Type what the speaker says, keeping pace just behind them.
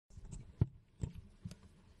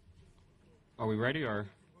Are we ready, or?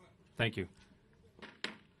 Thank you.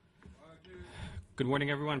 Good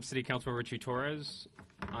morning, everyone. I'm City Councilor Richie Torres.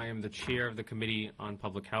 I am the chair of the Committee on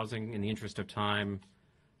Public Housing. In the interest of time,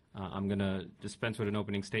 I'm going to dispense with an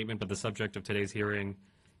opening statement, but the subject of today's hearing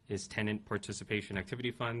is tenant participation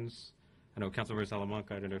activity funds. I know Councilor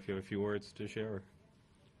Salamanca, I don't know if you have a few words to share. Or...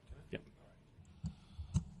 Yep.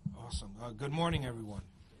 Awesome. Good morning, everyone.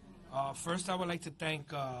 First, I would like to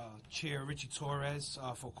thank Chair Richie Torres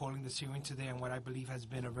for calling this hearing today and what I believe has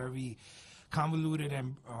been a very convoluted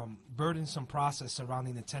and burdensome process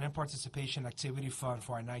surrounding the Tenant Participation Activity Fund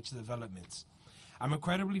for our NYCC developments. I'm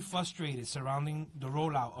incredibly frustrated surrounding the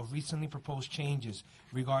rollout of recently proposed changes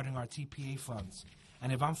regarding our TPA funds.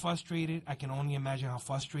 And if I'm frustrated, I can only imagine how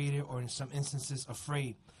frustrated, or in some instances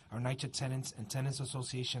afraid, our NYCC tenants and tenants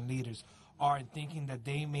association leaders are in thinking that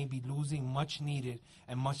they may be losing much needed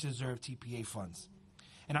and much deserved TPA funds.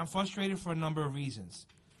 And I'm frustrated for a number of reasons.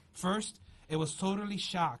 First, I was totally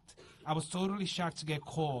shocked to get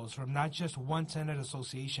calls from not just one tenant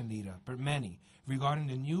association leader, but many, regarding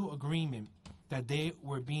the new agreement that they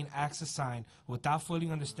were being asked to sign without fully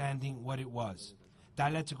understanding what it was.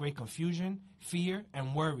 That led to great confusion, fear,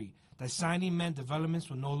 and worry that signing meant developments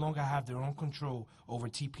would no longer have their own control over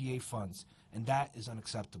TPA funds, and that is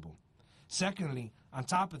unacceptable. Secondly, on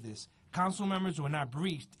top of this, council members were not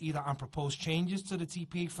briefed either on proposed changes to the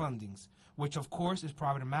TPA fundings, which of course is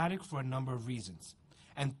problematic for a number of reasons.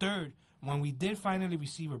 And third, when we did finally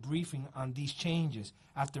receive a briefing on these changes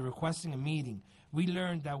after requesting a meeting, we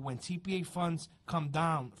learned that when TPA funds come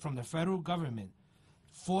down from the federal government,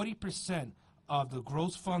 40% of the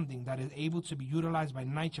gross funding that is able to be utilized by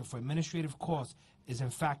NYCC for administrative costs is in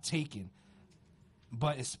fact taken,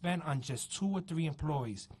 but is spent on just 2 or 3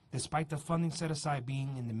 employees, despite the funding set aside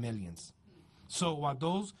being in the millions. So while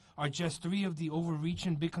those are just 3 of the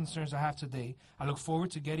overreaching big concerns I have today, I look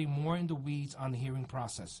forward to getting more in the weeds on the hearing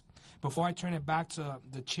process. Before I turn it back to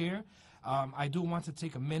the chair, I do want to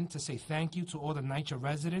take a minute to say thank you to all the NYCC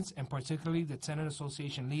residents, and particularly the tenant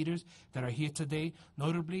association leaders that are here today,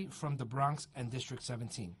 notably from the Bronx and District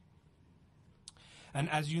 17. And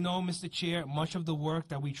as you know, Mr. Chair, much of the work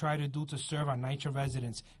that we try to do to serve our NYCC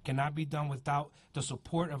residents cannot be done without the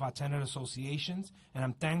support of our tenant associations, and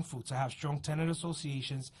I'm thankful to have strong tenant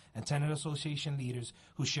associations and tenant association leaders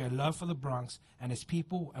who share love for the Bronx and its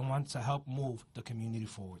people and want to help move the community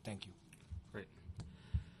forward. Thank you. Great.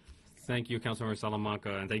 Thank you, Councilmember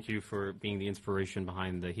Salamanca, and thank you for being the inspiration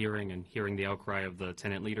behind the hearing and hearing the outcry of the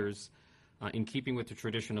tenant leaders. In keeping with the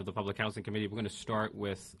tradition of the Public Housing Committee, we're going to start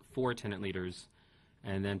with 4 tenant leaders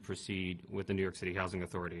and then proceed with the New York City Housing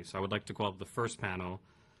Authority. So I would like to call up the first panel,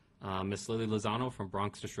 Ms. Lily Lozano from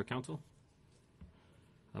Bronx District Council,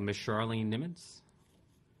 Ms. Charlene Nimitz,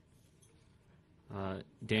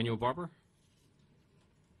 Daniel Barber,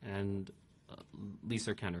 and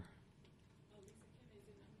Lisa Kenner.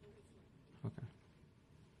 Okay.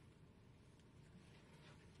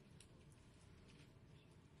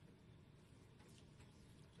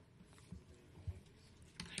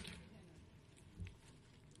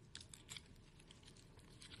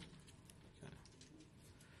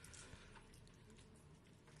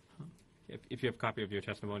 If you have a copy of your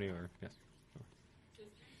testimony, or yes.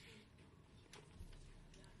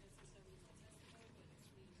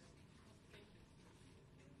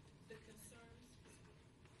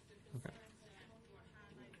 Okay.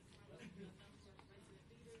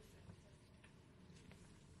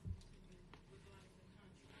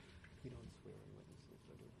 We don't swear in witnesses,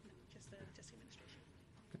 so Just the administration.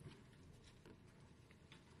 Okay.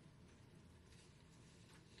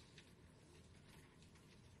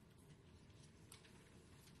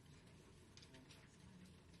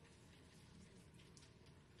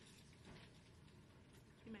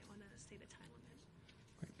 You might want to state a time limit.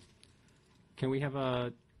 Great. Can we have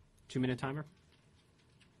a 2-minute timer?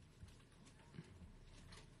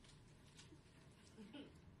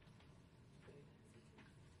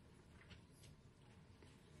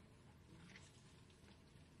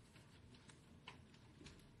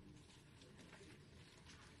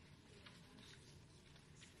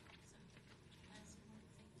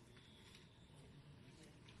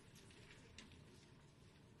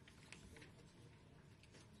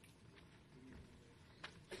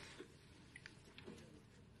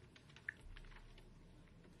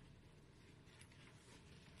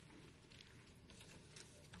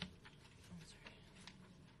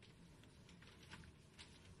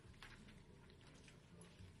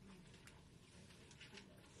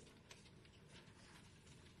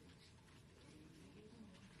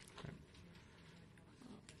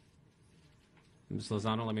 Ms.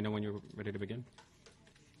 Lozano, let me know when you're ready to begin.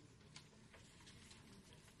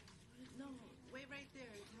 No,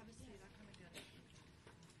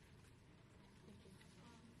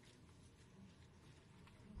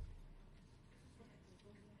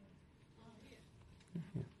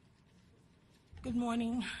 Good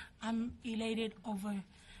morning. I'm elated over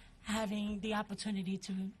having the opportunity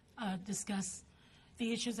to discuss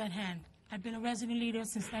the issues at hand. I've been a resident leader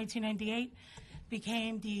since 1998,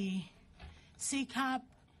 became the CCOP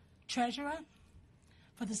treasurer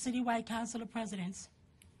for the Citywide Council of Presidents.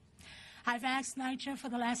 I've asked NYCHA for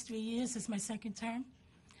the last 3 years, it's my second term,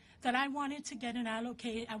 that I wanted to get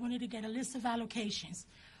a list of allocations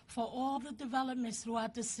for all the developments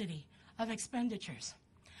throughout the city of expenditures.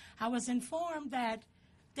 I was informed that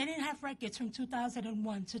they didn't have records from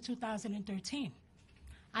 2001 to 2013.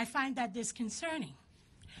 I find that disconcerting.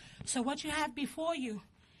 So what you have before you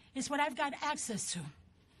is what I've got access to.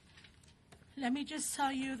 Let me just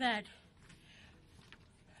tell you that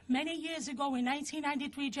many years ago, in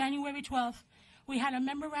 1993, January 12th, we had a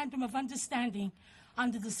memorandum of understanding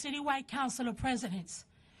under the Citywide Council of Presidents,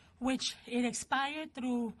 which it expired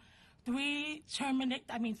through three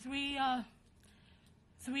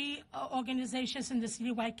organizations in the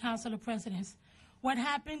Citywide Council of Presidents. What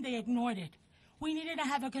happened? They ignored it. We needed to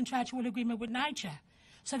have a contractual agreement with NYCHA.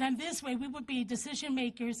 So then this way we would be decision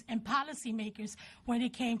makers and policy makers when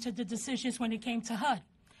it came to the decisions, when it came to HUD.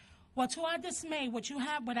 Well, to our dismay, what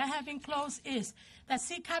I have enclosed is that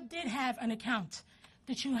CCOP did have an account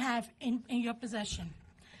that you have in your possession.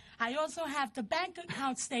 I also have the bank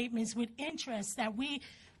account statements with interest that we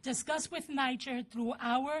discussed with NYCHA through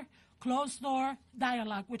our closed-door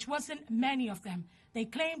dialogue, which wasn't many of them. They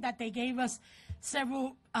claimed that they gave us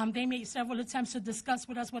they made several attempts to discuss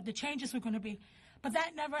with us what the changes were going to be, but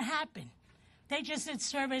that never happened. They just did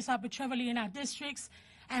surveys arbitrarily in our districts,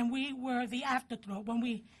 and we were the afterthought. When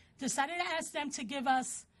we decided to ask them to give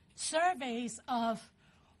us surveys of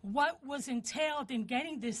what was entailed in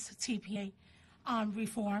getting this TPA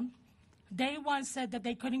reform, they once said that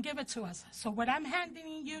they couldn't give it to us. So what I'm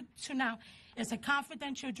handing you to now is a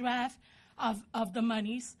confidential draft of the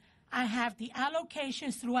monies. I have the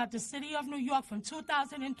allocations throughout the city of New York from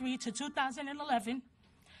 2003 to 2011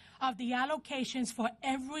 of the allocations for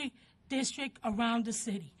every district around the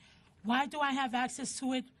city. Why do I have access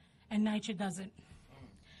to it and NYCHA doesn't?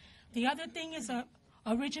 The other thing is a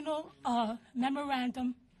original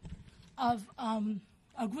memorandum of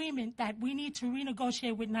agreement that we need to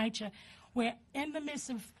renegotiate with NYCHA. We're in the midst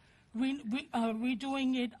of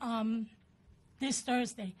redoing it this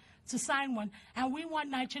Thursday to sign one, and we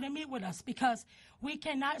want NYCHA to meet with us because we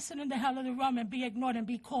cannot sit in the hell of the room and be ignored and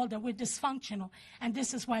be called that we're dysfunctional, and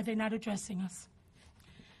this is why they're not addressing us.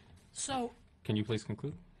 So, can you please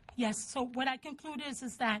conclude? Yes. So what I conclude is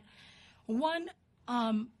that one,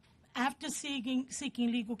 after seeking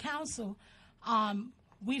legal counsel,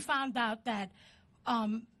 we found out that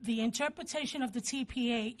the interpretation of the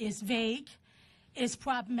TPA is vague, is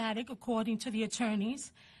problematic according to the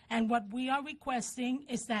attorneys, and what we are requesting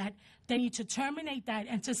is that they need to terminate that,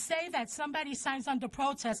 and to say that somebody signs under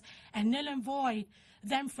protest and null and void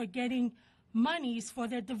them for getting monies for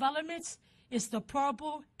their developments is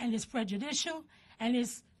deplorable and is prejudicial and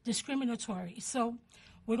is discriminatory. So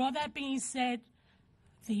with all that being said,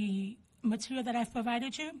 the material that I've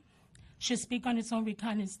provided you should speak on its own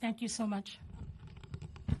recognizance. Thank you so much.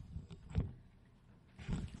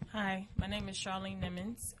 Hi, my name is Charlene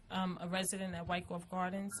Nimmons. I'm a resident at Wyckoff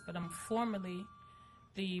Gardens, but I'm formerly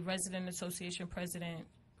the Resident Association president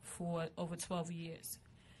for over 12 years.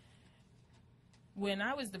 When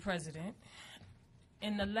I was the president,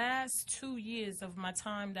 in the last 2 years of my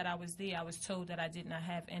time that I was there, I was told that I did not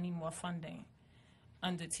have any more funding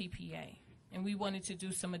under TPA, and we wanted to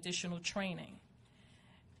do some additional training.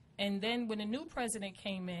 And then when the new president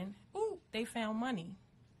came in, they found money.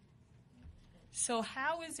 So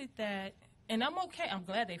how is it that, and I'm okay, I'm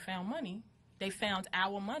glad they found money. They found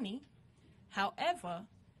our money. However,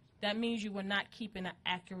 that means you were not keeping an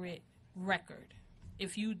accurate record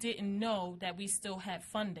if you didn't know that we still had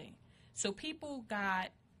funding. So people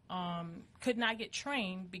could not get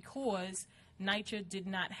trained because NYCHA did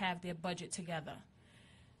not have their budget together.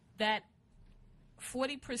 That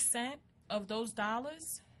 40% of those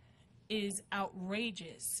dollars is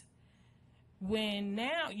outrageous. When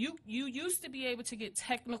now you used to be able to get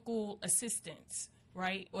technical assistance,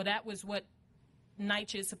 right? Or that was what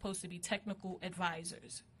NYCHA is supposed to be, technical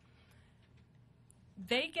advisors.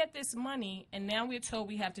 They get this money, and now we're told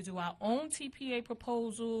we have to do our own TPA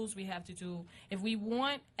proposals. We have to do, if we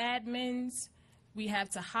want admins, we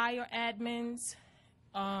have to hire admins.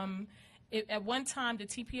 At one time, the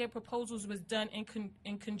TPA proposals was done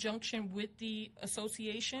in conjunction with the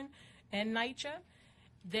association and NYCHA.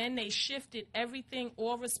 Then they shifted everything,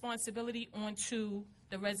 all responsibility, onto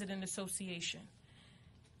the resident association.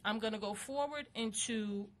 I'm going to go forward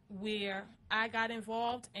into where I got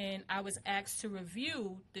involved and I was asked to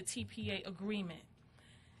review the TPA agreement.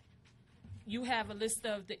 You have a list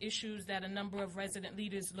of the issues that a number of resident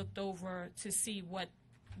leaders looked over to see what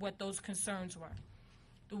those concerns were.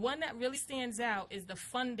 The one that really stands out is the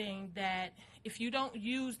funding, that if you don't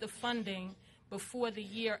use the funding before the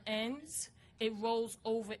year ends, it rolls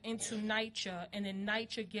over into NYCHA, and then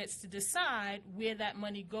NYCHA gets to decide where that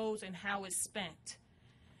money goes and how it's spent.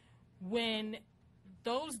 When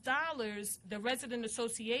those dollars, the resident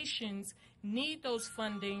associations need those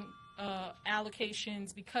funding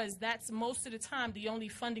allocations, because that's most of the time the only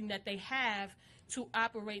funding that they have to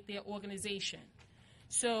operate their organization.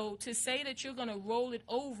 So to say that you're going to roll it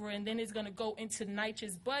over and then it's going to go into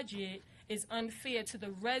NYCHA's budget is unfair to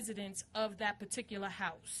the residents of that particular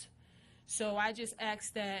house. So I just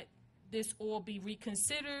ask that this all be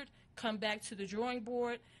reconsidered, come back to the drawing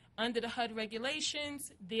board. Under the HUD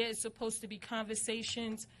regulations, there is supposed to be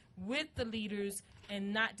conversations with the leaders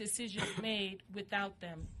and not decisions made without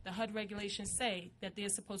them. The HUD regulations say that they're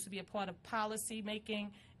supposed to be a part of policy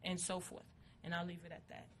making and so forth. And I'll leave it at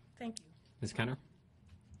that. Thank you. Ms. Kenner?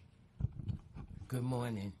 Good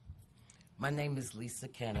morning. My name is Lisa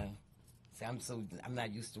Kenner. See, I'm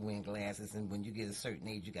not used to wearing glasses, and when you get a certain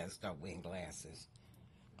age, you got to start wearing glasses.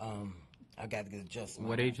 I got to get adjusted.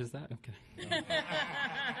 What age is that? Okay.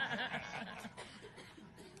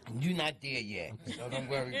 You're not there yet, so don't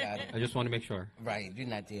worry about it. I just want to make sure. Right, you're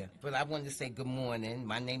not there. But I wanted to say good morning.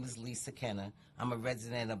 My name is Lisa Kenner. I'm a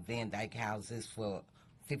resident of Van Dyke Houses for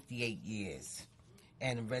 58 years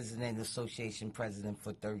and a resident association president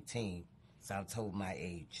for 13. So I told my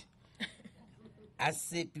age. I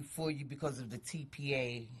sit before you because of the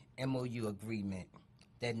TPA MOU agreement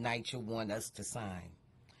that NYCHA want us to sign.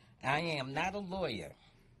 I am not a lawyer,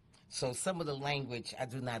 so some of the language I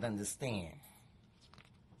do not understand.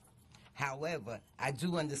 However, I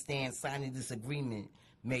do understand signing this agreement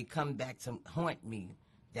may come back to haunt me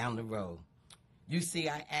down the road. You see,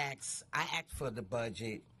 I asked for the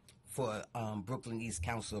budget for Brooklyn East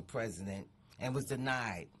Council President and was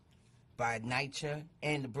denied by NYCHA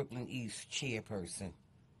and the Brooklyn East chairperson.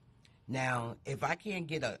 Now, if I can't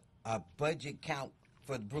get a budget count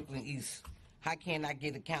for the Brooklyn East, how can I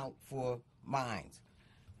get a count for mine?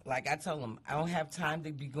 Like I tell them, I don't have time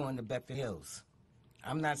to be going to Bedford Hills.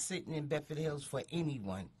 I'm not sitting in Bedford Hills for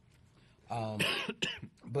anyone.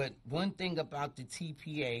 But one thing about the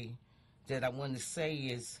TPA that I want to say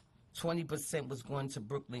is 20% was going to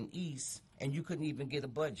Brooklyn East, and you couldn't even get a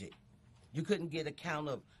budget. You couldn't get a count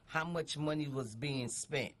of how much money was being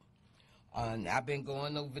spent. I've been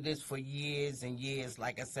going over this for years and years.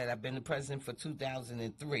 Like I said, I've been the president for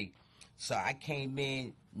 2003. So I came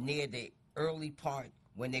in near the early part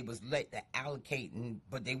when they was allocating,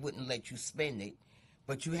 but they wouldn't let you spend it.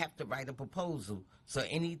 But you have to write a proposal. So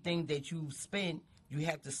anything that you spend, you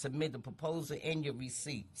have to submit a proposal and your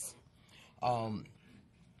receipts. However,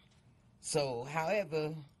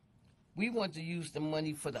 we want to use the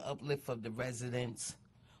money for the uplift of the residents.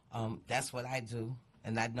 That's what I do.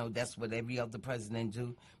 And I know that's what every other president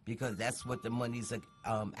do, because that's what the money's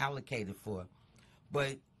allocated for.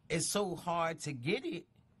 But it's so hard to get it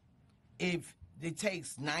if it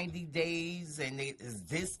takes 90 days and it is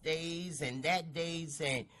this days and that days,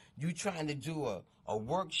 and you trying to do a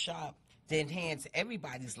workshop to enhance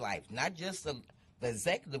everybody's life, not just the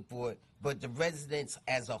executive board, but the residents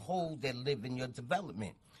as a whole that live in your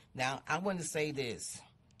development. Now, I want to say this.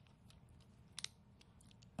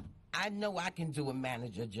 I know I can do a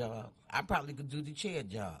manager job. I probably could do the chair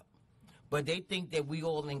job. But they think that we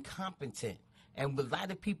all incompetent. And a lot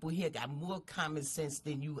of people here got more common sense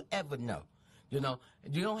than you ever know. You know,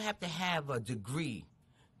 you don't have to have a degree.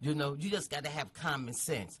 You know, you just got to have common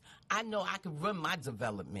sense. I know I can run my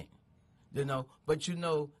development, you know, but, you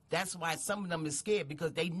know, that's why some of them are scared,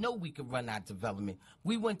 because they know we can run our development.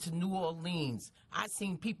 We went to New Orleans. I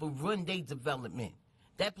seen people run their development.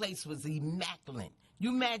 That place was immaculate.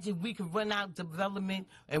 You imagine we could run our development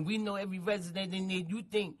and we know every resident in there. You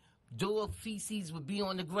think dog feces would be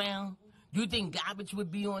on the ground? You think garbage would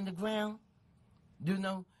be on the ground? You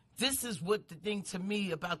know, this is what the thing to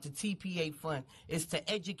me about the TPA fund is,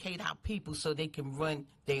 to educate our people so they can run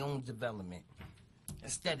their own development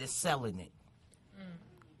instead of selling it.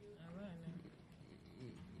 All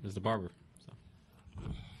right, Mr. Barber.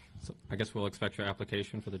 So I guess we'll expect your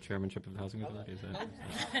application for the chairmanship of the Housing Authority. Is that?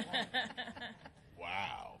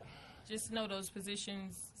 Wow. Just know those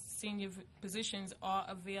positions, senior positions, are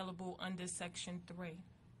available under Section 3.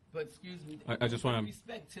 But excuse me, I just want to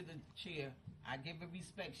respect to the chair. I give her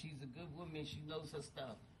respect. She's a good woman. She knows her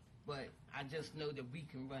stuff. But I just know that we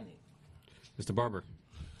can run it. Mr. Barber.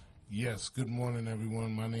 Yes, good morning,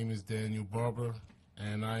 everyone. My name is Daniel Barber,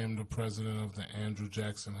 and I am the president of the Andrew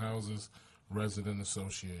Jackson Houses Resident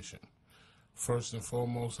Association. First and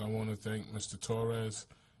foremost, I want to thank Mr. Torres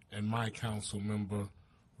and my council member,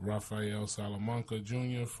 Rafael Salamanca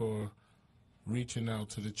Jr., for reaching out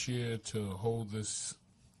to the chair to hold this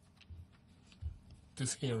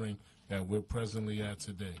hearing that we're presently at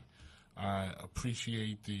today. I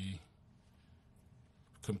appreciate the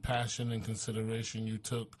compassion and consideration you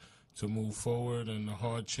took to move forward and the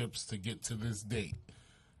hardships to get to this date.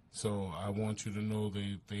 So I want you to know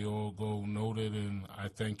they all go noted, and I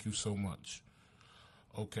thank you so much.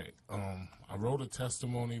 Okay, I wrote a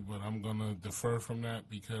testimony, but I'm going to defer from that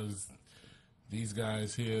because these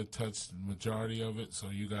guys here touched the majority of it, so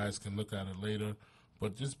you guys can look at it later.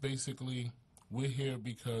 But just basically, we're here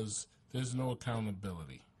because there's no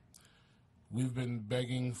accountability. We've been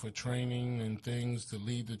begging for training and things to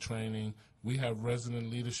lead the training. We have resident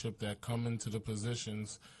leadership that come into the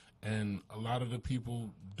positions, and a lot of the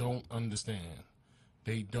people don't understand.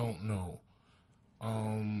 They don't know.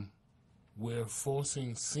 We're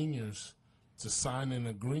forcing seniors to sign an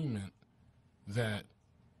agreement that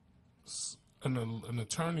an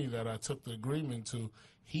attorney that I took the agreement to,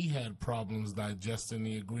 he had problems digesting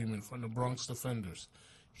the agreement from the Bronx Defenders.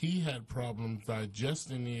 He had problems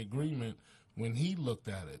digesting the agreement when he looked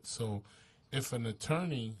at it. So if an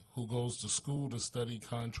attorney who goes to school to study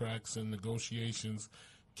contracts and negotiations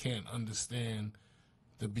can't understand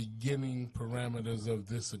the beginning parameters of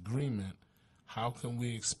this agreement, how can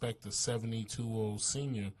we expect a 72-year-old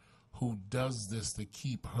senior who does this to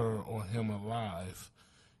keep her or him alive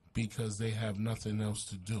because they have nothing else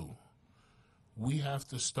to do? We have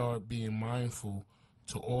to start being mindful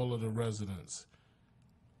to all of the residents.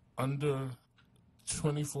 Under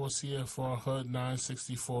 24 CFR HUD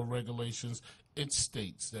 964 regulations, it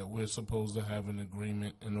states that we're supposed to have an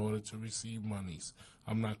agreement in order to receive monies.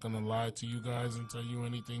 I'm not going to lie to you guys and tell you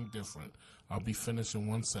anything different. I'll be finished in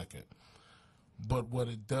 1 second. But what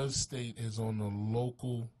it does state is on the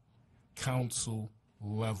local council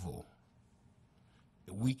level.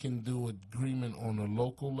 We can do agreement on a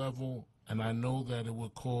local level, and I know that it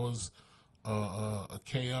would cause a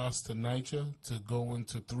chaos to NYCHA to go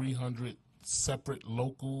into 300 separate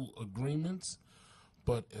local agreements,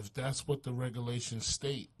 but if that's what the regulations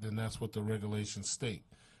state, then that's what the regulations state.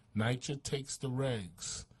 NYCHA takes the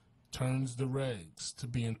regs, turns the regs to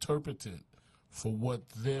be interpreted for what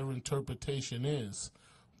their interpretation is,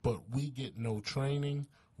 but we get no training,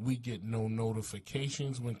 we get no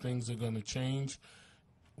notifications when things are going to change.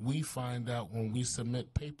 We find out when we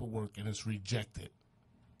submit paperwork and it's rejected.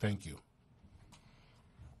 Thank you.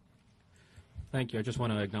 Thank you. I just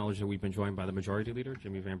want to acknowledge that we've been joined by the Majority Leader,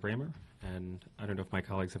 Jimmy Van Bramer, and I don't know if my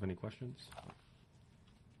colleagues have any questions.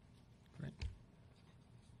 Great.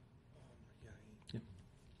 Yeah.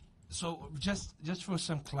 So just for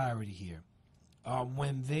some clarity here,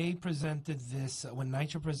 when they presented this, when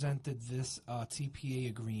NYCHA presented this TPA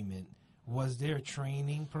agreement, was there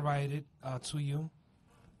training provided to you?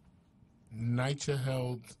 NYCHA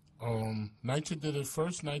held, NYCHA did it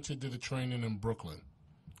first. NYCHA did a training in Brooklyn.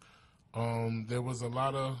 There was a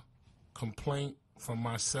lot of complaint from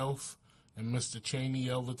myself and Mr. Cheney,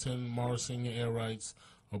 Elverton, Morris Senior Air Rights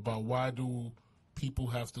about why do people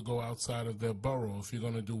have to go outside of their borough. If you're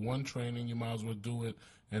going to do one training, you might as well do it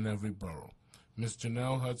in every borough. Ms.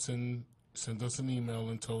 Janelle Hudson sent us an email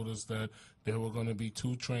and told us that there were going to be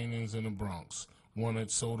 2 trainings in the Bronx, one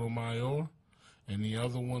at Sotomayor, and the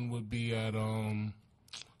other one would be at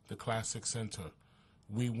the Classic Center.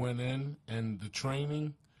 We went in, and the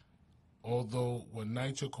training, although when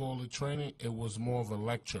NYCHA called it training, it was more of a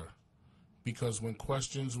lecture, because when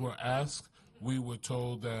questions were asked, we were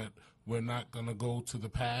told that we're not going to go to the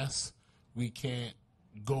past. We can't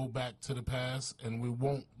go back to the past, and we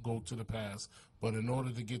won't go to the past. But in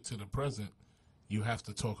order to get to the present, you have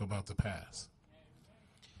to talk about the past.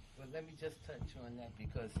 Well, let me just touch on that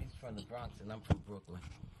because he's from the Bronx and I'm from Brooklyn.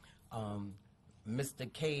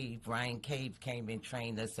 Mr. Cave, Ryan Cave, came and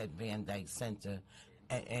trained us at Van Dyke Center.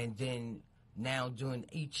 And then now during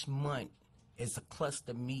each month, it's a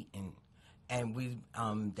cluster meeting. And we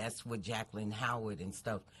that's with Jacqueline Howard and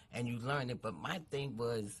stuff. And you learn it. But my thing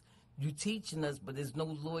was, you teaching us, but there's no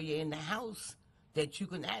lawyer in the house that you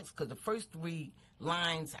can ask. Because the first 3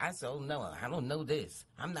 lines, I said, oh, no, I don't know this.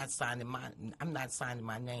 I'm not signing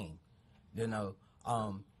my name. You know,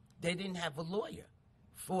 they didn't have a lawyer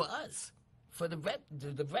for us, for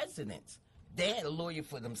the residents. They had a lawyer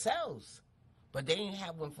for themselves, but they didn't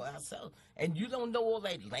have one for ourselves. And you don't know all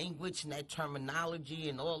that language and that terminology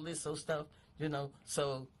and all this old stuff, you know,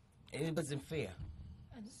 so it wasn't fair.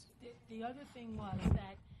 And the other thing was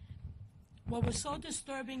that What was so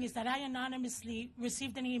disturbing is that I anonymously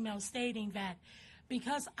received an email stating that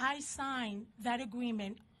because I signed that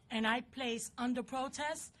agreement and I placed under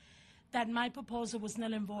protest, that my proposal was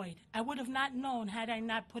null and void. I would have not known had I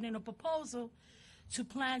not put in a proposal to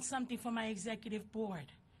plan something for my executive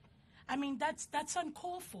board. I mean, that's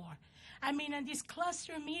uncalled for. I mean, in these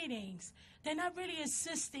cluster meetings, they're not really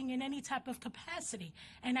assisting in any type of capacity.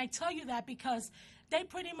 And I tell you that because they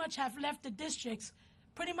pretty much have left the districts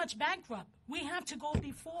pretty much bankrupt. We have to go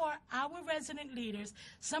before our resident leaders.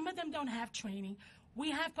 Some of them don't have training.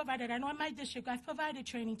 We have provided, I know in my district, I've provided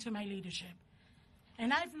training to my leadership.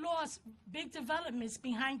 And I've lost big developments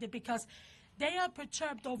behind it because they are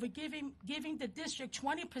perturbed over giving the district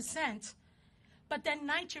 20%, but then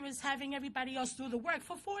NYCHA is having everybody else do the work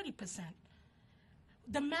for 40%.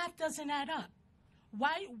 The math doesn't add up.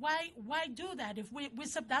 Why do that?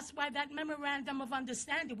 If that's why that memorandum of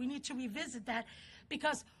understanding, we need to revisit that,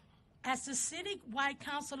 because as the city-wide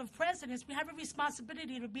council of presidents, we have a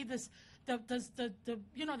responsibility to be the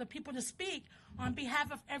people to speak on behalf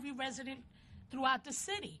of every resident throughout the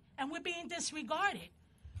city, and we're being disregarded.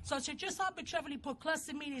 So to just arbitrarily put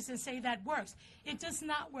cluster meetings and say that works, it does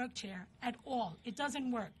not work, Chair, at all. It doesn't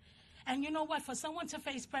work. And you know what? For someone to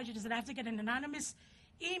face prejudice, and I have to get an anonymous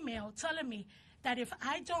email telling me that if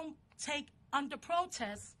I don't take under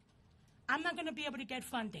protest, I'm not going to be able to get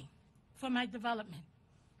funding for my development.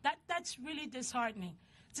 That's really disheartening.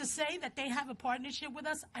 To say that they have a partnership with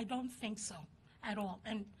us, I don't think so at all.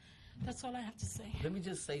 And that's all I have to say. Let me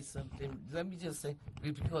just say something.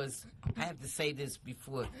 Because I have to say this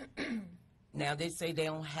before. Now, they say they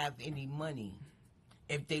don't have any money.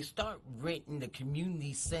 If they start renting the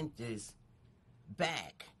community centers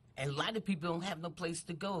back, and a lot of people don't have no place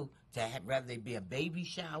to go to have, rather they be a baby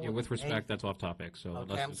shower. Yeah, with respect, that's off topic. So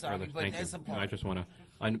okay, let's I'm sorry, further. but Thank that's you. a point. I just want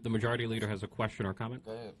to. The majority leader has a question or comment.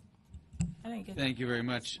 Go ahead. I didn't get Thank you very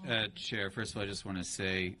much, Chair. First of all, I just want to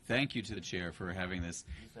say thank you to the Chair for having this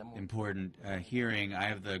important hearing. I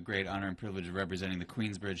have the great honor and privilege of representing the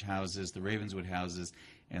Queensbridge houses, the Ravenswood houses,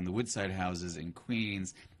 and the Woodside houses in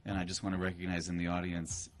Queens. And I just want to recognize in the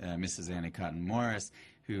audience Mrs. Annie Cotton Morris,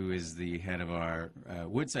 who is the head of our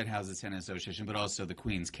Woodside Houses Tenant Association, but also the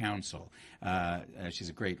Queens Council. She's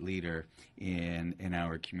a great leader in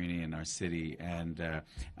our community, in our city, and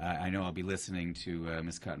I know I'll be listening to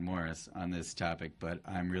Ms. Cotton Morris on this topic, but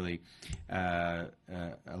I'm really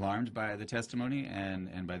alarmed by the testimony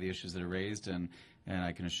and by the issues that are raised, and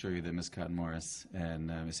I can assure you that Ms. Cotton Morris and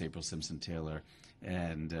Ms. April Simpson Taylor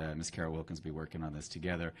and Ms. Carol Wilkins will be working on this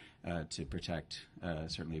together to protect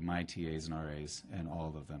certainly my TAs and RAs and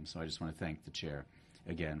all of them. So I just want to thank the Chair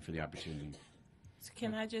again for the opportunity. So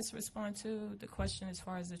can I just respond to the question as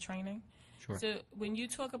far as the training? Sure. So when you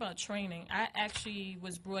talk about training, I actually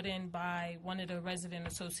was brought in by one of the resident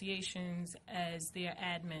associations as their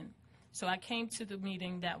admin. So I came to the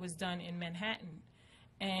meeting that was done in Manhattan.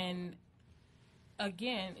 And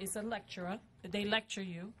again, it's a lecturer. They lecture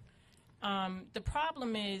you. The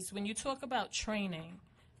problem is when you talk about training,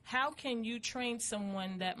 how can you train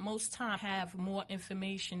someone that most times have more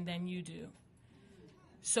information than you do?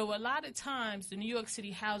 So a lot of times the New York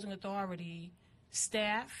City Housing Authority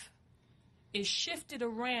staff is shifted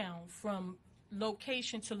around from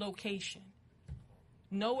location to location.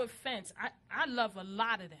 No offense, I love a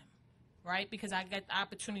lot of them, right, because I get the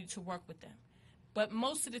opportunity to work with them. But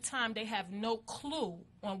most of the time they have no clue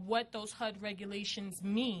on what those HUD regulations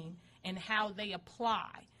mean and how they apply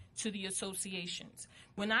to the associations.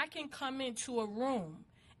 When I can come into a room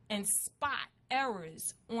and spot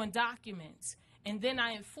errors on documents and then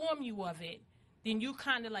I inform you of it, then you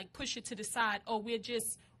kind of like push it to the side, oh, we're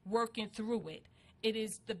just working through it. It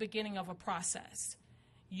is the beginning of a process.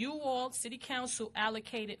 You all, City Council,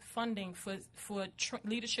 allocated funding for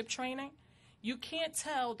leadership training. You can't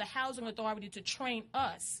tell the Housing Authority to train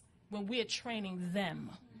us when we're training them.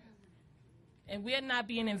 And we're not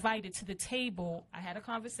being invited to the table. I had a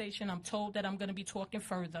conversation. I'm told that I'm going to be talking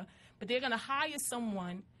further. But they're going to hire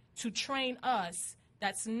someone to train us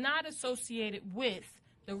that's not associated with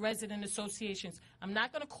the resident associations. I'm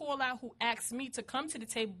not going to call out who asked me to come to the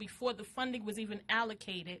table before the funding was even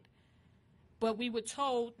allocated. But we were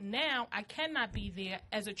told now I cannot be there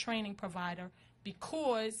as a training provider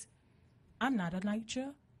because I'm not a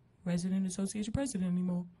NYCHA resident association president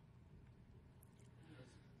anymore.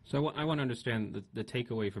 So I want to understand, the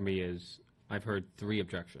takeaway for me is I've heard three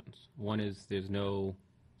objections. One is there's no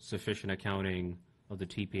sufficient accounting of the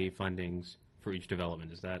TPA fundings for each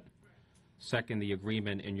development. Is that? Second, the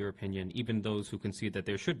agreement, in your opinion, even those who concede that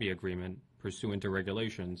there should be agreement pursuant to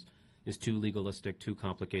regulations, is too legalistic, too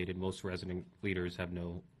complicated. Most resident leaders have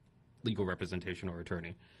no legal representation or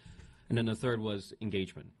attorney. And then the third was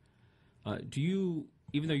engagement. Do you,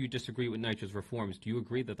 even though you disagree with NYCHA's reforms, do you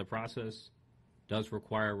agree that the process does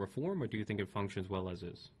require reform, or do you think it functions well as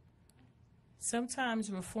is?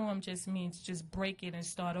 Sometimes reform just means just break it and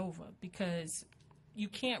start over, because you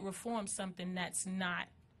can't reform something that's not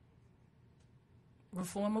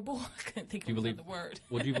reformable. I couldn't think of another word.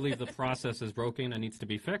 Well, do you believe the process is broken and needs to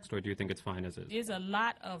be fixed, or do you think it's fine as is? There's a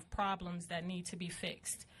lot of problems that need to be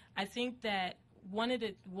fixed. I think that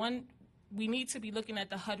we need to be looking at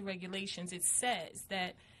the HUD regulations. It says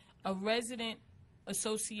that a resident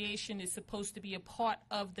association is supposed to be a part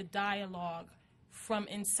of the dialogue from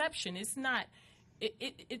inception. It's not.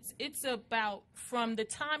 It's about from the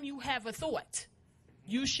time you have a thought.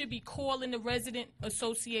 You should be calling the resident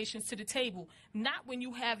associations to the table, not when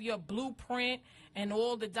you have your blueprint and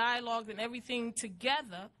all the dialogue and everything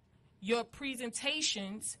together, your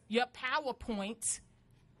presentations, your PowerPoints.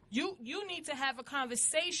 You need to have a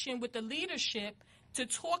conversation with the leadership to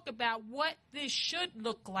talk about what this should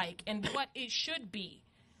look like and what it should be,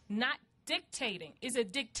 not dictating. It's a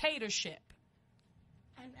dictatorship.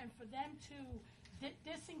 And for them to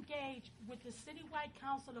disengage with the citywide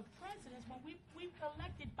council of presidents when we've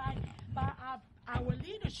elected by our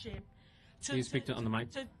leadership to Please speak on the mic.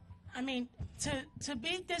 To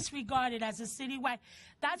be disregarded as a citywide.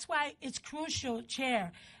 That's why it's crucial,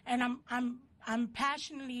 Chair, and I'm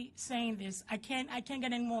passionately saying this. I can't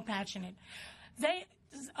get any more passionate. The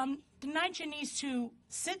NYCHA needs to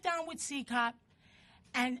sit down with CCOP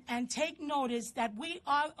and take notice that we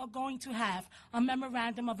are going to have a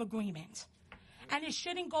memorandum of agreement. And it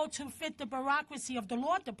shouldn't go to fit the bureaucracy of the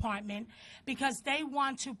law department because they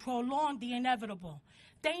want to prolong the inevitable.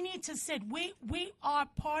 They need to sit. We are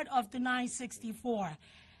part of the 964,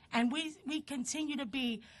 and we continue to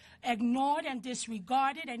be ignored and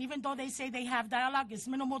disregarded. And even though they say they have dialogue, it's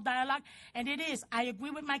minimal dialogue, and it is. I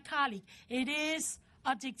agree with my colleague. It is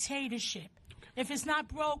a dictatorship. If it's not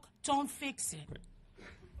broke, don't fix it.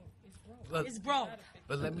 Look, It's broke.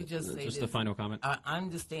 but let me just say Just this. a final comment. I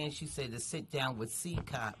understand she said to sit down with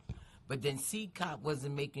CCOP, but then CCOP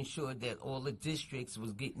wasn't making sure that all the districts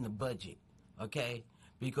was getting the budget, okay?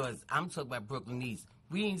 Because I'm talking about Brooklyn East.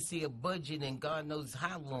 We didn't see a budget in God knows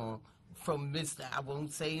how long from Mr. I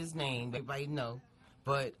won't say his name, everybody know,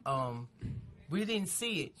 but we didn't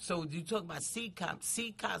see it. So you talk about CCOP.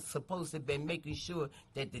 CCOP's supposed to have been making sure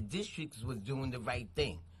that the districts was doing the right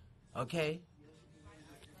thing, okay?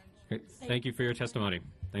 Great. Thank you for your testimony.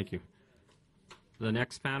 Thank you. The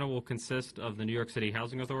next panel will consist of the New York City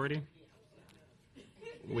Housing Authority.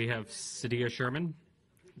 We have Sadia Sherman,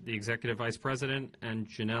 the Executive Vice President, and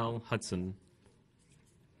Janelle Hudson.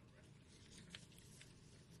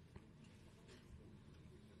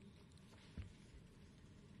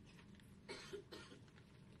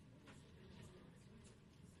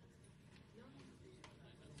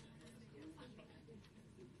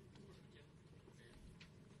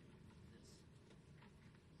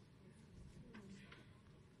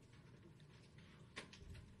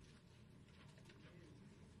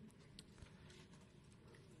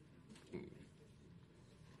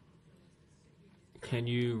 Can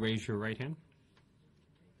you raise your right hand?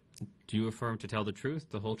 Do you affirm to tell the truth,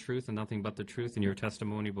 the whole truth, and nothing but the truth in your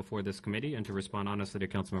testimony before this committee and to respond honestly to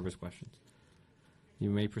council members' questions? You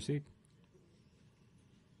may proceed.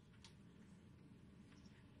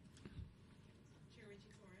 Chair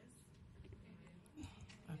Richie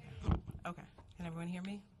Torres. Okay. Can everyone hear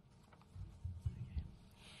me?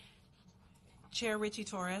 Chair Richie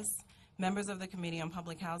Torres, members of the Committee on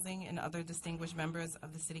Public Housing, and other distinguished members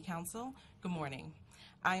of the City Council, good morning.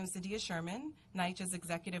 I am Sadia Sherman, NYCHA's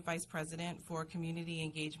Executive Vice President for Community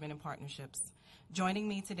Engagement and Partnerships. Joining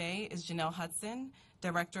me today is Janelle Hudson,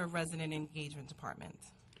 Director of Resident Engagement Department.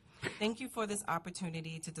 Thank you for this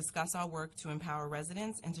opportunity to discuss our work to empower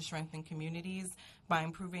residents and to strengthen communities by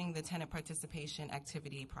improving the tenant participation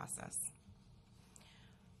activity process.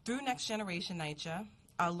 Through Next Generation NYCHA,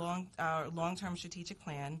 our long-term strategic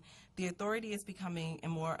plan, the authority is becoming a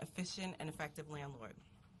more efficient and effective landlord.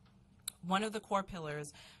 One of the core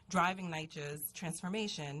pillars driving NYCHA's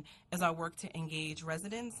transformation is our work to engage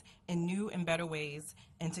residents in new and better ways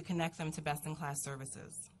and to connect them to best-in-class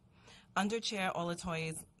services. Under Chair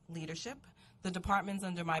Olatoye's leadership, the departments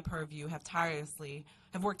under my purview have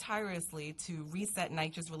worked tirelessly to reset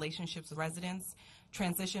NYCHA's relationships with residents,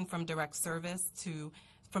 transition from direct service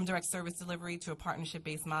delivery to a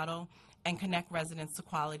partnership-based model, and connect residents to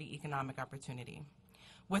quality economic opportunity.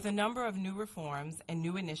 With a number of new reforms and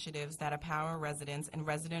new initiatives that empower residents and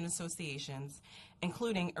resident associations,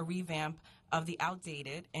 including a revamp of the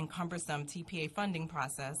outdated and cumbersome TPA funding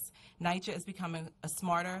process, NYCHA is becoming a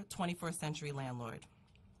smarter 21st century landlord.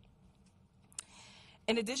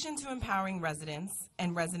 In addition to empowering residents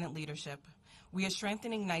and resident leadership, we are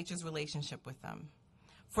strengthening NYCHA's relationship with them.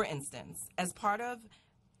 For instance, as part of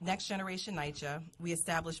Next Generation NYCHA, we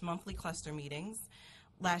established monthly cluster meetings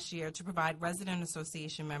last year to provide resident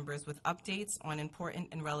association members with updates on important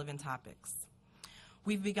and relevant topics.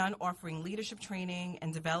 We've begun offering leadership training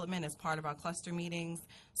and development as part of our cluster meetings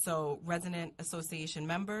so resident association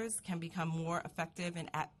members can become more effective and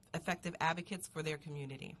effective advocates for their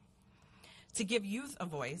community. To give youth a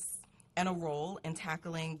voice and a role in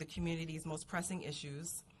tackling the community's most pressing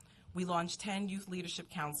issues, we launched 10 youth leadership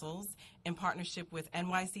councils in partnership with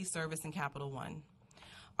NYC Service and Capital One.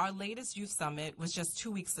 Our latest youth summit was just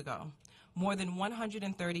 2 weeks ago. More than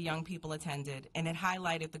 130 young people attended, and it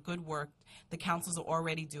highlighted the good work the councils are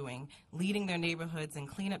already doing, leading their neighborhoods in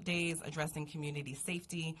cleanup days, addressing community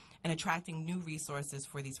safety, and attracting new resources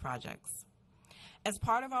for these projects. As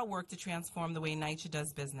part of our work to transform the way NYCHA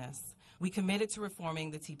does business, we committed to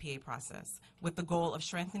reforming the TPA process with the goal of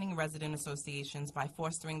strengthening resident associations by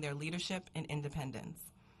fostering their leadership and independence.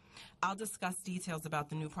 I'll discuss details about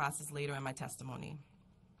the new process later in my testimony.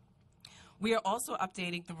 We are also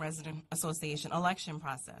updating the resident association election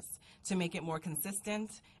process to make it more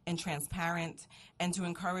consistent and transparent and to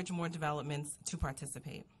encourage more developments to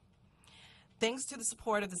participate. Thanks to the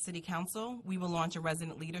support of the City Council, we will launch a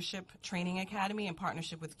resident leadership training academy in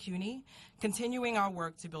partnership with CUNY, continuing our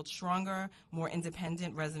work to build stronger, more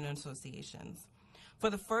independent resident associations.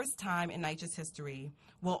 For the first time in NYCHA's history,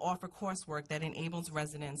 we'll offer coursework that enables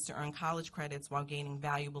residents to earn college credits while gaining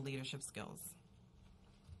valuable leadership skills.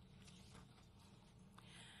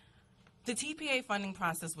 The TPA funding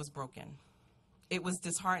process was broken. It was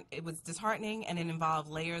disheartening, and it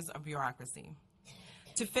involved layers of bureaucracy.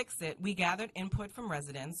 To fix it, we gathered input from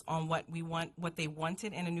residents on what they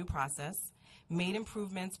wanted in a new process, made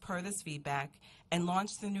improvements per this feedback, and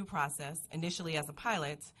launched the new process, initially as a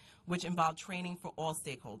pilot, which involved training for all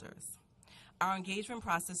stakeholders. Our engagement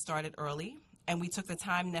process started early, and we took the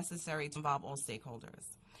time necessary to involve all stakeholders.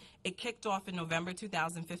 It kicked off in November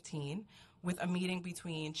 2015 with a meeting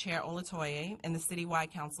between Chair Olatoye and the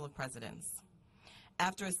Citywide Council of Presidents.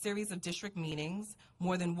 After a series of district meetings,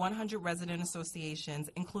 more than 100 resident associations,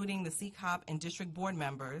 including the CCOP and district board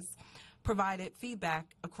members, provided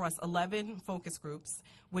feedback across 11 focus groups,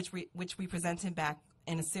 which we presented back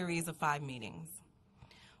in a series of 5 meetings.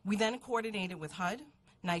 We then coordinated with HUD,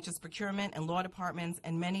 NYCHA's procurement and law departments,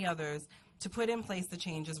 and many others to put in place the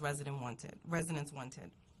changes residents wanted.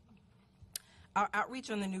 Our outreach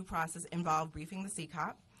on the new process involved briefing the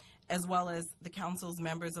CCOP, as well as the Council's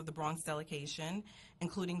members of the Bronx delegation,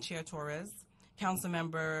 including Chair Torres,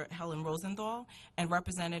 Councilmember Helen Rosenthal, and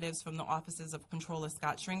representatives from the offices of Controller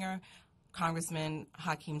Scott Stringer, Congressman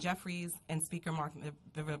Hakeem Jeffries, and Speaker Mark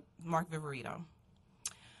Viverito.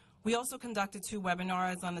 We also conducted 2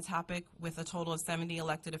 webinars on the topic with a total of 70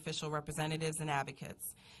 elected official representatives and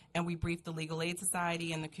advocates, and we briefed the Legal Aid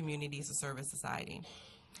Society and the Community Service Society.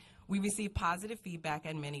 We received positive feedback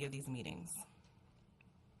at many of these meetings.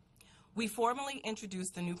 We formally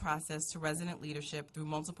introduced the new process to resident leadership through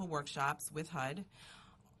multiple workshops with HUD,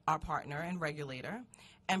 our partner and regulator,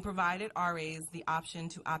 and provided RAs the option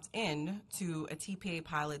to opt in to a TPA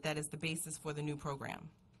pilot that is the basis for the new program.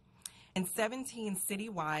 In 17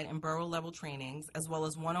 citywide and borough-level trainings, as well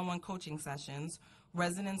as one-on-one coaching sessions,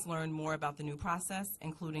 residents learned more about the new process,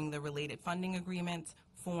 including the related funding agreement,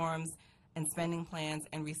 forms, and spending plans,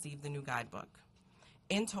 and received the new guidebook.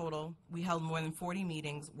 In total, we held more than 40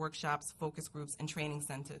 meetings, workshops, focus groups, and training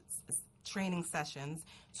sessions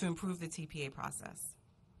to improve the TPA process.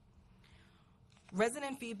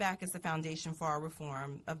 Resident feedback is the foundation for our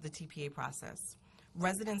reform of the TPA process.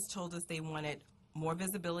 Residents told us they wanted more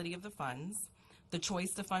visibility of the funds, the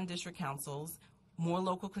choice to fund district councils, more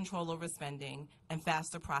local control over spending, and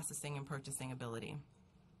faster processing and purchasing ability.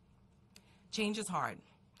 Change is hard,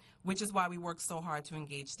 which is why we work so hard to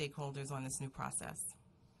engage stakeholders on this new process.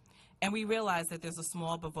 And we realize that there's a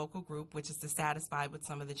small but vocal group which is dissatisfied with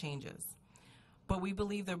some of the changes. But we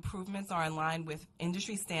believe the improvements are in line with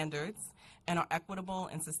industry standards and are equitable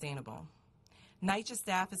and sustainable. NYCHA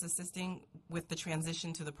staff is assisting with the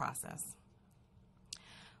transition to the process.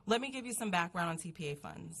 Let me give you some background on TPA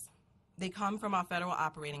funds. They come from our federal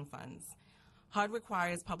operating funds. HUD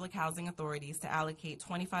requires public housing authorities to allocate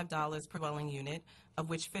 $25 per dwelling unit, of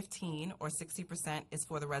which 15 or 60% is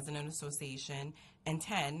for the resident association, and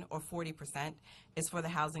 10 or 40% is for the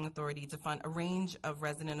housing authority to fund a range of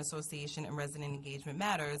resident association and resident engagement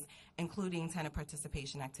matters, including tenant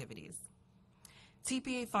participation activities.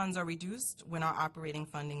 TPA funds are reduced when our operating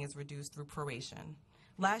funding is reduced through proration.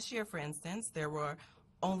 Last year, for instance, there were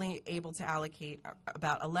only able to allocate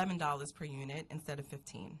about $11 per unit instead of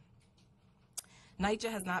 $15.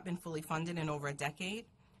 NYCHA has not been fully funded in over a decade,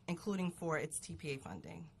 including for its TPA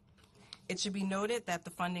funding. It should be noted that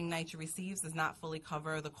the funding NYCHA receives does not fully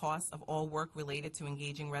cover the costs of all work related to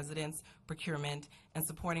engaging residents, procurement, and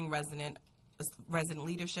supporting resident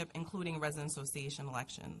leadership, including resident association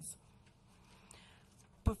elections.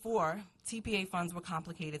 Before, TPA funds were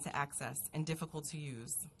complicated to access and difficult to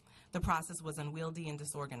use. The process was unwieldy and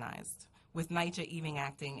disorganized, with NYCHA even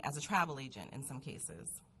acting as a travel agent in some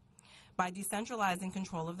cases. By decentralizing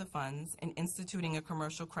control of the funds and instituting a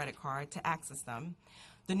commercial credit card to access them,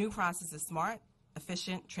 the new process is smart,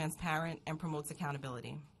 efficient, transparent, and promotes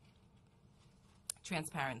accountability.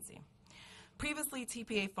 Transparency. Previously,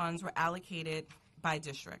 TPA funds were allocated by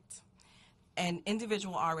district, and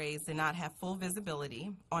individual RAs did not have full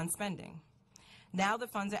visibility on spending. Now the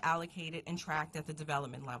funds are allocated and tracked at the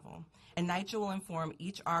development level, and NYCHA will inform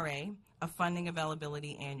each RA of funding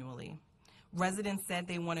availability annually. Residents said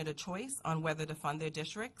they wanted a choice on whether to fund their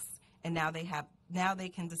districts, and now they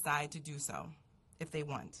can decide to do so if they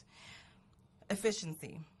want.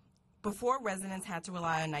 Efficiency. Before, residents had to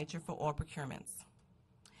rely on NYCHA for all procurements.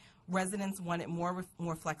 Residents wanted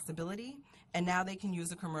more flexibility, and now they can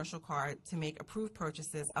use a commercial card to make approved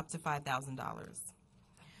purchases up to $5,000.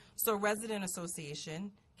 So a resident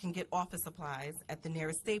association can get office supplies at the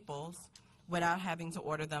nearest Staples without having to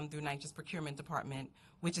order them through NYCHA's procurement department,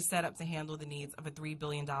 which is set up to handle the needs of a $3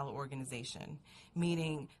 billion organization,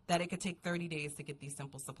 meaning that it could take 30 days to get these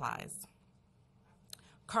simple supplies.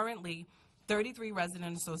 Currently, 33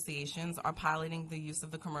 resident associations are piloting the use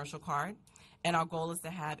of the commercial card, and our goal is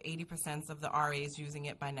to have 80% of the RAs using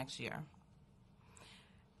it by next year.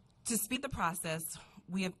 To speed the process,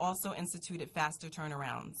 we have also instituted faster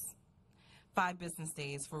turnarounds, 5 business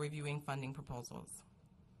days for reviewing funding proposals.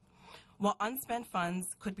 While unspent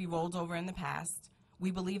funds could be rolled over in the past,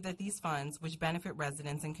 we believe that these funds, which benefit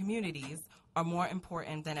residents and communities, are more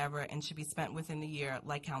important than ever and should be spent within the year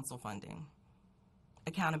like council funding.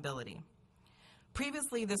 Accountability.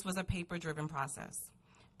 Previously, this was a paper-driven process.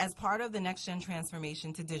 As part of the next-gen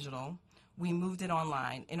transformation to digital, we moved it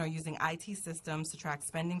online and are using IT systems to track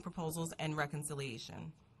spending proposals and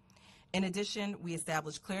reconciliation. In addition, we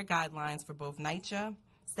established clear guidelines for both NYCHA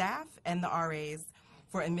staff and the RAs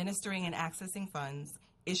for administering and accessing funds,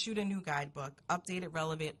 issued a new guidebook, updated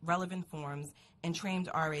relevant forms, and trained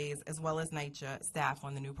RAs as well as NYCHA staff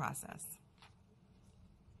on the new process.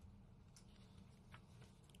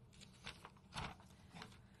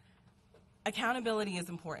 Accountability is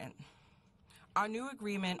important. Our new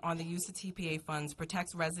agreement on the use of TPA funds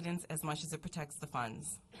protects residents as much as it protects the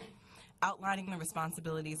funds, outlining the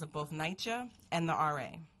responsibilities of both NYCHA and the RA.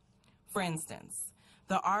 For instance,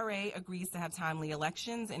 the RA agrees to have timely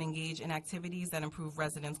elections and engage in activities that improve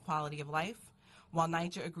residents' quality of life, while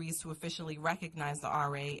NYCHA agrees to officially recognize the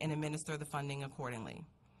RA and administer the funding accordingly.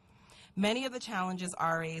 Many of the challenges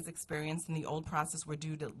RAs experienced in the old process were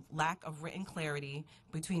due to lack of written clarity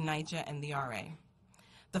between NYCHA and the RA.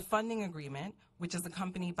 The funding agreement, which is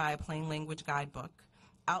accompanied by a plain language guidebook,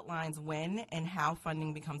 outlines when and how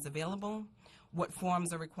funding becomes available, what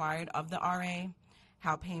forms are required of the RA,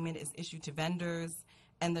 how payment is issued to vendors,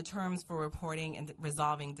 and the terms for reporting and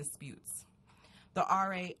resolving disputes. The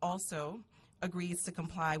RA also agrees to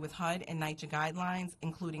comply with HUD and NYCHA guidelines,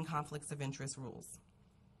 including conflicts of interest rules.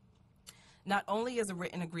 Not only is a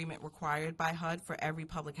written agreement required by HUD for every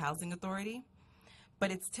public housing authority,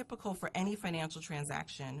 but it's typical for any financial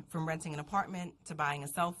transaction, from renting an apartment to buying a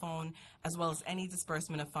cell phone, as well as any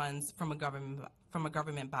disbursement of funds from a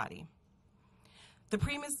government body. The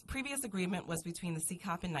previous agreement was between the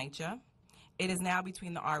CCOP and NYCHA. It is now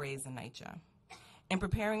between the RAs and NYCHA. In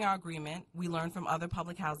preparing our agreement, we learned from other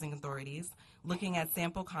public housing authorities, looking at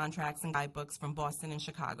sample contracts and guidebooks from Boston and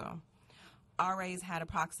Chicago. RAs had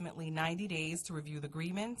approximately 90 days to review the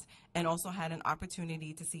agreement and also had an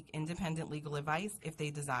opportunity to seek independent legal advice if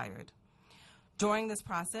they desired. During this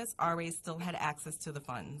process, RAs still had access to the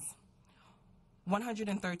funds.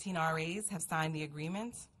 113 RAs have signed the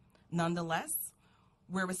agreement. Nonetheless,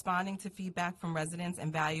 we're responding to feedback from residents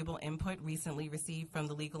and valuable input recently received from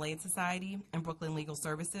the Legal Aid Society and Brooklyn Legal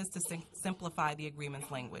Services to simplify the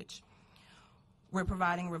agreement's language. We're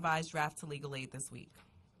providing a revised draft to Legal Aid this week.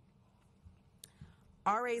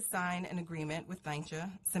 RAs sign an agreement with NYCHA,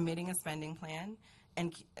 submitting a spending plan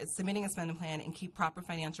and keep proper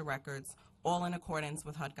financial records, all in accordance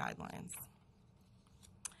with HUD guidelines.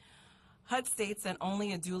 HUD states that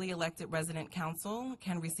only a duly elected resident council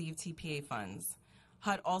can receive TPA funds.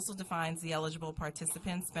 HUD also defines the eligible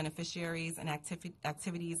participants, beneficiaries, and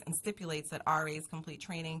activities and stipulates that RAs complete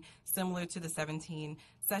training similar to the 17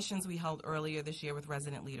 sessions we held earlier this year with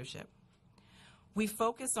resident leadership. We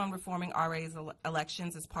focused on reforming RAs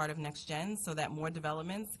elections as part of Next Gen so that more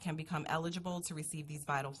developments can become eligible to receive these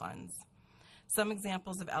vital funds. Some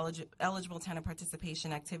examples of eligible tenant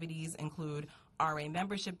participation activities include RA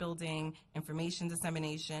membership building, information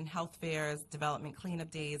dissemination, health fairs, development cleanup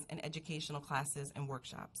days, and educational classes and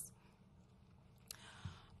workshops.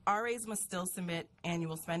 RAs must still submit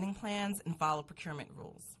annual spending plans and follow procurement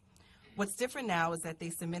rules. What's different now is that they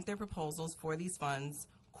submit their proposals for these funds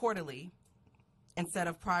quarterly instead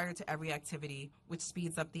of prior to every activity, which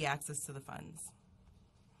speeds up the access to the funds.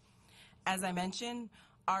 As I mentioned,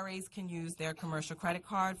 RAs can use their commercial credit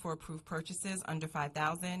card for approved purchases under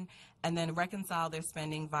 $5,000 and then reconcile their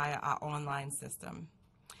spending via our online system.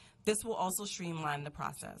 This will also streamline the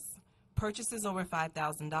process. Purchases over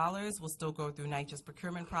 $5,000 will still go through NYCHA's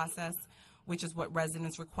procurement process, which is what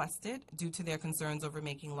residents requested due to their concerns over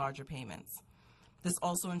making larger payments. This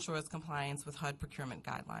also ensures compliance with HUD procurement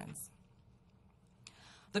guidelines.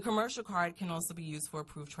 The commercial card can also be used for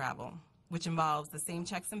approved travel, which involves the same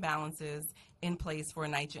checks and balances in place for a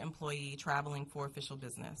NYCHA employee traveling for official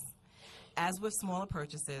business. As with smaller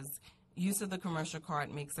purchases, use of the commercial card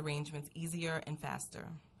makes arrangements easier and faster.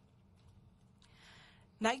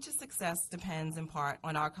 NYCHA's success depends in part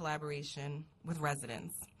on our collaboration with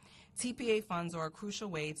residents. TPA funds are a crucial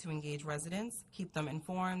way to engage residents, keep them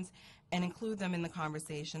informed, and include them in the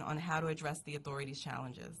conversation on how to address the authority's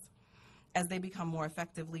challenges. As they become more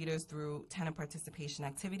effective leaders through tenant participation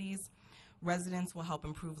activities, residents will help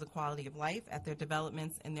improve the quality of life at their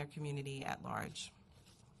developments and their community at large.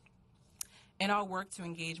 In our work to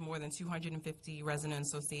engage more than 250 resident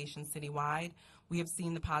associations citywide, we have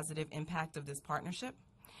seen the positive impact of this partnership.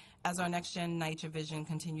 As our Next Gen NYCHA vision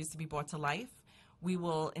continues to be brought to life, we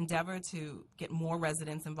will endeavor to get more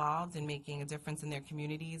residents involved in making a difference in their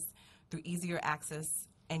communities through easier access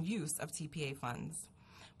and use of TPA funds.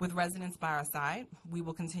 With residents by our side, we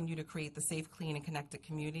will continue to create the safe, clean, and connected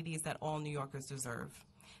communities that all New Yorkers deserve.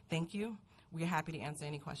 Thank you. We are happy to answer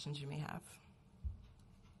any questions you may have.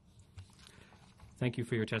 Thank you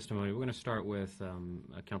for your testimony. We're going to start with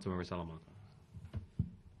Councilmember Salamanca.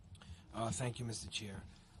 Thank you, Mr. Chair.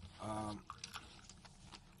 I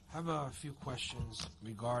have a few questions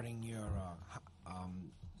regarding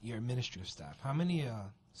your administrative staff. How many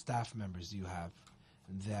staff members do you have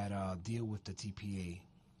that deal with the TPA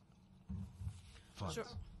funds? Sure.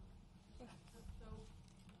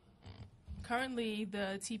 Currently,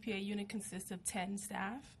 the TPA unit consists of 10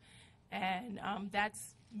 staff, and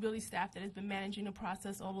that's really staff that has been managing the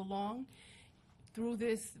process all along. Through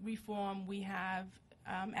this reform, we have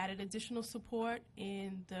added additional support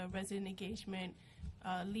in the resident engagement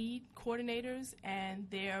lead coordinators, and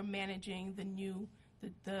they're managing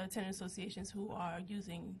the tenant associations who are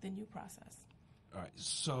using the new process. All right.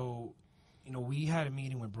 So, we had a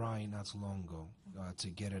meeting with Brian not so long ago to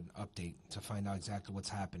get an update to find out exactly what's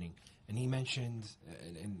happening. And he mentioned,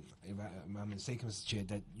 and if I'm mistaken, Mr. Chair,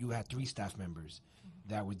 that you had 3 staff members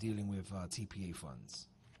that were dealing with TPA funds.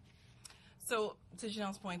 So, to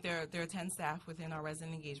Janelle's point, there are 10 staff within our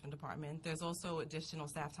resident engagement department. There's also additional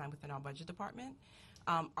staff time within our budget department.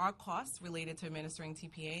 Our costs related to administering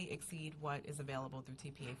TPA exceed what is available through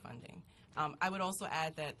TPA funding. I would also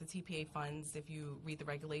add that the TPA funds, if you read the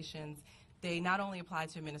regulations, they not only apply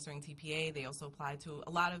to administering TPA, they also apply to a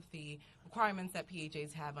lot of the requirements that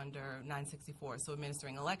PHAs have under 964. So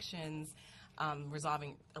administering elections,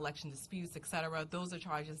 resolving election disputes, et cetera. Those are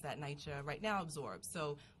charges that NYCHA right now absorbs.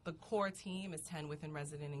 So the core team is 10 within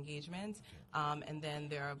resident engagement, and then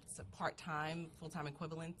there are part-time, full-time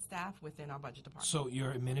equivalent staff within our budget department.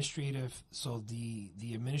 So the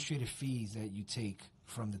administrative fees that you take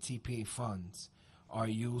from the TPA funds are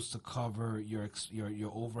used to cover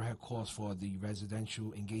your overhead costs for the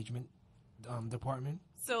residential engagement department?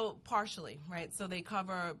 So partially, right? So they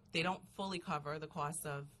don't fully cover the cost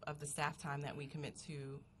of the staff time that we commit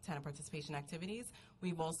to tenant participation activities.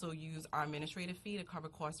 We've also used our administrative fee to cover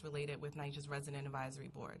costs related with NYCHA's Resident Advisory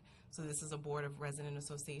Board. So this is a board of resident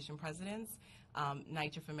association presidents.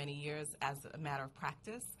 NYCHA for many years, as a matter of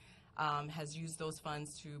practice, has used those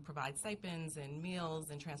funds to provide stipends and meals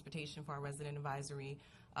and transportation for our resident advisory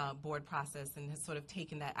board process, and has sort of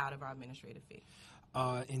taken that out of our administrative fee.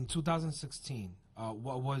 In 2016,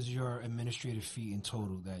 what was your administrative fee in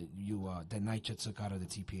total that that NYCHA took out of the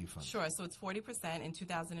TPA fund? Sure. So it's 40%. In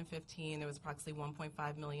 2015, there was approximately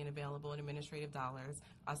 $1.5 million available in administrative dollars.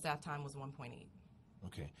 Our staff time was 1.8.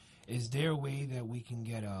 Okay. Is there a way that we can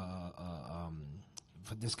get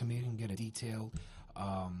for this committee can get a detailed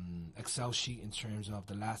Excel sheet in terms of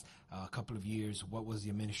the last couple of years, what was the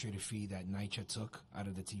administrative fee that NYCHA took out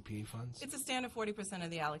of the TPA funds? It's a standard 40% of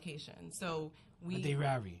the allocation. So But they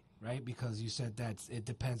vary, right? Because you said that it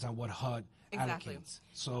depends on what HUD Exactly. allocates.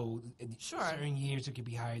 So in Sure. certain years it could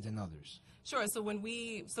be higher than others. Sure. So when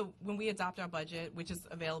we adopt our budget, which is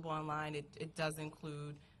available online, it does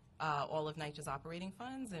include all of NYCHA's operating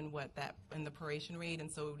funds and and the proration rate,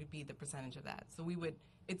 and so it would be the percentage of that. So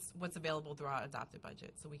it's what's available through our adopted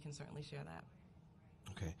budget, so we can certainly share that.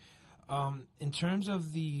 Okay. In terms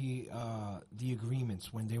of the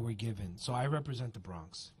agreements when they were given, so I represent the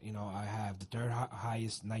Bronx. You know, I have the third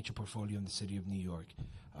highest NYCHA portfolio in the city of New York,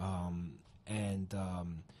 and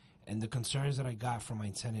the concerns that I got from my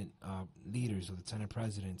tenant leaders or the tenant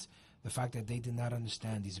presidents, the fact that they did not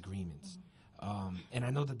understand these agreements, and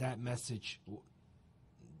I know that message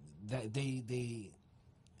that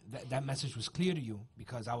that message was clear to you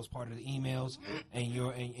because I was part of the emails, and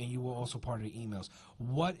you were also part of the emails.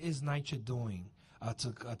 What is NYCHA doing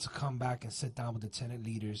to come back and sit down with the tenant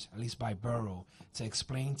leaders, at least by borough, to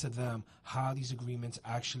explain to them how these agreements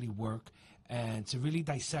actually work and to really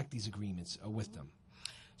dissect these agreements with them?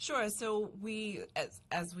 Sure. So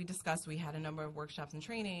as we discussed, we had a number of workshops and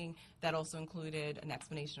training that also included an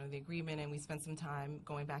explanation of the agreement, and we spent some time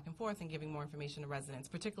going back and forth and giving more information to residents,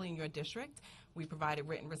 particularly in your district. We provided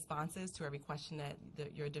written responses to every question that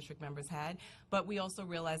your district members had, but we also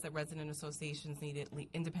realized that resident associations needed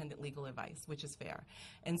independent legal advice, which is fair.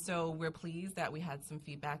 And so we're pleased that we had some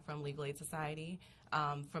feedback from Legal Aid Society,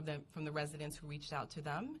 from the residents who reached out to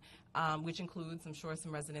them, which includes, I'm sure,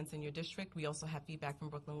 some residents in your district. We also have feedback from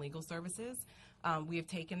Brooklyn Legal Services. We have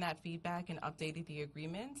taken that feedback and updated the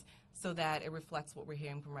agreement so that it reflects what we're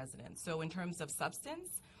hearing from residents. So in terms of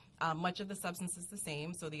substance, much of the substance is the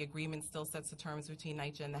same, so the agreement still sets the terms between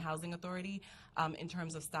NYCHA and the Housing Authority. In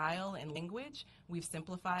terms of style and language, we've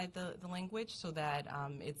simplified the language so that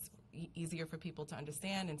it's easier for people to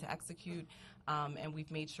understand and to execute, and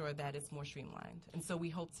we've made sure that it's more streamlined. And so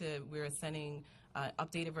we're sending an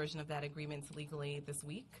updated version of that agreement to Legal Aid this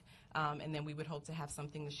week, and then we would hope to have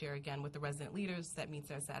something to share again with the resident leaders that meets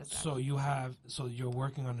their satisfaction. So you're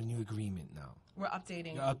working on a new agreement now. We're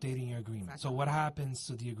updating. You're updating your agreement. Exactly. So what happens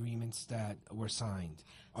to the agreements that were signed?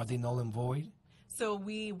 Are they null and void? So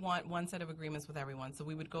we want one set of agreements with everyone. So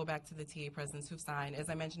we would go back to the TA presidents who've signed. As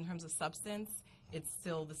I mentioned, in terms of substance, it's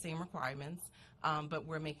still the same requirements, but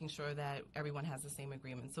we're making sure that everyone has the same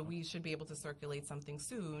agreement. So we should be able to circulate something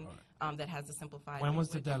soon that has a simplified When was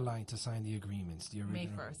the language. deadline to sign the agreements? The May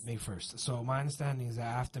original- 1st. May 1st. So my understanding is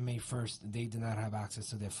that after May 1st, they did not have access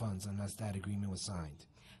to their funds unless that agreement was signed.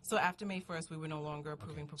 So after May 1st, we were no longer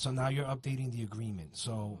approving proposals. So now you're updating the agreement.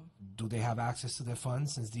 So do they have access to their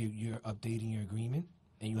funds since you're updating your agreement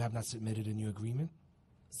and you have not submitted a new agreement?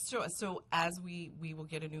 Sure. So as we will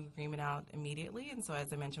get a new agreement out immediately, and so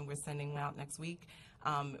as I mentioned, we're sending out next week.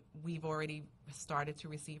 We've already started to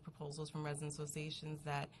receive proposals from resident associations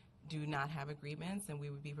that do not have agreements, and we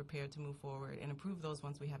would be prepared to move forward and approve those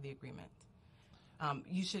once we have the agreement.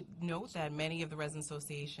 You should note that many of the resident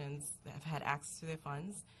associations have had access to their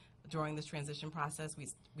funds during this transition process.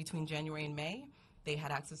 Between January and May, they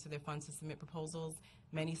had access to their funds to submit proposals.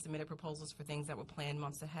 Many submitted proposals for things that were planned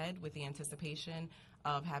months ahead with the anticipation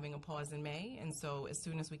of having a pause in May. And so as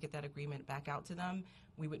soon as we get that agreement back out to them,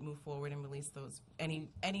 we would move forward and release those any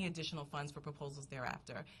additional funds for proposals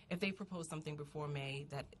thereafter. If they propose something before May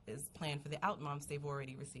that is planned for the out months, they've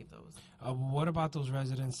already received those. What about those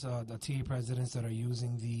residents, the TA presidents that are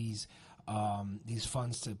using these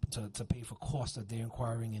funds to pay for costs that they're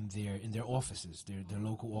inquiring in their offices, their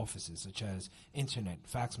local offices, such as internet,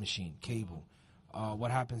 fax machine, cable?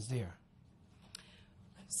 What happens there?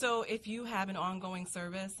 So if you have an ongoing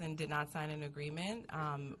service and did not sign an agreement,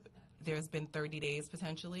 there's been 30 days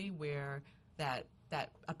potentially where that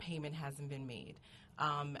a payment hasn't been made.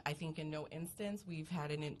 I think in no instance we've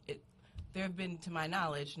had there have been, to my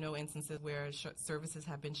knowledge, no instances where services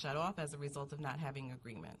have been shut off as a result of not having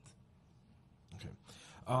agreement. Okay.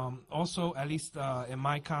 Also, at least in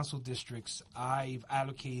my council districts, I've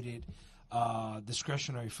allocated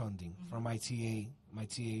discretionary funding from my TA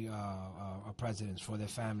presidents for their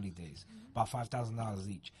family days, about $5,000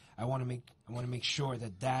 each. I want to make sure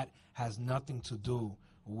that has nothing to do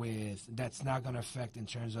with, that's not going to affect in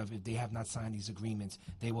terms of if they have not signed these agreements,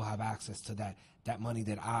 they will have access to that money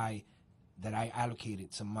that I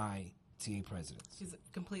allocated to my TA presidents. These are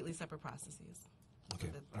completely separate processes. Okay.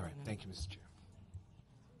 All right. Thank you, Mr. Chair.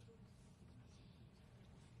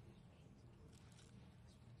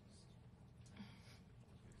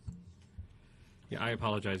 Yeah, I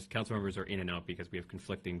apologize. Council members are in and out because we have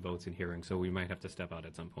conflicting votes and hearings, so we might have to step out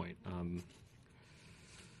at some point.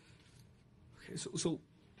 So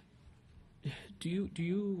do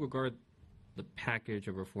you regard the package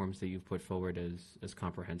of reforms that you've put forward as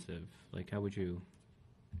comprehensive? Like, how would you?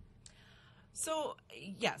 So,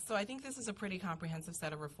 yes, so I think this is a pretty comprehensive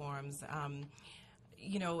set of reforms.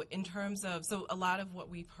 You know, in terms of, so a lot of what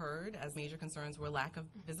we've heard as major concerns were lack of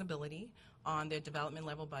visibility on their development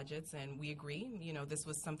level budgets, and we agree. You know, this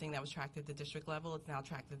was something that was tracked at the district level. It's now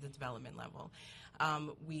tracked at the development level.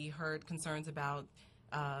 We heard concerns about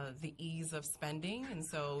the ease of spending, and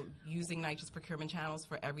so using NYCHA's procurement channels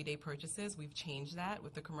for everyday purchases. We've changed that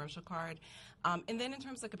with the commercial card. And then in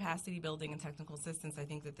terms of capacity building and technical assistance, I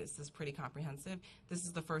think that this is pretty comprehensive. This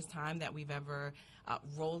is the first time that we've ever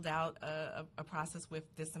rolled out a process with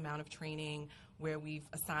this amount of training, where we've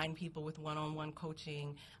assigned people with one-on-one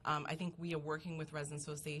coaching. I think we are working with resident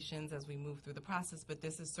associations as we move through the process, but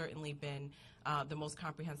this has certainly been the most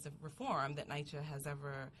comprehensive reform that NYCHA has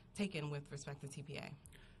ever taken with respect to TPA.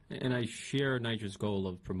 And I share NYCHA's goal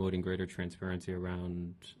of promoting greater transparency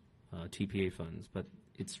around TPA funds, but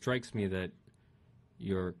it strikes me that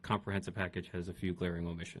your comprehensive package has a few glaring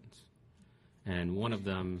omissions. And one of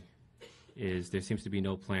them is there seems to be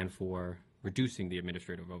no plan for reducing the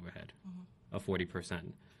administrative overhead of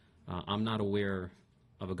 40%. I'm not aware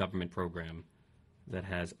of a government program that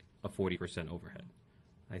has a 40% overhead.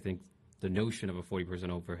 I think the notion of a 40%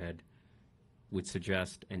 overhead would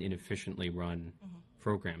suggest an inefficiently run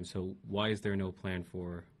program. So why is there no plan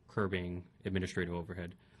for curbing administrative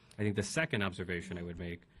overhead? I think the second observation I would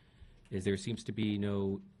make is there seems to be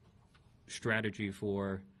no strategy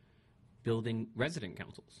for building resident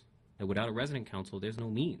councils. And without a resident council, there's no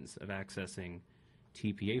means of accessing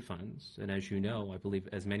TPA funds. And as you know, I believe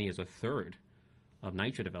as many as a third of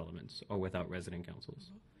NYCHA developments are without resident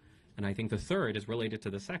councils. And I think the third is related to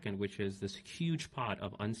the second, which is this huge pot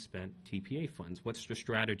of unspent TPA funds. What's the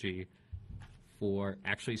strategy for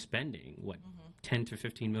actually spending, $10 to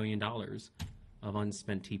 $15 million of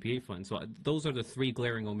unspent TPA funds? So those are the three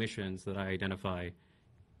glaring omissions that I identify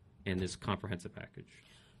in this comprehensive package.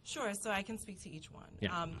 Sure, so I can speak to each one.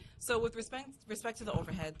 Yeah. So with respect to the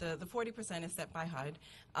overhead, the 40% is set by HUD,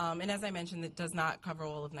 and as I mentioned, it does not cover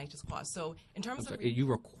all of NYCHA's costs. So in terms of... Are you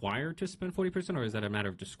required to spend 40%, or is that a matter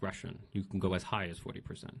of discretion? You can go as high as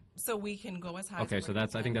 40%. So we can go as high okay, as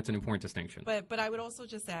 40%. So I think that's an important distinction. But I would also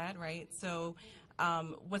just add, right, so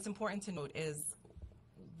what's important to note is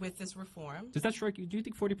with this reform... Does that strike you? Do you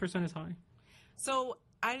think 40% is high? So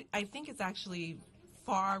I think it's actually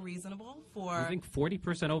far reasonable for... You think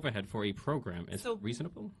 40% overhead for a program is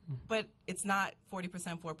reasonable? But it's not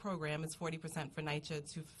 40% for a program. It's 40% for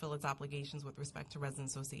NYCHA to fulfill its obligations with respect to resident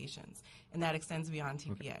associations, and that extends beyond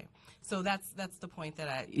TPA. Okay. So that's the point that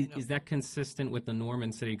I... Is that consistent with the norm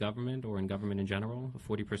in city government or in government in general,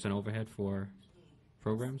 40% overhead for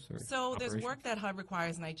programs? Or so operations? There's work that HUD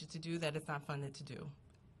requires NYCHA to do that it's not funded to do.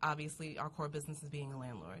 Obviously, our core business is being a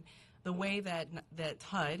landlord. The way that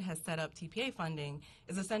HUD has set up TPA funding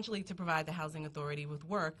is essentially to provide the housing authority with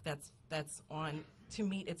work that's on to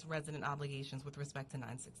meet its resident obligations with respect to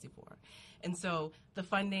 964. And so the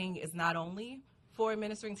funding is not only for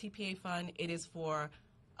administering TPA fund, it is for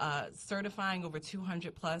certifying over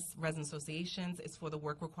 200 plus resident associations. It's for the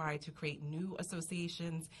work required to create new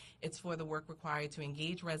associations. It's for the work required to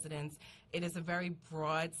engage residents. It is a very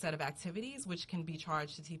broad set of activities which can be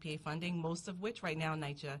charged to TPA funding, most of which right now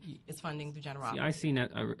NYCHA is funding through generosity. I see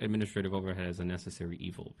administrative overhead as a necessary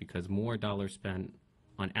evil because more dollars spent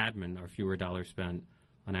on admin are fewer dollars spent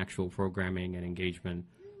on actual programming and engagement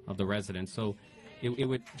of the residents. So it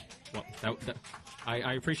would, well,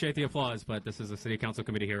 I appreciate the applause, but this is a city council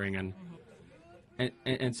committee hearing,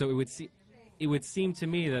 and so it would seem to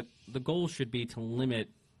me that the goal should be to limit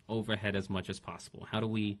overhead as much as possible. How do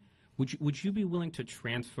we? Would you be willing to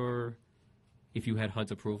transfer, if you had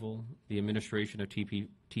HUD's approval, the administration of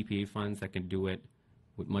TPA funds that can do it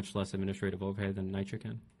with much less administrative overhead than NYCHA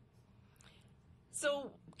can?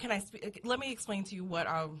 So let me explain to you what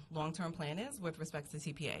our long-term plan is with respect to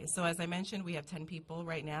TPA. So as I mentioned, we have 10 people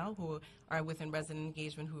right now who are within resident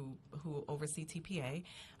engagement who oversee TPA.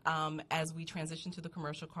 As we transition to the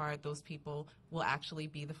commercial card, those people will actually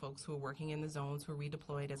be the folks who are working in the zones who are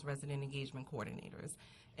redeployed as resident engagement coordinators.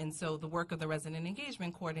 And so the work of the resident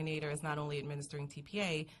engagement coordinator is not only administering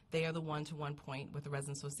TPA, they are the one-to-one point with the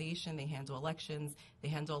resident association. They handle elections. They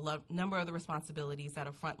handle a number of the responsibilities that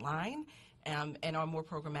are frontline and are more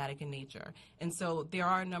programmatic in nature. And so there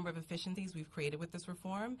are a number of efficiencies we've created with this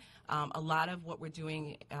reform. A lot of what we're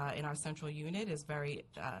doing in our central unit is very,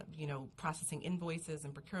 processing invoices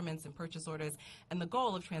and procurements and purchase orders. And the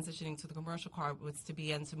goal of transitioning to the commercial card was to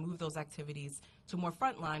begin to move those activities to more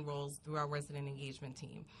frontline roles through our resident engagement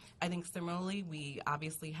team. I think similarly, we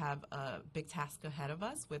obviously have a big task ahead of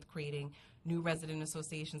us with creating new resident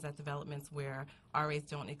associations at developments where RAs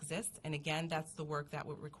don't exist. And again, that's the work that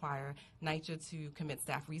would require NYCHA to commit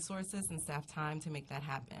staff resources and staff time to make that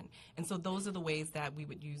happen. And so those are the ways that we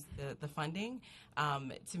would use the funding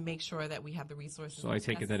to make sure that we have the resources So I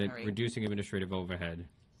take it that necessary. reducing administrative overhead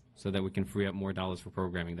so that we can free up more dollars for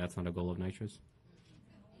programming, that's not a goal of NYCHA's?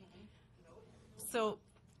 So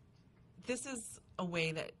this is a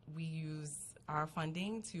way that we use our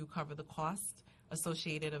funding to cover the cost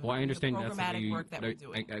associated of Well, I understand the that's programmatic work that we're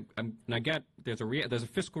doing. And I get there's a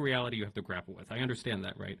fiscal reality you have to grapple with. I understand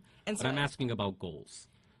that, right? And But so I'm asking about goals.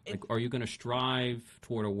 Like, are you going to strive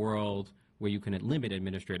toward a world where you can limit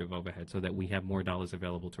administrative overhead so that we have more dollars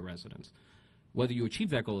available to residents? Whether you achieve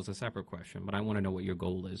that goal is a separate question, but I want to know what your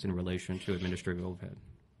goal is in relation to administrative overhead.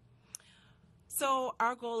 So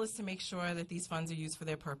our goal is to make sure that these funds are used for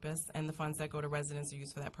their purpose, and the funds that go to residents are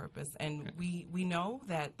used for that purpose. And we know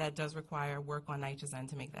that that does require work on NYCHA's end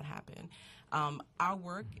to make that happen. Our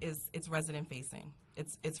work it's resident facing.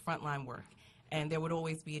 It's frontline work, and there would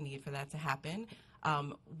always be a need for that to happen.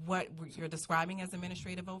 What you're describing as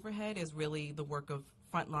administrative overhead is really the work of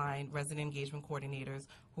frontline resident engagement coordinators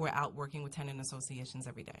who are out working with tenant associations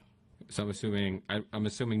every day. So I'm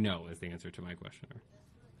assuming no is the answer to my question.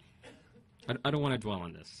 I don't want to dwell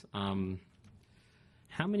on this.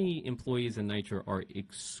 How many employees in NYCHA are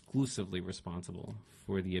exclusively responsible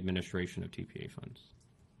for the administration of TPA funds?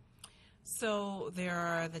 So there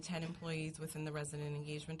are the 10 employees within the resident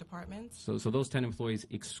engagement department. So those 10 employees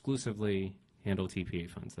exclusively handle TPA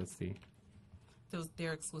funds.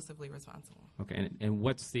 They're exclusively responsible. Okay. And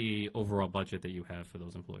what's the overall budget that you have for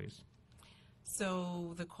those employees?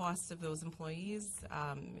 So the cost of those employees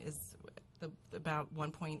is about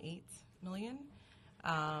 1.8 million.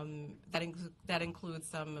 That includes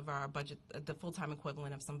some of our budget, the full-time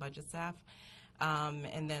equivalent of some budget staff,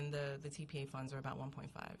 and then the TPA funds are about 1.5.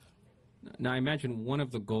 Now, I imagine one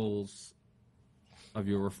of the goals of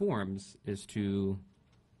your reforms is to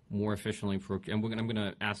more efficiently procure, and I'm going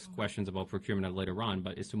to ask questions about procurement later on,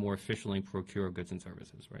 but is to more efficiently procure goods and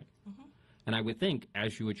services, right? Mm-hmm. And I would think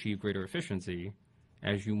as you achieve greater efficiency,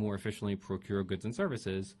 as you more efficiently procure goods and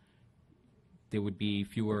services, there would be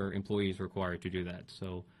fewer employees required to do that.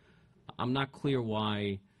 So I'm not clear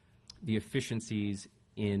why the efficiencies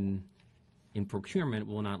in procurement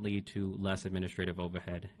will not lead to less administrative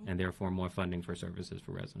overhead and therefore more funding for services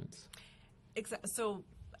for residents. So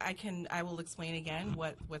I will explain again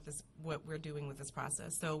what we're doing with this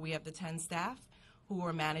process. So we have the 10 staff who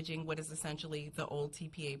are managing what is essentially the old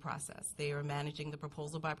TPA process. They are managing the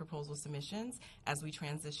proposal by proposal submissions as we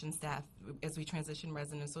transition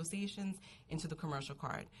resident associations into the commercial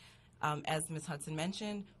card. As Ms. Hudson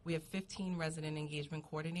mentioned, we have 15 resident engagement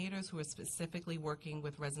coordinators who are specifically working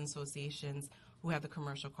with resident associations who have the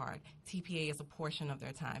commercial card. TPA is a portion of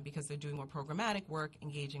their time because they're doing more programmatic work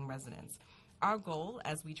engaging residents. Our goal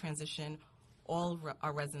as we transition all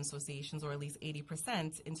our resident associations, or at least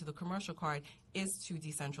 80%, into the commercial card is to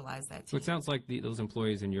decentralize that team. So it sounds like those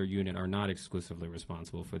employees in your unit are not exclusively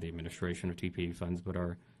responsible for the administration of TPA funds, but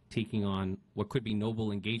are taking on what could be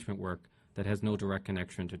noble engagement work that has no direct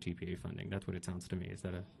connection to TPA funding. That's what it sounds to me. Is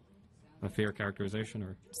that a fair characterization?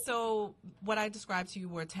 Or So what I described to you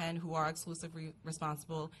were 10 who are exclusively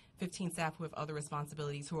responsible, 15 staff who have other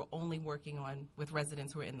responsibilities who are only working with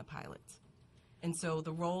residents who are in the pilot. And so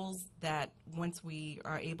the roles that once we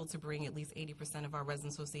are able to bring at least 80% of our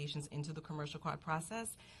resident associations into the commercial card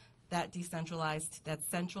process, that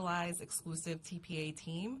centralized exclusive TPA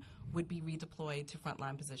team would be redeployed to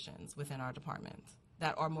frontline positions within our department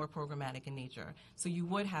that are more programmatic in nature. So you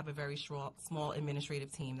would have a very small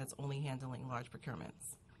administrative team that's only handling large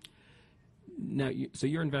procurements. now, so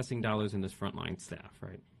you're investing dollars in this frontline staff,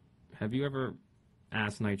 right? Have you ever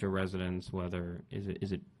asked NYCHA residents whether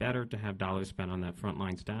is it better to have dollars spent on that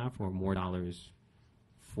frontline staff or more dollars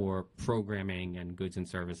for programming and goods and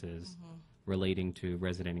services relating to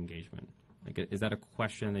resident engagement? Like, is that a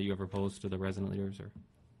question that you ever posed to the resident leaders, or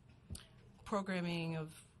Programming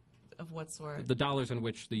of what sort? the dollars on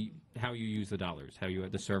which how you use the dollars,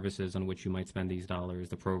 the services on which you might spend these dollars,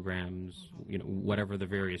 the programs, whatever the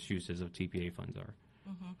various uses of TPA funds are.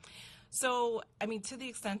 So, I mean, to the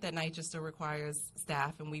extent that NYCHA still requires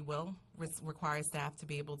staff, and we will require staff to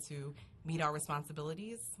be able to meet our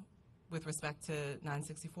responsibilities with respect to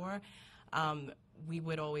 964, we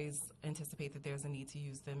would always anticipate that there's a need to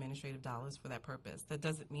use the administrative dollars for that purpose. That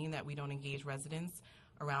doesn't mean that we don't engage residents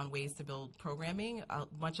around ways to build programming.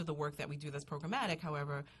 Much of the work that we do that's programmatic,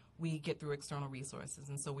 however, we get through external resources,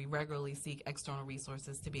 and so we regularly seek external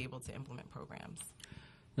resources to be able to implement programs.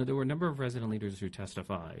 Now, there were a number of resident leaders who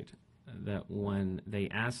testified that when they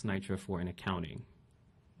asked NYCHA for an accounting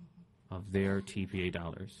of their TPA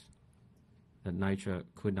dollars, that NYCHA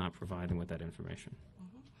could not provide them with that information.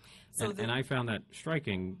 And I found that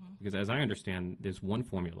striking because, as I understand, there's one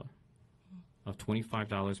formula of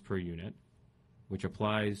 $25 per unit, which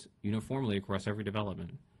applies uniformly across every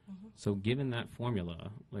development. So given that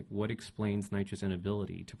formula, like, what explains NYCHA's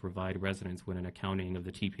inability to provide residents with an accounting of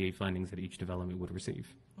the TPA findings that each development would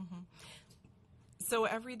receive? So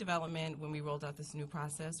every development, when we rolled out this new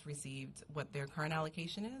process, received what their current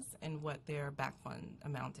allocation is and what their back fund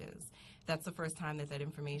amount is. That's the first time that that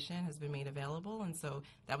information has been made available, and so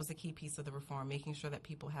that was a key piece of the reform, making sure that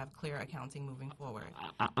people have clear accounting moving forward.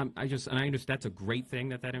 I understand that's a great thing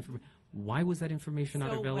that information. Why was that information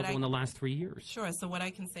not available in the last 3 years? Sure. So what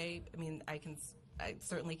I can say, I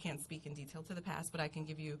certainly can't speak in detail to the past, but I can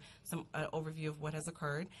give you some overview of what has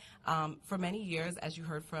occurred. For many years, as you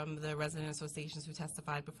heard from the resident associations who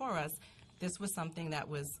testified before us, this was something that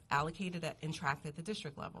was allocated and tracked at the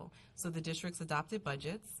district level. So the districts adopted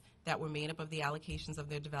budgets that were made up of the allocations of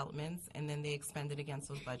their developments, and then they expended against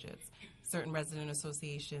those budgets. Certain resident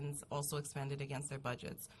associations also expended against their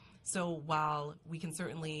budgets. So while we can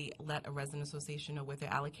certainly let a resident association know what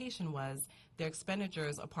their allocation was, their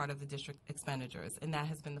expenditures are part of the district expenditures, and that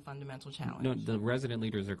has been the fundamental challenge. No, the resident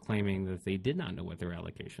leaders are claiming that they did not know what their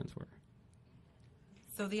allocations were.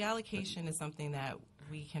 So the allocation is something that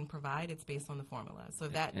we can provide. It's based on the formula. So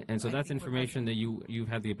that and so that's information that you've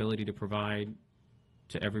had the ability to provide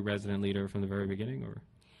to every resident leader from the very beginning, or?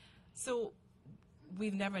 So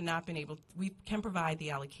we've never not been able, we can provide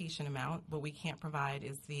the allocation amount. What we can't provide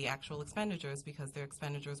is the actual expenditures, because their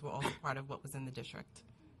expenditures were also part of what was in the district.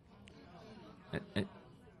 Okay.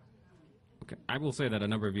 I will say that a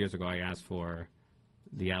number of years ago I asked for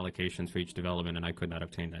the allocations for each development, and I could not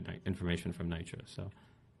obtain that information from NYCHA. So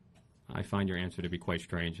I find your answer to be quite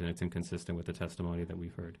strange, and it's inconsistent with the testimony that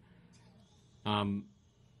we've heard.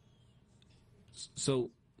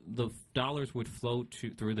 So the dollars would flow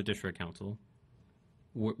through the district council.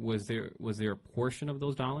 Was there a portion of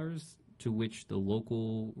those dollars to which the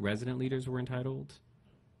local resident leaders were entitled?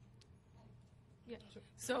 Yeah.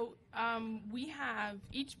 So we have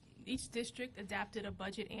each district adapted a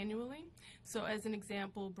budget annually. So as an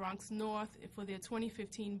example, Bronx North, for their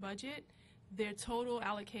 2015 budget, their total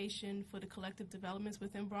allocation for the collective developments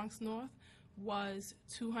within Bronx North was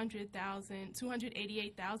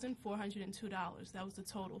 $288,402. That was the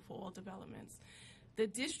total for all developments. The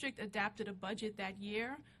district adapted a budget that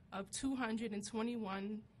year of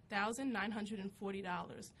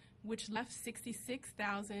 $221,940, which left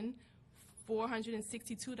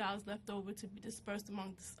 $66,462 left over to be dispersed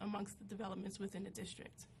amongst the developments within the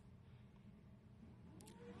district.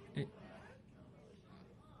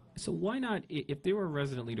 So why not, if there were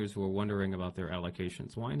resident leaders who were wondering about their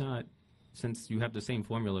allocations, why not, since you have the same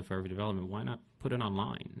formula for every development, why not put it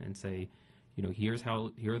online and say, you know, here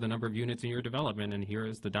are the number of units in your development, and here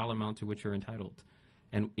is the dollar amount to which you're entitled.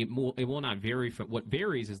 And it will not vary from, what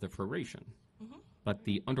varies is the proration, but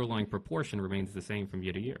the underlying proportion remains the same from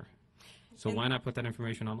year to year. So why not put that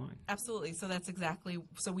information online? Absolutely. So that's exactly,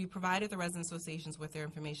 so we provided the resident associations with their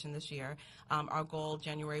information this year. Our goal,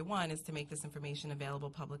 January 1, is to make this information available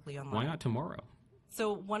publicly online. Why not tomorrow?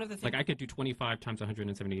 So one of the things... Like, I could do 25 times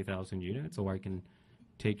 178,000 units, or I can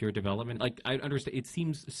take your development. Like, I understand, it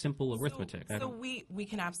seems simple arithmetic. So we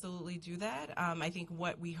can absolutely do that. I think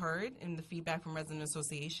what we heard in the feedback from resident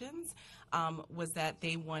associations was that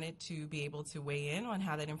they wanted to be able to weigh in on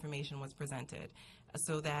how that information was presented,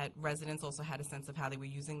 so that residents also had a sense of how they were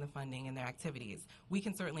using the funding in their activities. We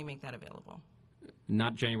can certainly make that available.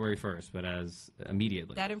 Not January 1st, but as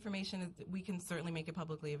immediately. That information, we can certainly make it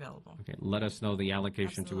publicly available. Okay, let us know the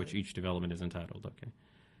allocation Absolutely. to which each development is entitled. Okay.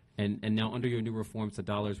 And now under your new reforms, the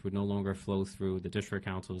dollars would no longer flow through the district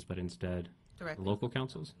councils, but instead Directly. the local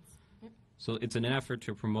councils? Yep. So it's an effort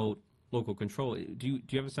to promote local control. Do you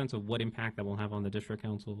have a sense of what impact that will have on the district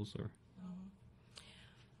councils? Or?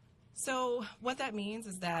 So what that means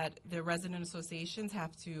is that the resident associations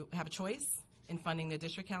have to have a choice in funding the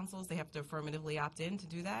district councils. They have to affirmatively opt in to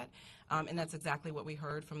do that. And that's exactly what we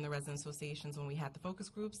heard from the resident associations when we had the focus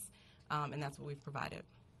groups, and that's what we've provided.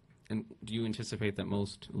 And do you anticipate that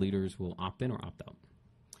most leaders will opt in or opt out?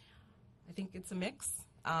 I think it's a mix.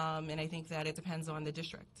 and I think that it depends on the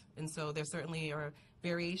district. And so there certainly are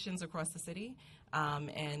variations across the city,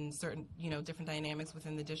 and certain, different dynamics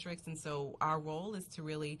within the districts. And so our role is to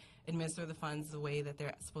really administer the funds the way that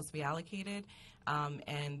they're supposed to be allocated.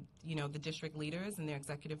 And, the district leaders and their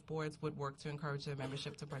executive boards would work to encourage their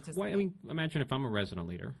membership to participate. Well, I mean, imagine if I'm a resident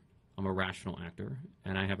leader, I'm a rational actor,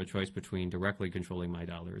 and I have a choice between directly controlling my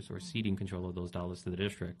dollars or ceding control of those dollars to the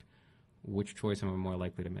district. Which choice am I more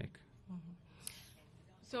likely to make?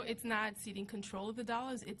 So it's not ceding control of the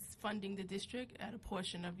dollars, it's funding the district at a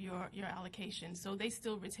portion of your allocation. So they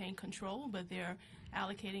still retain control, but they're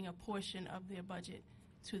allocating a portion of their budget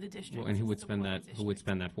to the district. Well, and who to would spend support that? the Who would district.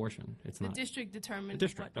 spend that portion? It's The not. district determines The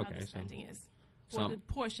district, what how okay, the so- spending is. So- Or the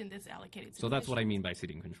portion that's allocated to So the that's what I district. mean by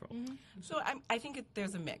ceding control. So I think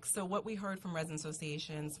there's a mix. So what we heard from resident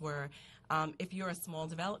associations were, if you're a small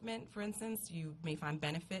development, for instance, you may find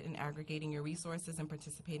benefit in aggregating your resources and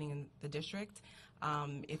participating in the district.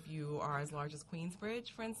 If you are as large as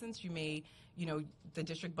Queensbridge, for instance, you may, the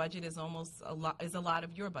district budget is almost a lot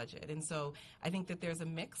of your budget. And so I think that there's a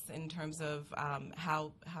mix in terms of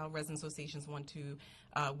how resident associations want to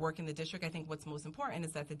work in the district. I think what's most important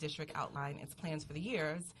is that the district outline its plans for the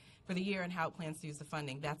year and how it plans to use the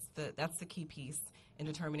funding. That's the key piece in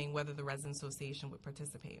determining whether the resident association would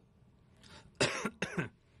participate.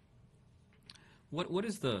 What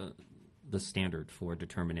is the standard for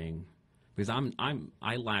determining? Because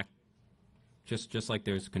I lack, just like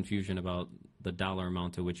there's confusion about the dollar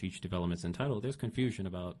amount to which each development's entitled, there's confusion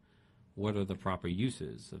about what are the proper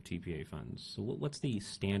uses of TPA funds. So what's the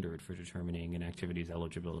standard for determining an activity's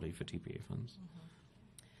eligibility for TPA funds?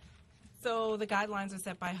 So the guidelines are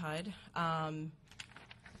set by HUD.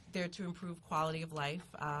 They're to improve quality of life.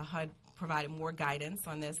 HUD provided more guidance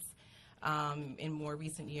on this in more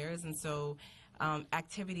recent years, and so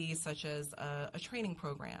activities such as a training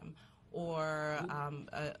program or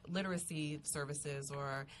literacy services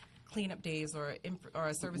or cleanup days or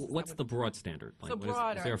services. What's the broad standard? Like, So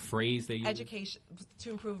broad is there a phrase they use? education to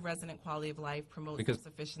improve resident quality of life, promote Because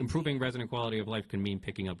self-sufficiency. improving resident quality of life can mean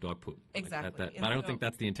picking up dog poop. Like Exactly. but And I don't so- think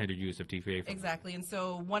that's the intended use of TPA funds. Exactly. And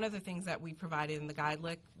so one of the things that we provided in the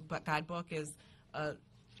guidebook is a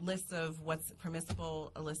list of what's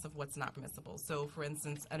permissible, a list of what's not permissible. So, for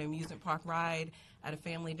instance, an amusement park ride at a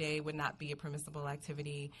family day would not be a permissible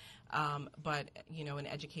activity, but, an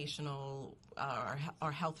educational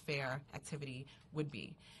or health fair activity would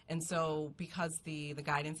be. And so because the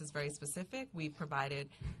guidance is very specific, we've provided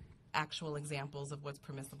actual examples of what's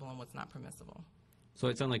permissible and what's not permissible. So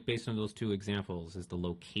it sounds like based on those two examples, is the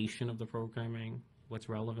location of the programming what's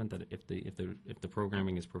relevant? That if the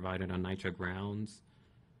programming is provided on NYCHA grounds.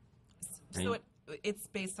 So it's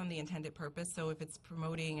based on the intended purpose. So if it's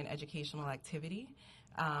promoting an educational activity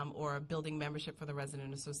or building membership for the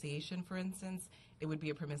resident association, for instance, it would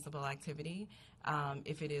be a permissible activity.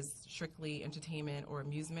 If it is strictly entertainment or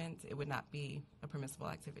amusement, it would not be a permissible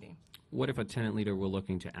activity. What if a tenant leader were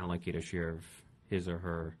looking to allocate a share of his or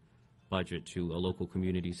her budget to a local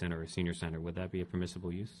community center or senior center? Would that be a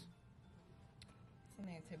permissible use? It's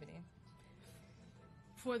an activity.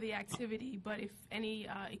 For the activity, but if any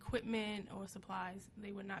equipment or supplies,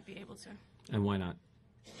 they would not be able to. And why not?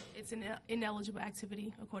 It's an ineligible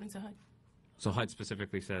activity according to HUD. So HUD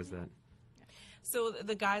specifically says that. So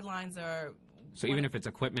the guidelines are. So even if it's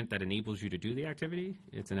equipment that enables you to do the activity,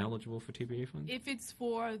 it's ineligible for TPA funds? If it's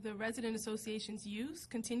for the resident association's use,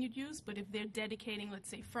 continued use, but if they're dedicating, let's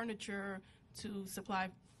say, furniture to supply,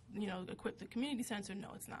 equip the community center, no,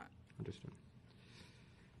 it's not. Understood.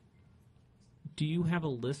 Do you have a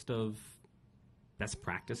list of best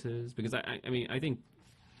practices? Because I think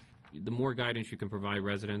the more guidance you can provide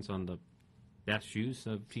residents on the best use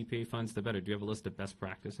of TPA funds, the better. Do you have a list of best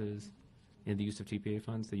practices in the use of TPA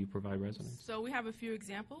funds that you provide residents? So we have a few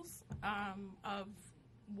examples of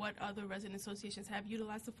what other resident associations have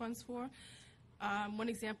utilized the funds for. One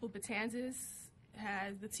example, Betanzas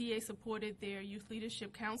has the TA supported their Youth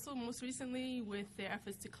Leadership Council most recently with their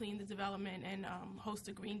efforts to clean the development and host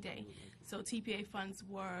a Green Day. So TPA funds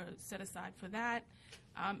were set aside for that.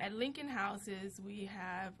 At Lincoln Houses, we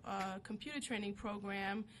have a computer training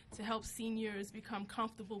program to help seniors become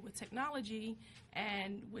comfortable with technology,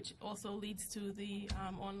 and which also leads to the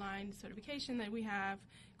online certification that we have.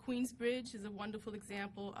 Queensbridge is a wonderful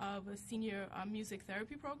example of a senior music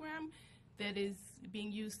therapy program that is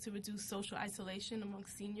being used to reduce social isolation among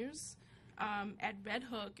seniors. At Red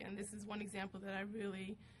Hook, and this is one example that I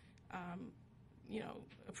really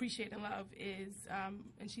appreciate and love, is,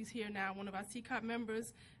 and she's here now, one of our CCOP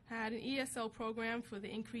members, had an ESL program for the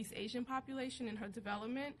increased Asian population in her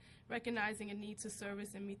development, recognizing a need to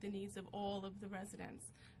service and meet the needs of all of the residents.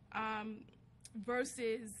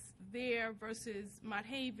 versus Mott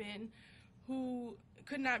Haven, who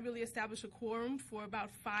could not really establish a quorum for about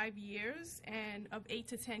 5 years, and of 8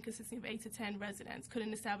 to 10, consisting of 8 to 10 residents,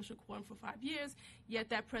 couldn't establish a quorum for 5 years, yet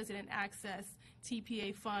that president accessed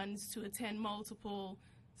TPA funds to attend multiple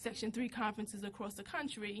Section 3 conferences across the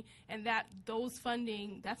country, and that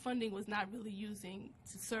funding was not really using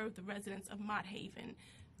to serve the residents of Mott Haven.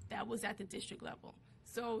 That was at the district level.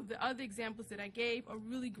 So the other examples that I gave are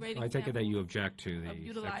really great I examples. take it that you object to the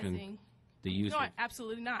utilizing the use No, of...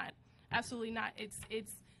 absolutely not. Absolutely not. It's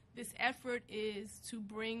this effort is to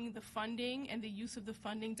bring the funding and the use of the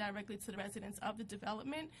funding directly to the residents of the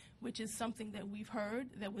development, which is something that we've heard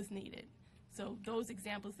that was needed. So those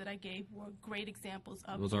examples that I gave were great examples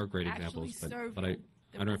of Those are great actually examples, but I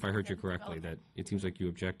don't know if I heard you correctly, that it seems like you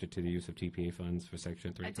objected to the use of TPA funds for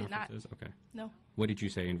Section 3 I did not. conferences? Okay. No. What did you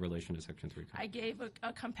say in relation to Section 3 I conferences? gave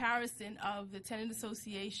a comparison of the tenant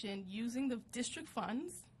association using the district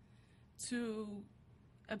funds to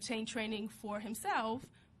obtain training for himself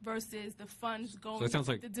versus the funds going So it sounds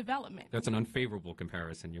to like the development. That's an unfavorable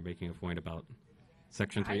comparison. You're making a point about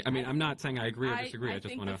Section 3. I mean, I'm not saying I agree or disagree. I just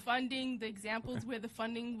think want to... the funding, the examples where the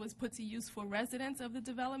funding was put to use for residents of the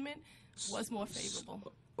development was more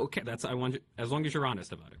favorable. Okay, that's, I want, as long as you're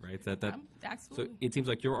honest about it, right? So Absolutely. it seems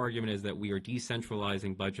like your argument is that we are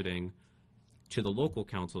decentralizing budgeting to the local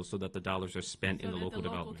council so that the dollars are spent in the that local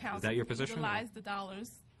development. Is council that your can position? utilize the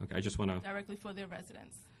dollars Okay, I just want to... directly for their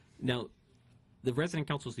residents. Now, the resident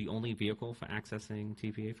council is the only vehicle for accessing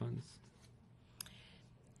TPA funds?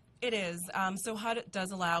 It is. So HUD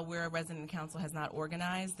does allow where a resident council has not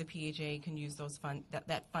organized, the PHA can use those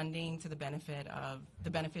that funding to the benefit of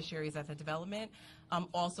the beneficiaries at the development,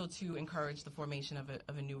 also to encourage the formation of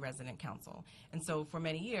a new resident council. And so for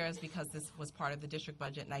many years, because this was part of the district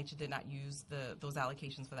budget, NYCHA did not use those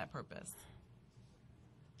allocations for that purpose.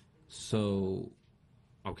 So,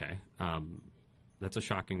 okay, that's a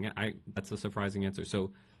shocking, that's a surprising answer.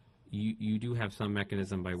 So you do have some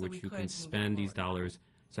mechanism by which you can spend these dollars.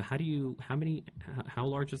 So how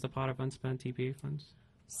large is the pot of unspent TPA funds?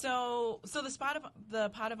 So the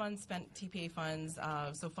pot of unspent TPA funds,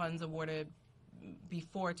 so funds awarded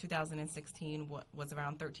before 2016 was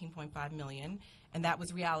around 13.5 million, and that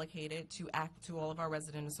was reallocated to all of our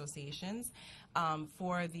resident associations.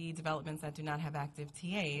 For the developments that do not have active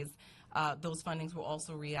TAs, those fundings were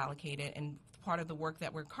also reallocated, and part of the work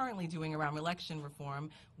that we're currently doing around election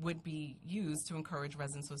reform would be used to encourage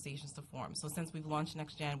resident associations to form. So since we've launched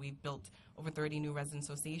NextGen, we've built over 30 new resident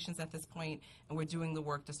associations at this point, and we're doing the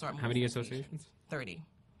work to start more. How many associations? 30.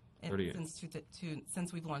 30.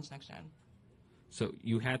 Since we've launched NextGen. So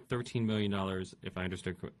you had $13 million, if I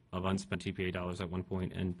understood, of unspent TPA dollars at one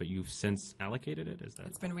point, but you've since allocated it? Is that?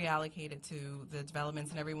 It's been reallocated to the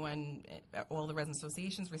developments, and everyone, all the resident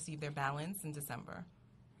associations received their balance in December.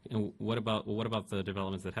 And what about the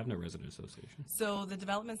developments that have no resident association? So the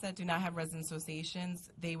developments that do not have resident associations,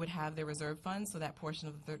 they would have their reserve funds, so that portion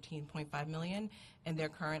of the $13.5 million and their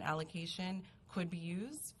current allocation could be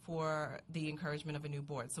used for the encouragement of a new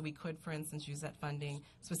board. So we could, for instance, use that funding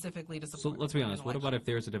specifically to support. So let's be honest. What about if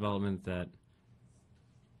there's a development that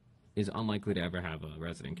is unlikely to ever have a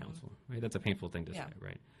resident council? Right, that's a painful thing to say,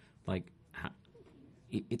 right? Like,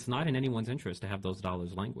 it's not in anyone's interest to have those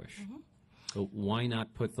dollars languish. So why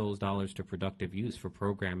not put those dollars to productive use for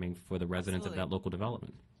programming for the residents of that local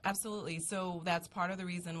development? Absolutely. So that's part of the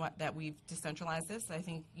reason that we've decentralized this. I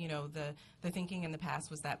think, the thinking in the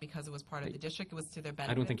past was that because it was part of the district, it was to their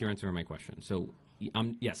benefit. I don't think you're answering my question. So,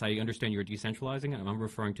 yes, I understand you're decentralizing it. I'm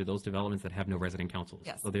referring to those developments that have no resident councils.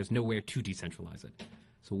 Yes. So there's nowhere to decentralize it.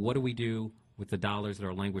 So what do we do with the dollars that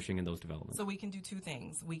are languishing in those developments? So we can do two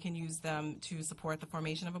things. We can use them to support the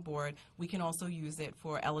formation of a board. We can also use it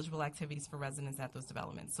for eligible activities for residents at those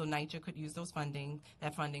developments. So NYCHA could use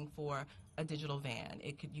that funding for a digital van.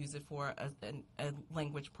 It could use it for a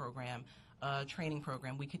language program, a training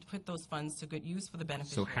program. We could put those funds to good use for the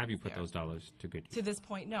beneficiaries. So have you put those dollars to good use? To this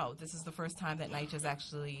point, no. This is the first time that NYCHA has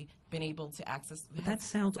actually been able to access. But that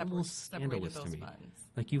sounds almost scandalous to me. Funds.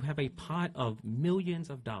 Like you have a pot of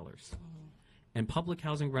millions of dollars. And public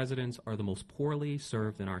housing residents are the most poorly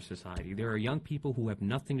served in our society. There are young people who have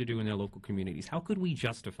nothing to do in their local communities. How could we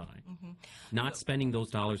justify not spending those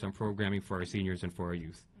dollars on programming for our seniors and for our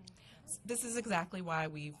youth? This is exactly why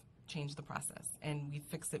we've changed the process and we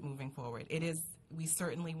fixed it moving forward. We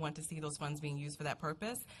certainly want to see those funds being used for that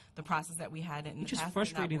purpose. The process that we had in the past. It's just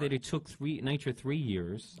frustrating that it took NYCHA 3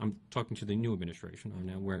 years. I'm talking to the new administration, or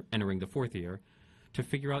now we're entering the 4th year, to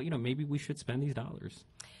figure out, maybe we should spend these dollars.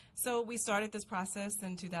 So we started this process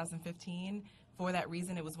in 2015. For that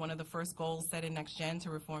reason, it was one of the first goals set in NextGen to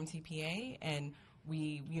reform TPA, and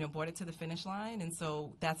we, brought it to the finish line, and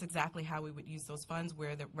so that's exactly how we would use those funds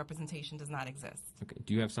where the representation does not exist. Okay.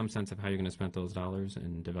 Do you have some sense of how you're going to spend those dollars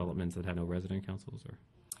in developments that have no resident councils? Or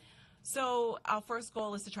So our first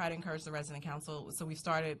goal is to try to encourage the resident council. So we've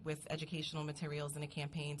started with educational materials in a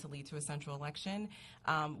campaign to lead to a central election.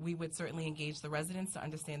 We would certainly engage the residents to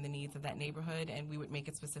understand the needs of that neighborhood, and we would make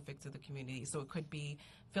it specific to the community. So it could be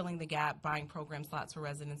filling the gap, buying program slots for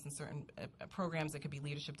residents in certain programs. It could be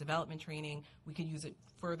leadership development training. We could use it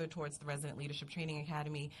further towards the Resident Leadership Training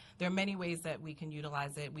Academy. There are many ways that we can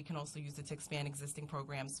utilize it. We can also use it to expand existing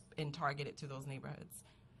programs and target it to those neighborhoods.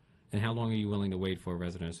 And how long are you willing to wait for a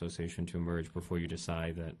resident association to emerge before you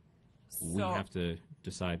decide that we have to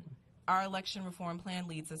decide? Our election reform plan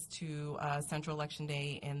leads us to Central Election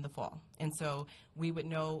Day in the fall. And so we would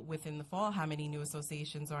know within the fall how many new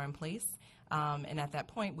associations are in place. And at that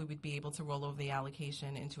point, we would be able to roll over the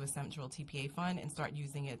allocation into a central TPA fund and start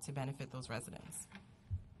using it to benefit those residents.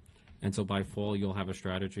 And so by fall, you'll have a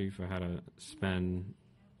strategy for how to spend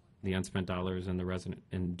the unspent dollars in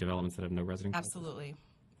developments that have no resident councils? Absolutely.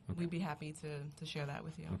 Okay. We'd be happy to share that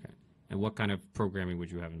with you. Okay. And what kind of programming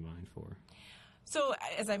would you have in mind for? So,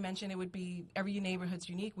 as I mentioned, it would be every neighborhood's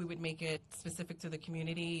unique. We would make it specific to the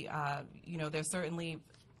community. There's certainly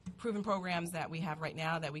proven programs that we have right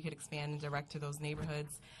now that we could expand and direct to those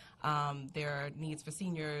neighborhoods. There are needs for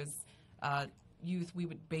seniors, youth. We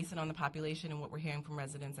would base it on the population and what we're hearing from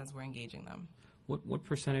residents as we're engaging them. What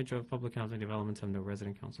percentage of public housing developments have no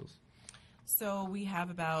resident councils? So we have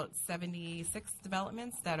about 76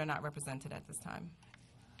 developments that are not represented at this time.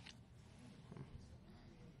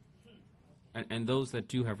 And those that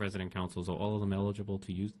do have resident councils, are all of them eligible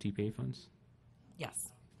to use TPA funds?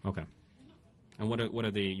 Yes. Okay. And what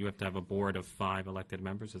are the, you have to have a board of 5 elected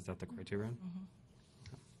members, is that the criterion?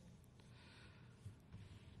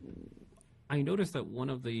 Mm-hmm. Okay. I noticed that one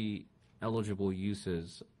of the eligible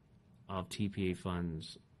uses of TPA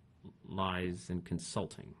funds lies in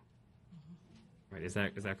consulting. Right, is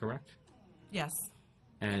that correct? Yes.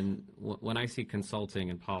 And when I see consulting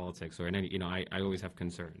in politics or in any, I always have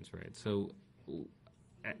concerns, right? So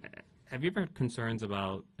have you ever had concerns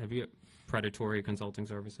about, predatory consulting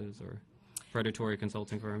services or predatory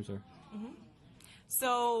consulting firms or? Mm-hmm.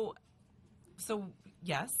 So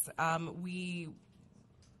yes,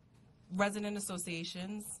 resident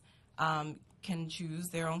associations can choose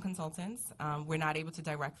their own consultants. We're not able to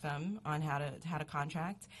direct them on how to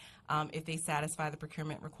contract. If they satisfy the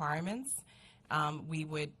procurement requirements,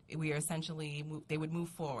 they would move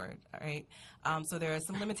forward, right? So there are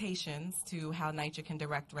some limitations to how NYCC can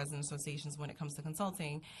direct resident associations when it comes to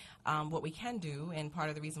consulting. What we can do, and part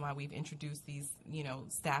of the reason why we've introduced these,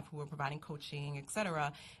 staff who are providing coaching, et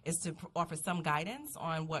cetera, is to offer some guidance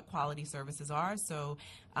on what quality services are. So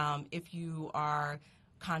if you are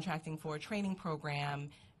contracting for a training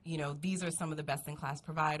program, these are some of the best-in-class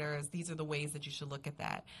providers. These are the ways that you should look at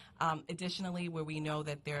that. Additionally, where we know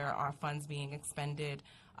that there are funds being expended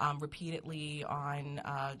repeatedly on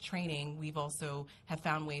training, we've also have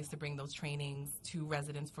found ways to bring those trainings to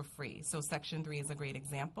residents for free. So Section 3 is a great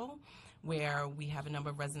example, where we have a number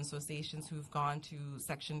of resident associations who've gone to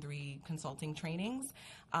Section 3 consulting trainings.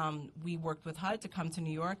 We worked with HUD to come to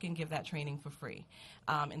New York and give that training for free.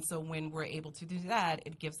 And so when we're able to do that,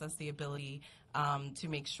 it gives us the ability to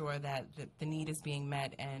make sure that the need is being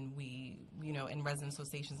met, and we, and resident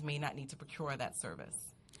associations may not need to procure that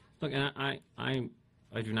service. Look, and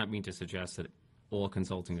I do not mean to suggest that all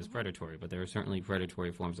consulting is predatory, but there are certainly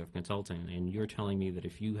predatory forms of consulting, and you're telling me that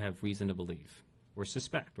if you have reason to believe or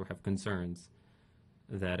suspect or have concerns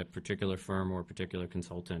that a particular firm or a particular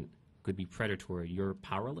consultant could be predatory, you're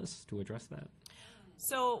powerless to address that?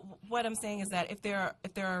 So what I'm saying is that if there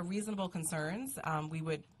are reasonable concerns, we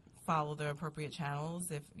would follow the appropriate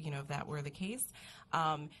channels if that were the case.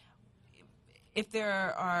 If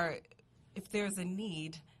there's a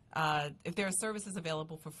need, if there are services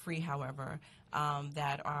available for free, however,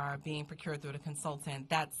 that are being procured through the consultant,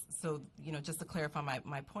 just to clarify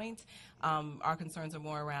my point, our concerns are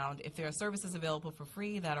more around if there are services available for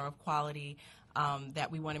free that are of quality,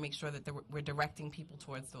 that we want to make sure that we're directing people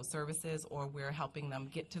towards those services, or we're helping them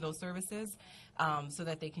get to those services so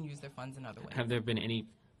that they can use their funds in other ways. Have there been any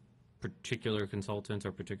particular consultants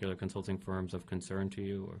or particular consulting firms of concern to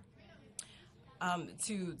you? Or?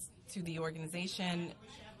 To the organization.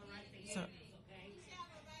 So,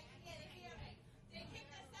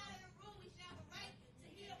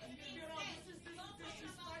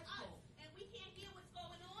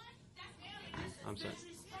 I'm sorry.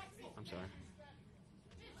 I'm sorry.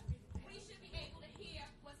 We should be able to hear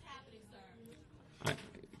what's happening, sir.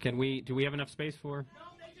 Do we have enough space for? No,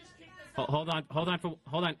 they just kicked us out.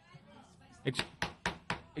 Hold on.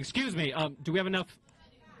 Excuse me, do we have enough?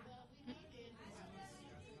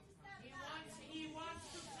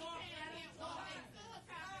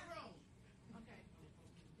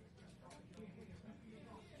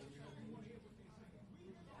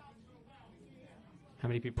 How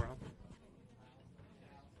many people are out?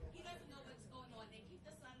 He doesn't know what's going on. They keep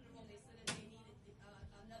this out of the room. They said that they needed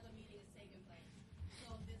another meeting is taking place.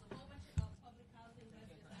 So there's a whole bunch of public housing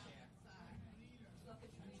residents outside. So could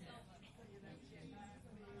you please help us? Thank you.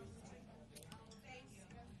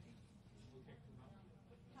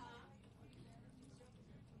 Huh?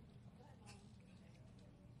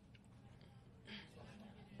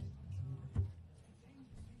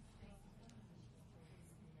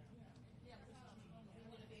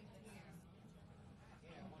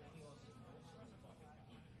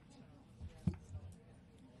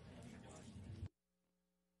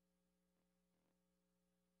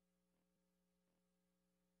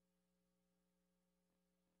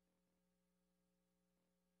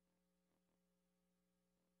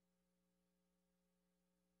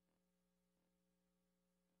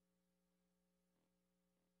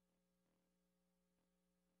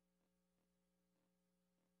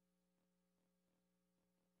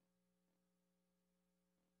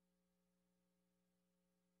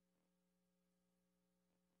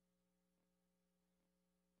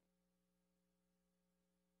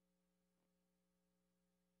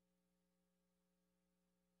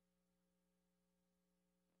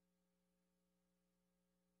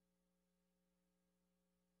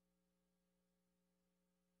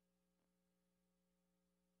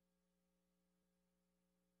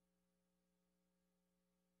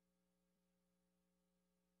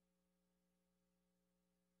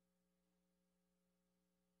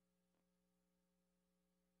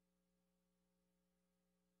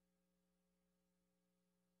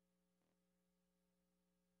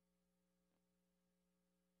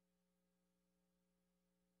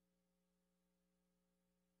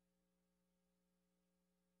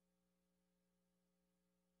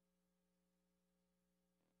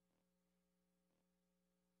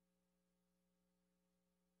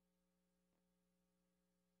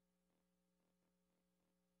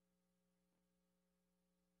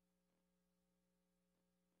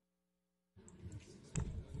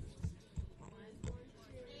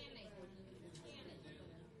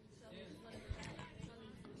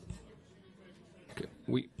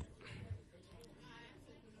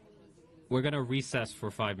 We're going to recess for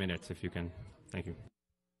 5 minutes, if you can. Thank you.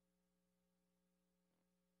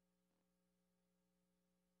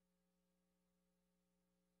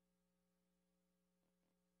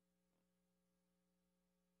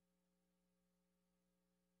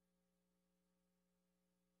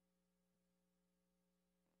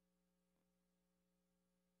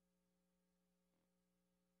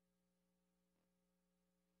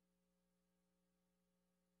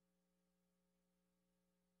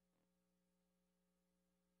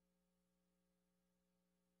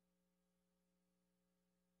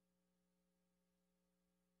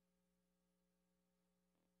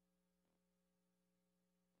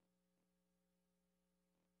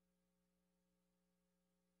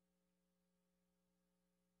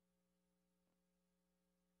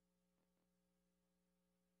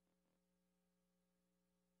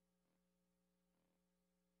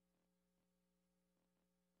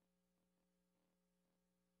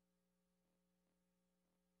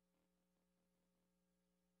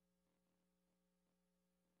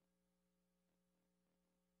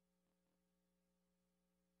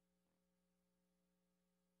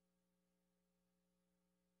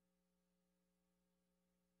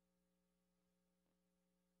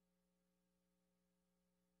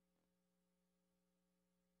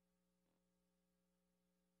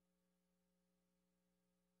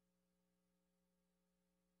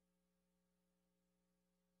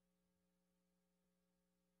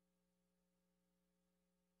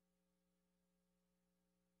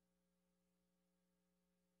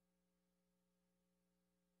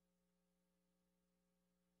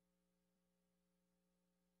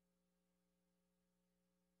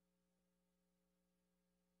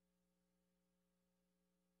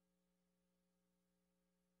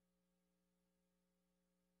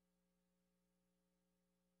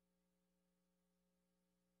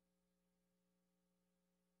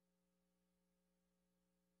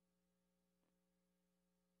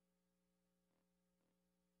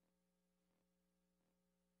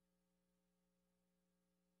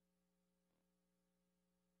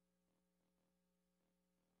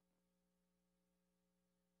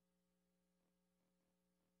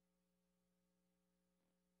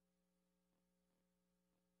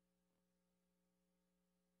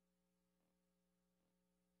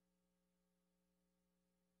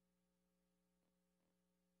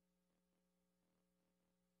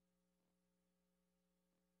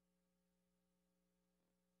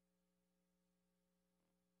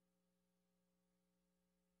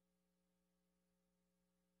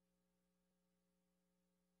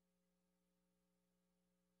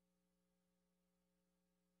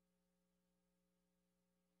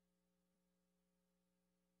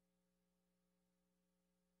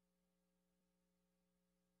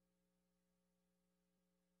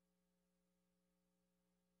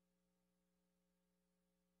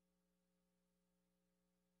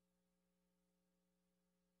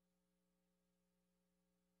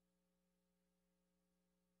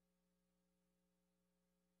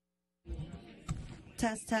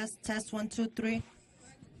 Test 1 2 3.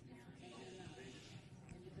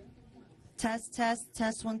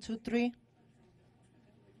 Test 1 2 3.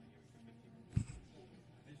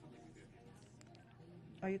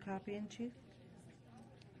 Are you copying, Chief?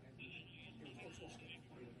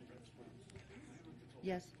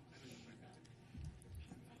 Yes.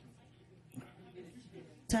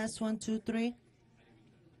 Test 1 2 3.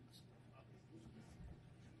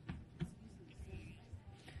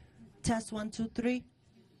 Test 1 2 3.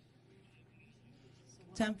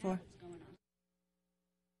 10-4.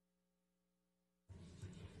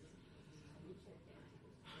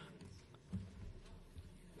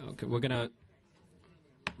 Okay, we're going to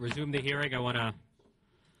resume the hearing. I want to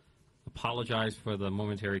apologize for the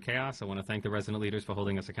momentary chaos. I want to thank the resident leaders for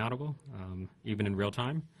holding us accountable, even in real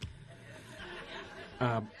time.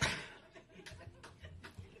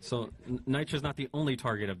 So NYCHA is not the only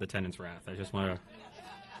target of the tenants' wrath. I just want to...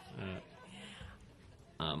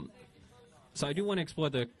 so I do want to explore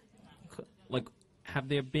the... Like, have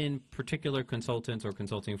there been particular consultants or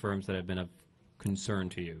consulting firms that have been of concern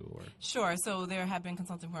to you? Or? Sure. So there have been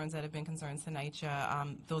consulting firms that have been concerns to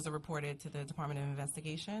NYCHA. Those are reported to the Department of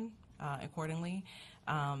Investigation accordingly,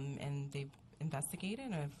 and they've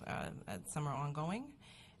investigated. Some are ongoing.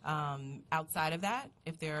 Outside of that,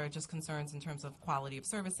 if there are just concerns in terms of quality of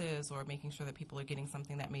services or making sure that people are getting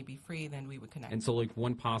something that may be free, then we would connect. And so, like,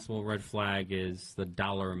 one possible red flag is the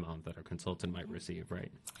dollar amount that a consultant might receive,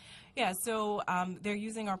 right? Yeah, so they're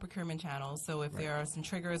using our procurement channels. So if there are some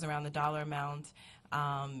triggers around the dollar amount,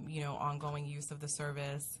 ongoing use of the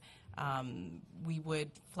service, we would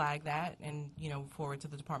flag that and, forward to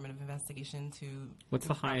the Department of Investigation to... What's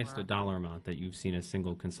the highest dollar amount that you've seen a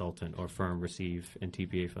single consultant or firm receive in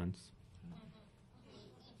TPA funds?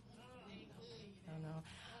 I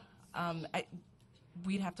don't know.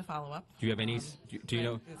 We'd have to follow up. Do you have any? Do you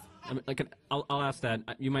know? I mean, like, I'll ask that.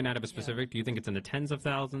 You might not have a specific. Do you think it's in the tens of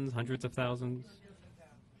thousands, hundreds of thousands,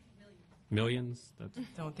 millions? I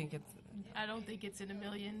don't think it's in the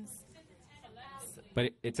millions.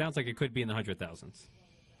 But it sounds like it could be in the hundred thousands.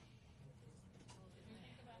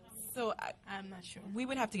 So I'm not sure. We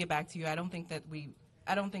would have to get back to you. I don't think that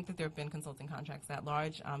there have been consulting contracts that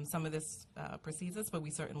large. Some of this precedes us, but we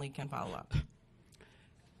certainly can follow up.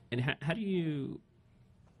 And how do you?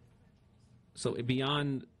 So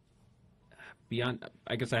beyond,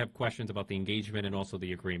 I guess I have questions about the engagement and also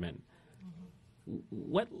the agreement. Mm-hmm.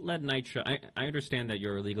 What led NYCHA? I understand that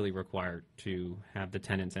you're legally required to have the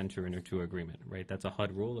tenants enter into agreement, right? That's a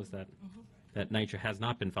HUD rule. Is that that NYCHA has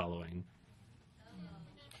not been following?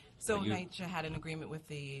 So NYCHA had an agreement with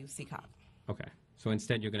the CCOP. Okay. So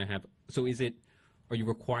instead, you're going to have. So is it? Are you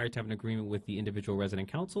required to have an agreement with the individual resident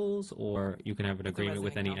councils, or you can have an agreement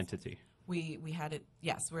with any entity? We had it,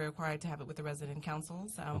 yes, we're required to have it with the resident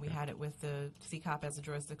councils. We had it with the CCOP as a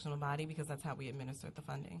jurisdictional body because that's how we administered the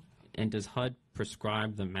funding. And does HUD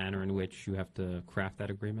prescribe the manner in which you have to craft that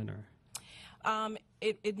agreement, or?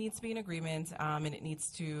 It needs to be an agreement, and it needs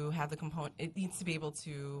to have the It needs to be able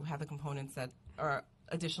to have the components that are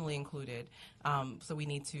additionally included. So we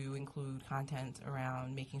need to include content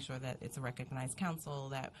around making sure that it's a recognized council,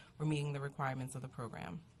 that we're meeting the requirements of the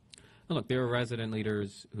program. Well, look, there are resident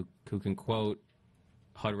leaders who can quote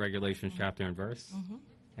HUD regulations chapter and verse,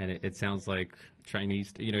 and it sounds like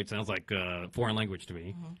Chinese. It sounds like foreign language to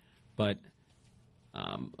me. But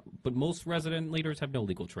most resident leaders have no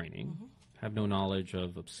legal training, have no knowledge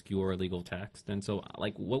of obscure legal text, and so,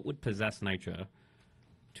 like, what would possess NYCHA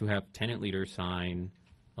to have tenant leaders sign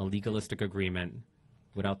a legalistic agreement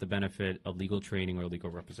without the benefit of legal training or legal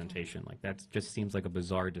representation? Like, that just seems like a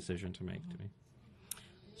bizarre decision to make to me.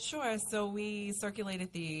 Sure. So we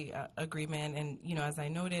circulated the agreement, and as I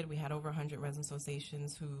noted, we had over 100 resident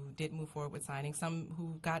associations who did move forward with signing. Some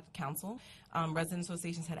who got counsel. Resident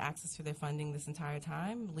associations had access to their funding this entire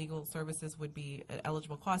time. Legal services would be an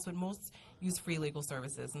eligible cost, but most use free legal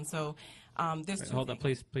services. And so there's two. Hold on,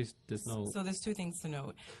 please. There's no. So there's two things to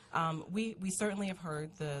note. We certainly have heard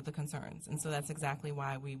the concerns, and so that's exactly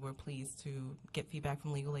why we were pleased to get feedback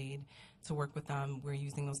from legal aid, to work with them. We're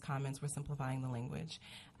using those comments. We're simplifying the language.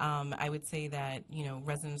 I would say that,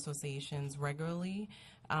 resident associations regularly,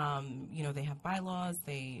 they have bylaws.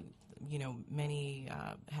 They, many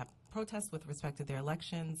have protests with respect to their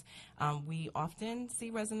elections. We often see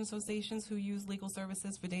resident associations who use legal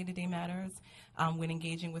services for day-to-day matters when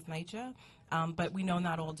engaging with NYCHA, but we know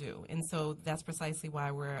not all do. And so that's precisely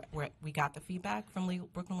why we got the feedback from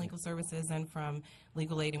Brooklyn Legal Services and from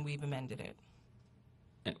legal aid, and we've amended it.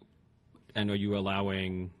 And are you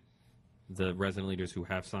allowing the resident leaders who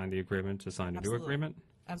have signed the agreement to sign a new agreement?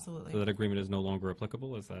 Absolutely. So that agreement is no longer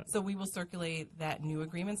applicable? Is that? So we will circulate that new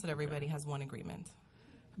agreement so that everybody has one agreement.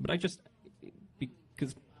 But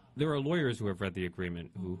because there are lawyers who have read the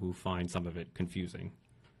agreement who find some of it confusing.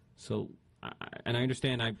 So, and I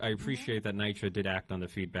understand, I appreciate that NYCHA did act on the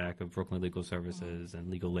feedback of Brooklyn Legal Services and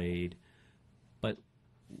Legal Aid, but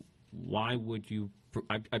why would you,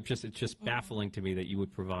 it's just baffling to me that you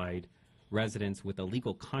would provide residents with a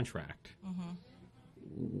legal contract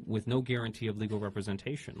with no guarantee of legal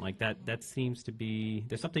representation. Like that seems to be,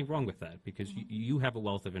 there's something wrong with that, because you have a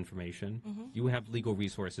wealth of information, you have legal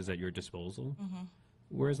resources at your disposal,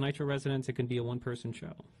 whereas NYCHA residents, it can be a one-person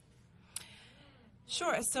show.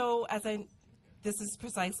 Sure. So this is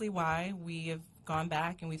precisely why we have gone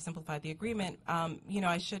back and we've simplified the agreement.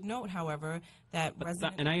 I should note, however, that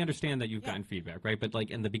and I understand that you've gotten feedback, right? But like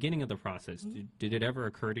in the beginning of the process, did it ever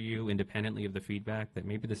occur to you, independently of the feedback, that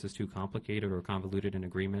maybe this is too complicated or convoluted an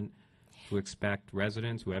agreement to expect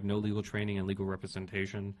residents who have no legal training and legal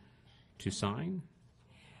representation to sign?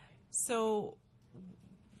 So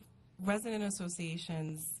resident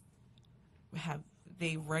associations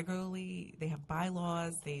they have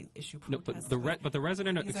bylaws, they issue protests. But the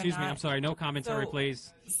resident, excuse me, I'm sorry, no commentary,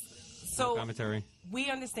 please. So no commentary. We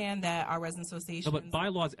understand that our resident associations. No, but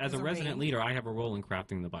bylaws, as a resident leader, I have a role in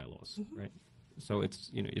crafting the bylaws, right? So it's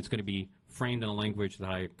it's going to be framed in a language that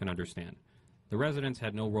I can understand. The residents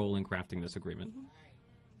had no role in crafting this agreement.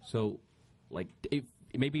 So, like,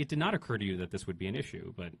 maybe it did not occur to you that this would be an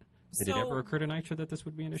issue, but did it ever occur to NYCHA that this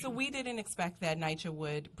would be an issue? So we didn't expect that NYCHA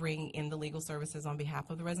would bring in the legal services on behalf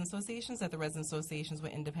of the resident associations, that the resident associations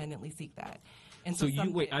would independently seek that. And so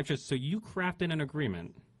you crafted an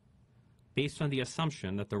agreement based on the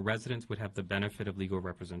assumption that the residents would have the benefit of legal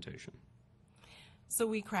representation. So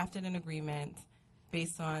we crafted an agreement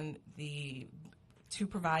based on to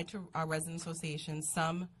provide to our resident associations.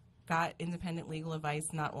 Some got independent legal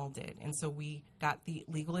advice, not all did. And so we got the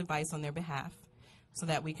legal advice on their behalf, so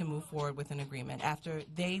that we can move forward with an agreement. After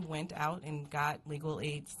they went out and got Legal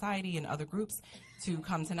Aid Society and other groups to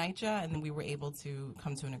come to NYCHA, and then we were able to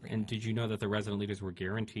come to an agreement. And did you know that the resident leaders were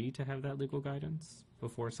guaranteed to have that legal guidance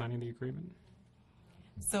before signing the agreement?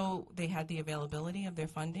 So they had the availability of their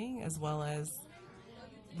funding as well as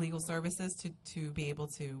legal services to be able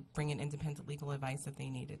to bring in independent legal advice if they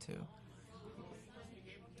needed to.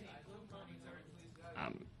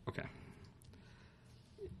 Okay.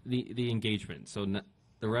 The engagement. So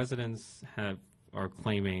the residents are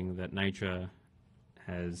claiming that NYCHA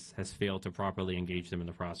has failed to properly engage them in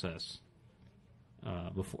the process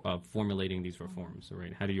before formulating these reforms.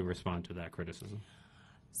 Right? How do you respond to that criticism?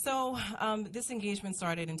 So this engagement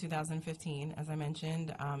started in 2015, as I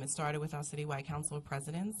mentioned. It started with our citywide council of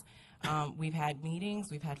presidents. We've had meetings,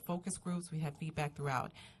 we've had focus groups, we've had feedback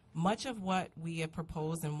throughout. Much of what we have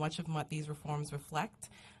proposed and much of what these reforms reflect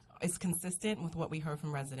is consistent with what we heard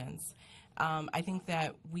from residents. I think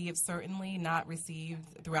that we have certainly not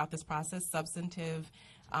received throughout this process substantive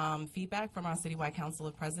feedback from our citywide council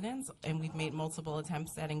of presidents, and we've made multiple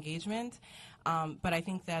attempts at engagement. But I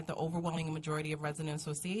think that the overwhelming majority of resident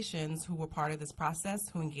associations who were part of this process,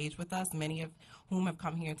 who engaged with us, many of whom have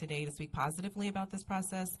come here today to speak positively about this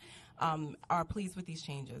process, are pleased with these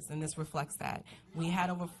changes, and this reflects that. We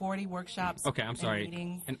had over 40 workshops. Okay, I'm sorry.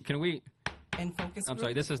 Meetings. And can we? And focus I'm groups.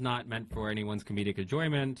 sorry, this is not meant for anyone's comedic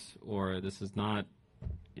enjoyment, or this is not,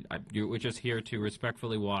 we're just here to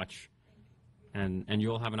respectfully watch, and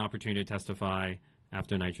you'll have an opportunity to testify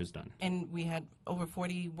after NYCHA's done. And we had over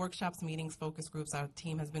 40 workshops, meetings, focus groups. Our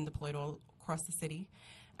team has been deployed all across the city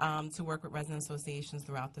to work with resident associations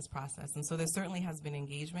throughout this process. And so there certainly has been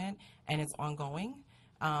engagement, and it's ongoing.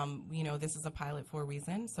 This is a pilot for a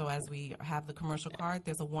reason. So as we have the commercial card,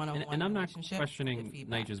 there's a one-on-one And I'm not relationship. questioning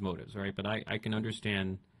NYCHA's motives, right? But I can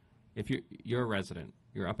understand if you're a resident,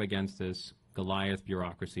 you're up against this Goliath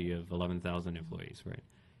bureaucracy of 11,000 employees, right?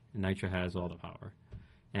 And NYCHA has all the power.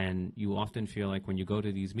 And you often feel like when you go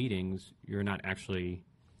to these meetings, you're not actually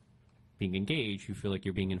being engaged. You feel like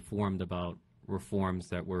you're being informed about reforms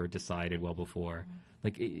that were decided well before.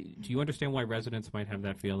 Like, do you understand why residents might have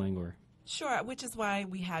that feeling, or? Sure, which is why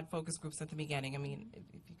we had focus groups at the beginning. I mean, if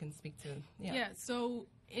you can speak to, Yeah, so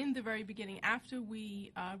in the very beginning, after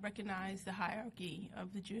we recognized the hierarchy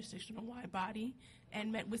of the jurisdictional-wide body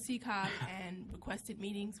and met with CCOG and requested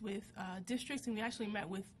meetings with districts, and we actually met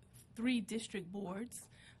with 3 district boards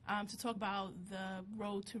to talk about the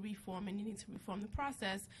road to reform and needing to reform the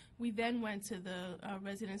process, we then went to the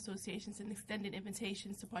resident associations and extended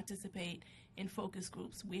invitations to participate in focus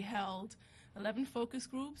groups. We held 11 focus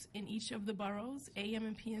groups in each of the boroughs, AM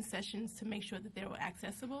and PM sessions, to make sure that they were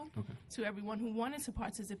accessible to everyone who wanted to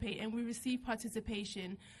participate. And we received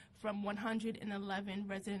participation from 111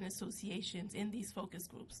 resident associations in these focus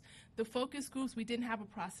groups. The focus groups, we didn't have a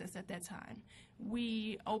process at that time.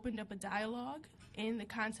 We opened up a dialogue in the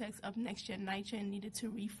context of Next Gen NYCHA and needed to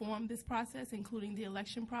reform this process, including the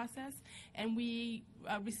election process. And we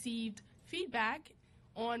received feedback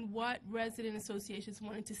on what resident associations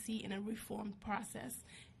wanted to see in a reformed process.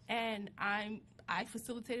 And I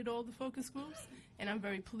facilitated all the focus groups, and I'm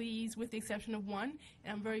very pleased, with the exception of one,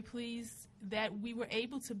 and I'm very pleased that we were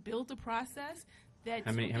able to build a process that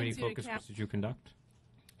How many focus groups did you conduct?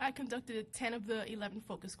 I conducted 10 of the 11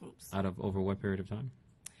 focus groups. Out of over what period of time?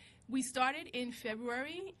 We started in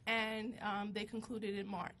February, and they concluded in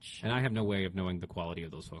March. And I have no way of knowing the quality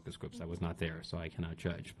of those focus groups. I was not there, so I cannot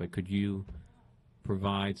judge. But could you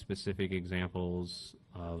provide specific examples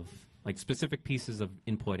of, like, specific pieces of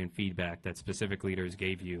input and feedback that specific leaders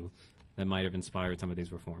gave you that might have inspired some of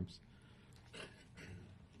these reforms?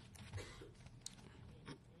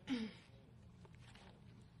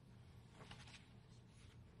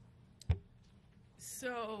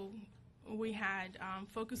 So we had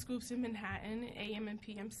focus groups in Manhattan, AM and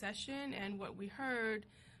PM session, and what we heard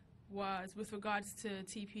was, with regards to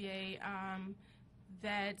TPA,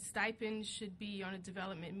 that stipends should be on a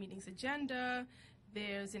development meetings agenda.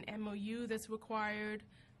 There's an MOU that's required,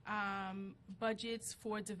 budgets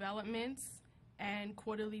for developments and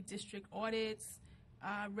quarterly district audits,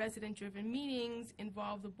 resident-driven meetings,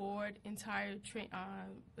 involve the board, entire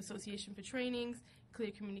association for trainings, clear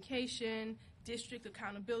communication, district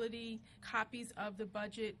accountability, copies of the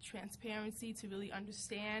budget, transparency to really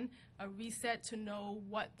understand, a reset to know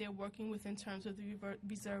what they're working with in terms of the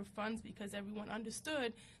reserve funds, because everyone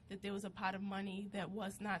understood that there was a pot of money that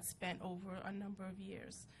was not spent over a number of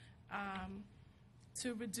years.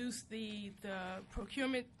 To reduce the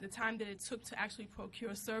procurement, the time that it took to actually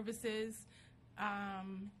procure services,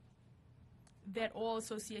 that all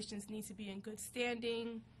associations need to be in good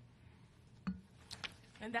standing,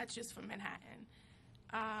 and that's just for Manhattan.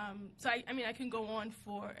 So I mean, I can go on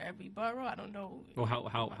for every borough. I don't know. Well,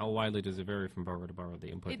 how widely does it vary from borough to borough, the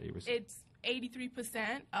input that you receive? It's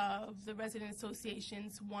 83% of the resident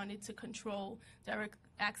associations wanted to control direct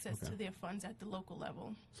access to their funds at the local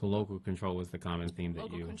level. So local control was the common theme that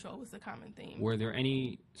Local control was the common theme. Were there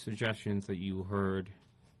any suggestions that you heard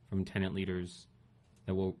from tenant leaders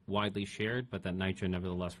that were widely shared, but that NYCHA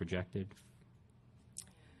nevertheless rejected?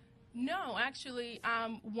 No, actually,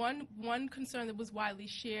 one concern that was widely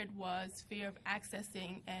shared was fear of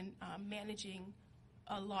accessing and managing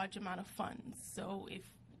a large amount of funds. So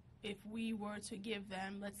if we were to give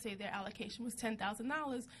them, let's say their allocation was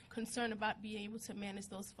 $10,000, concern about being able to manage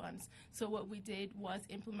those funds. So what we did was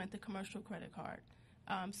implement the commercial credit card,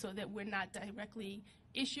 so that we're not directly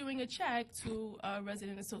issuing a check to a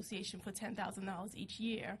resident association for $10,000 each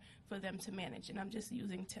year for them to manage, and I'm just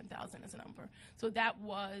using 10,000 as a number. So that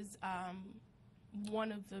was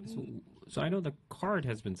one of the. So I know the card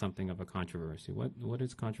has been something of a controversy. What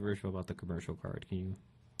is controversial about the commercial card? Can you?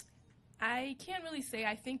 I can't really say.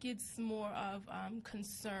 I think it's more of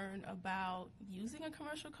concern about using a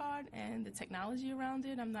commercial card and the technology around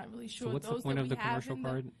it. I'm not really sure. So what's the point of the commercial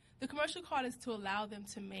card? The commercial card is to allow them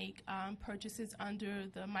to make purchases under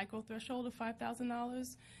the micro threshold of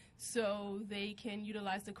 $5,000, so they can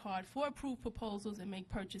utilize the card for approved proposals and make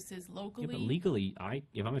purchases locally. Yeah, but legally,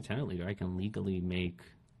 if I'm a tenant leader, I can legally make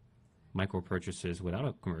micro purchases without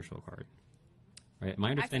a commercial card. Right?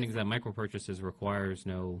 My understanding is that micro purchases requires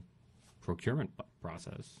no procurement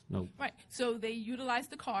process. No. Right. So they utilize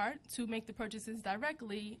the card to make the purchases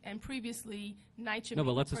directly, and previously NYCHA no,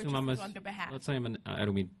 but let's assume I'm on their behalf. Let's say I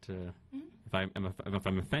don't mean to. Mm-hmm. If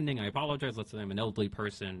I'm offending, I apologize. Let's say I'm an elderly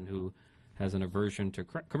person who has an aversion to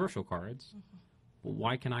commercial cards. Mm-hmm. Well,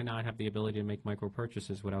 why can I not have the ability to make micro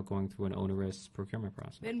purchases without going through an onerous procurement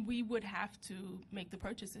process? Then we would have to make the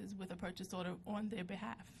purchases with a purchase order on their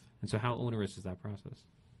behalf. And so how onerous is that process?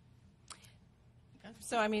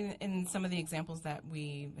 So, I mean, in some of the examples that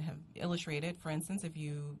we have illustrated, for instance, if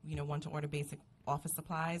you want to order basic office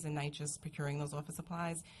supplies and NYCHA's procuring those office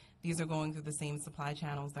supplies, these are going through the same supply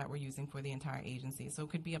channels that we're using for the entire agency. So it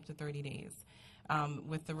could be up to 30 days.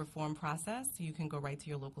 With the reform process, you can go right to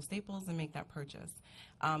your local Staples and make that purchase.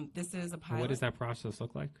 This is a pilot. What does that process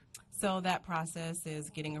look like? So that process is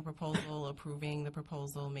getting a proposal, approving the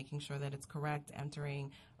proposal, making sure that it's correct,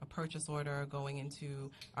 entering a purchase order, going into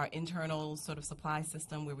our internal sort of supply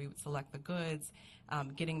system where we would select the goods,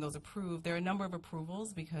 getting those approved. There are a number of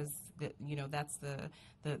approvals because that's the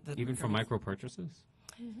even for micro purchases.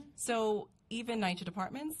 So even NYCHA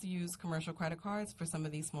departments use commercial credit cards for some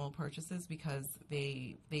of these small purchases because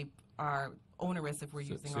they are onerous if we're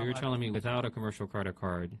using So our you're large- telling me without a commercial credit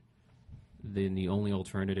card, then the only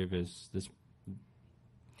alternative is this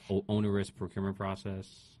onerous procurement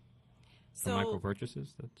process for micro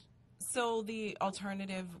purchases? So the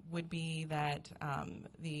alternative would be that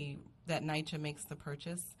that NYCHA makes the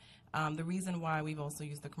purchase. The reason why we've also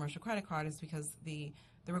used the commercial credit card is because the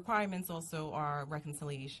requirements also are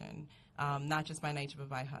reconciliation, not just by NYCHA but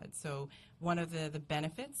by HUD. So one of the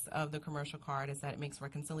benefits of the commercial card is that it makes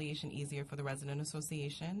reconciliation easier for the resident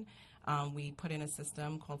association. We put in a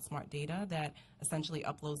system called Smart Data that essentially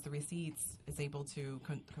uploads the receipts, is able to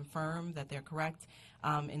confirm that they're correct,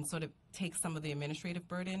 and sort of takes some of the administrative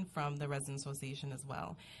burden from the resident association as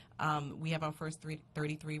well. We have our first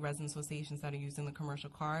 33 resident associations that are using the commercial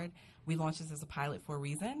card. We launched this as a pilot for a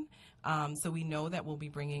reason. So we know that we'll be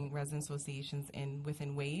bringing resident associations in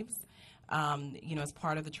within waves. As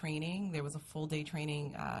part of the training, there was a full day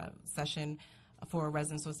training session for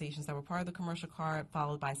resident associations that were part of the commercial card,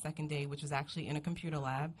 followed by a second day, which was actually in a computer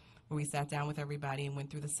lab, where we sat down with everybody and went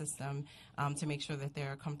through the system to make sure that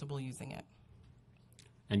they're comfortable using it.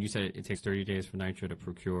 And you said it takes 30 days for NYCHA to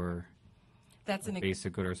procure a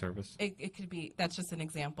basic good or service? It could be, that's just an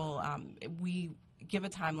example. We give a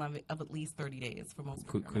time limit of at least 30 days for most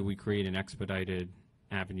Could we create an expedited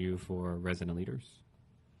avenue for resident leaders?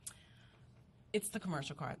 It's the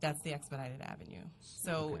commercial card. That's the expedited avenue.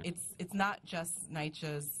 So it's not just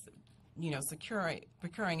NYCHA's,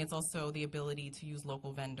 procuring. It's also the ability to use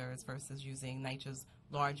local vendors versus using NYCHA's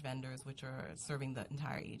large vendors, which are serving the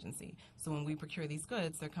entire agency. So when we procure these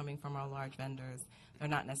goods, they're coming from our large vendors. They're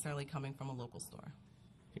not necessarily coming from a local store.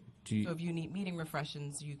 So if you need meeting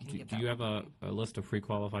refreshments, you can get that. Do you have a list of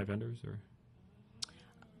pre-qualified vendors, or?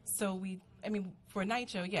 So for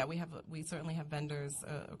NYCHA, yeah, we certainly have vendors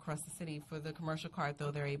across the city. For the commercial card,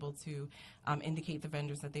 though, they're able to indicate the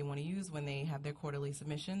vendors that they want to use when they have their quarterly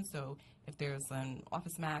submission. So if there's an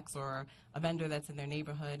Office Max or a vendor that's in their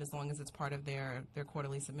neighborhood, as long as it's part of their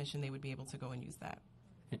quarterly submission, they would be able to go and use that.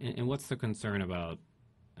 And what's the concern about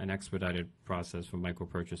an expedited process for micro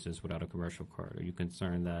purchases without a commercial card? Are you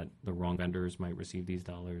concerned that the wrong vendors might receive these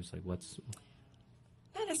dollars? Like, what's?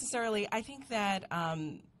 Not necessarily. I think that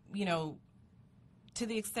to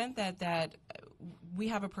the extent that we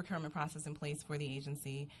have a procurement process in place for the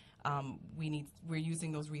agency, we're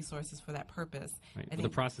using those resources for that purpose. Right. But the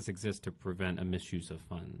process exists to prevent a misuse of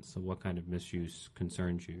funds. So what kind of misuse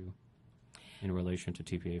concerns you in relation to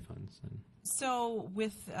TPA funds? So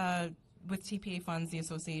with TPA funds, the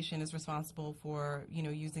association is responsible for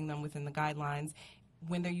using them within the guidelines.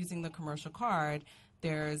 When they're using the commercial card,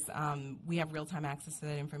 we have real-time access to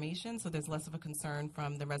that information, so there's less of a concern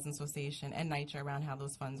from the Resident Association and NYCHA around how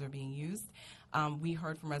those funds are being used. We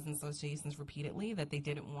heard from Resident Associations repeatedly that they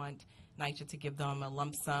didn't want NYCHA to give them a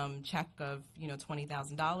lump sum check of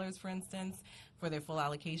 $20,000, for instance, for their full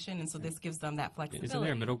allocation, and so this gives them that flexibility. Isn't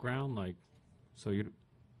there a middle ground?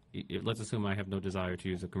 Let's assume I have no desire to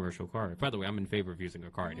use a commercial card. By the way, I'm in favor of using a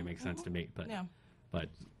card. It makes sense to me, but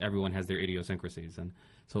everyone has their idiosyncrasies. And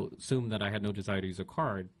so assume that I had no desire to use a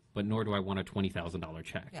card, but nor do I want a $20,000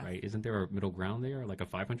 check, right? Isn't there a middle ground there, like a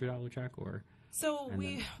 $500 check?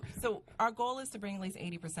 So our goal is to bring at least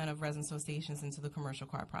 80% of resident associations into the commercial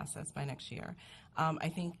card process by next year. I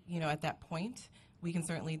think, at that point, we can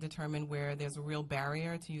certainly determine where there's a real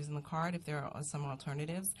barrier to using the card if there are some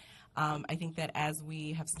alternatives. I think that as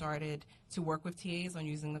we have started to work with TAs on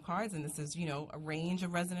using the cards, and this is, a range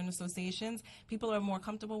of resident associations, people are more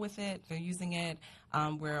comfortable with it. They're using it.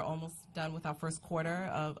 We're almost done with our first quarter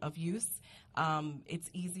of use. It's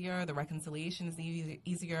easier. The reconciliation is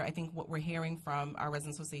easier. I think what we're hearing from our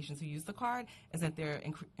resident associations who use the card is that they're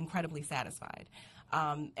incredibly satisfied.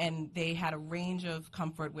 And they had a range of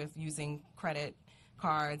comfort with using credit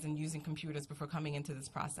cards and using computers before coming into this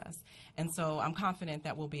process. And so I'm confident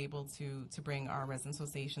that we'll be able to bring our resident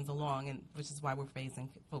associations along, and which is why we're phasing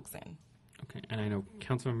folks in. Okay, and I know,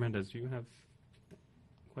 Councilor Mendez, do you have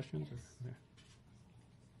questions?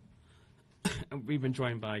 We've been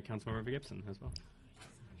joined by Councilmember Gibson as well.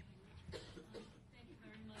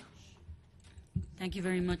 Thank you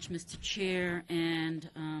very much, Mr. Chair, and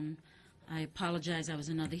I apologize. I was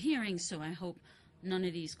in another hearing, so I hope none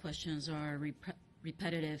of these questions are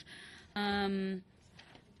repetitive.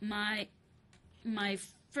 My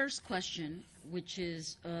first question, which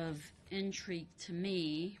is of intrigue to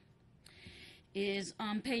me, is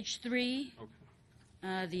on page 3,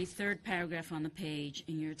 the third paragraph on the page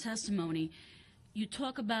in your testimony. You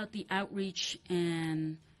talk about the outreach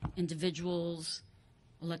and individuals,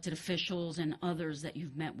 elected officials, and others that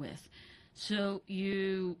you've met with. So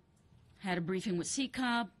you had a briefing with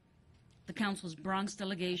CCOB, the council's Bronx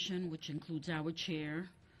delegation, which includes our chair,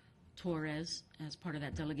 Torres, as part of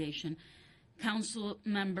that delegation, Council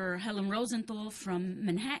Member Helen Rosenthal from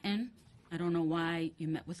Manhattan. I don't know why you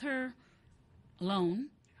met with her alone.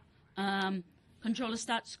 Controller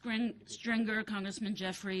Stott Stringer, Congressman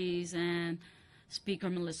Jeffries, and Speaker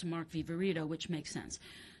Melissa Mark Viverito, which makes sense.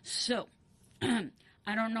 So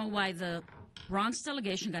I don't know why the Bronx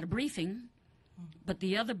delegation got a briefing, but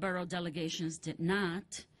the other borough delegations did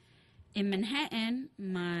not. In Manhattan,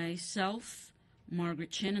 myself,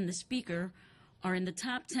 Margaret Chin, and the speaker are in the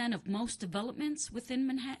top 10 of most developments within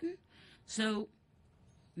Manhattan. So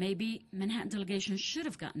maybe Manhattan delegation should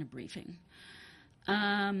have gotten a briefing.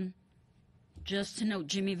 Just to note,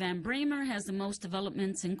 Jimmy Van Bramer has the most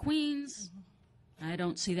developments in Queens. I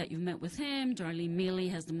don't see that you've met with him. Darlene Mealy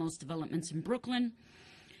has the most developments in Brooklyn.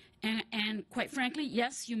 And quite frankly,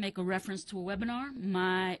 yes, you make a reference to a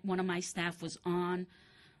webinar. One of my staff was on.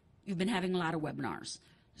 You've been having a lot of webinars.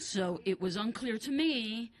 So it was unclear to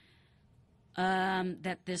me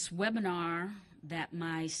that this webinar that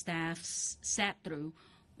my staff sat through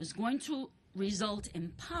was going to result in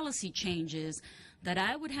policy changes that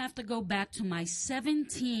I would have to go back to my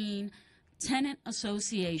 17 tenant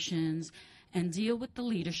associations and deal with the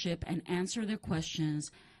leadership and answer their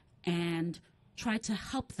questions and try to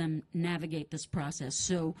help them navigate this process.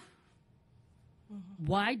 So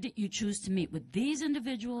why did you choose to meet with these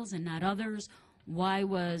individuals and not others? Why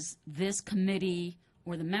was this committee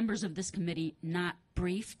or the members of this committee not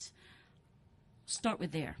briefed? Start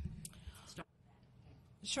with there.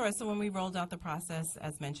 Sure. So when we rolled out the process,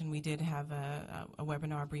 as mentioned, we did have a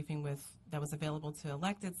webinar briefing that was available to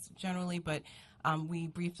electeds generally, but we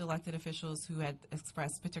briefed elected officials who had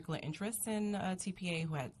expressed particular interest in TPA,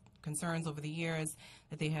 who had concerns over the years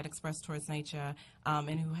that they had expressed towards NYCHA,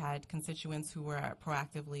 and who had constituents who were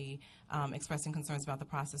proactively expressing concerns about the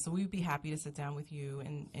process. So we would be happy to sit down with you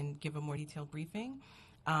and give a more detailed briefing,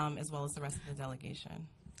 as well as the rest of the delegation.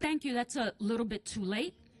 Thank you. That's a little bit too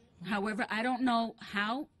late. However, I don't know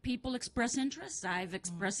how people express interest. I've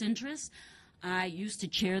expressed interest. I used to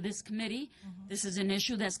chair this committee. This is an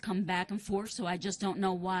issue that's come back and forth, so I just don't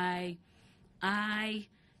know why I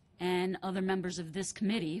and other members of this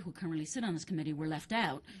committee, who currently sit on this committee, were left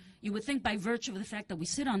out. You would think by virtue of the fact that we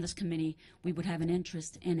sit on this committee, we would have an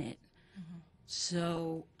interest in it.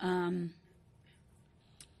 So,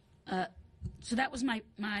 so that was my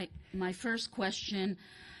first question.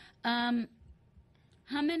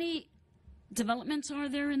 How many developments are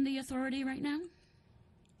there in the authority right now?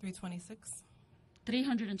 326.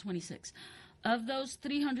 326. Of those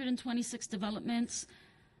 326 developments,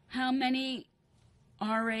 how many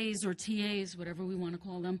RAs or TAs, whatever we want to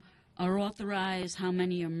call them, are authorized? How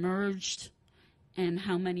many are merged? And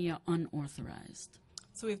how many are unauthorized?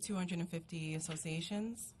 So we have 250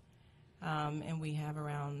 associations, and we have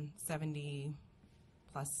around 70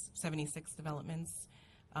 plus 76 developments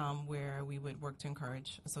where we would work to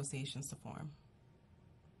encourage associations to form.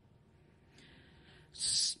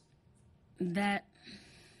 That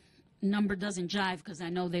number doesn't jive because I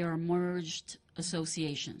know there are merged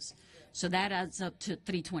associations. So that adds up to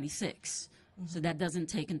 326. So that doesn't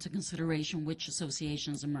take into consideration which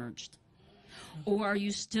associations are merged. Or are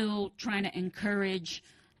you still trying to encourage,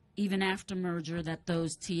 even after merger, that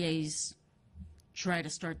those TAs try to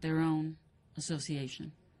start their own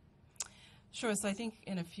association? Sure. So I think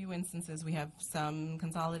in a few instances we have some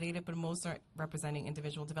consolidated, but most are representing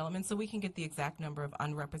individual developments. So we can get the exact number of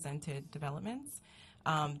unrepresented developments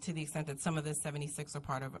to the extent that some of the 76 are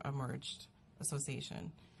part of a merged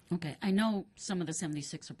association. Okay. I know some of the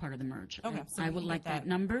 76 are part of the merge. Okay. So I would like that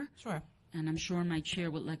number. Sure. And I'm sure my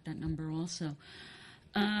chair would like that number also.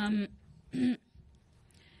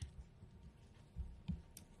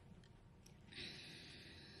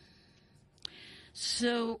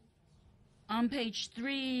 So on page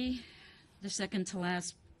 3, the second to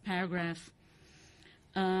last paragraph,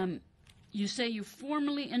 you say you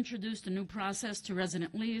formally introduced a new process to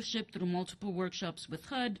resident leadership through multiple workshops with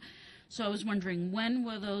HUD. So I was wondering, when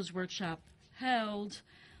were those workshops held?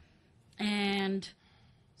 And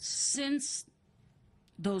since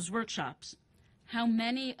those workshops, how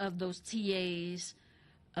many of those TAs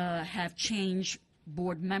have changed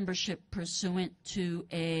board membership pursuant to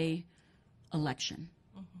a election?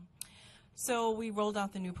 So we rolled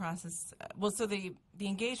out the new process. So the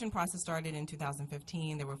engagement process started in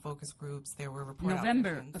 2015. There were focus groups. There were report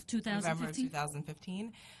November out of 2015? November of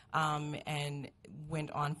 2015, and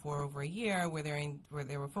went on for over a year where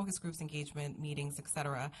there were focus groups, engagement meetings,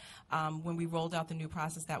 etc. When we rolled out the new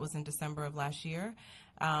process, that was in December of last year.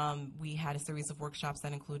 We had a series of workshops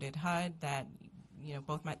that included HUD that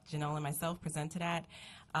both Janelle and myself presented at,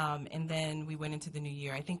 and then we went into the new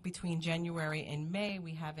year. I think between January and May,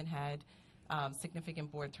 we haven't had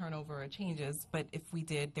significant board turnover or changes, but if we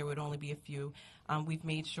did, there would only be a few. We've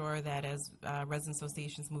made sure that as resident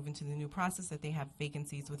associations move into the new process, that they have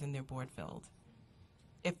vacancies within their board filled,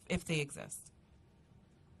 if they exist.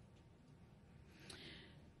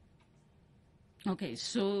 Okay,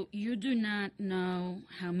 so you do not know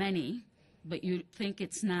how many, but you think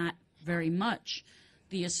it's not very much,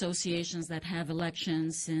 the associations that have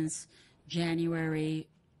elections since January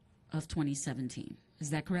of 2017. Is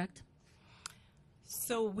that correct?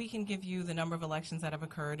 So we can give you the number of elections that have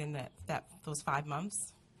occurred in those 5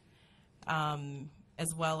 months,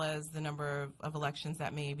 as well as the number of elections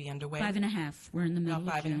that may be underway. 5.5. We're in the middle of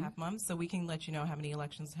About June. 5.5 months. So we can let you know how many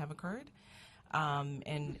elections have occurred,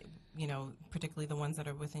 and particularly the ones that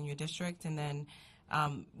are within your district. And then,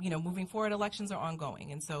 moving forward, elections are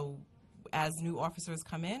ongoing, and so as new officers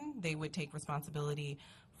come in, they would take responsibility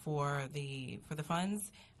for the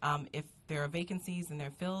funds. If there are vacancies and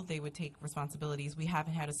they're filled, they would take responsibilities. We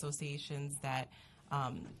haven't had associations that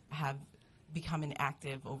have become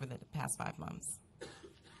inactive over the past 5 months.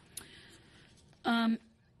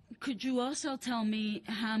 Could you also tell me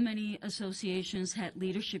how many associations had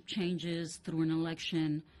leadership changes through an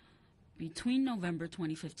election between November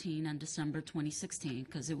 2015 and December 2016?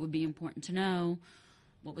 Because it would be important to know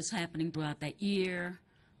what was happening throughout that year.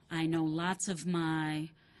 I know lots of my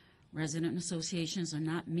resident associations are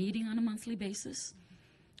not meeting on a monthly basis,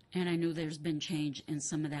 and I know there's been change in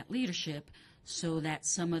some of that leadership, so that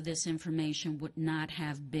some of this information would not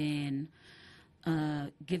have been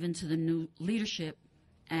given to the new leadership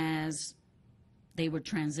as they were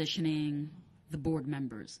transitioning the board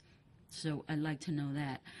members. So I'd like to know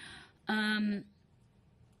that.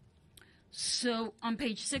 So on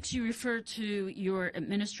page 6, you refer to your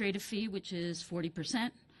administrative fee, which is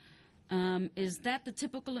 40%. Is that the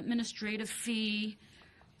typical administrative fee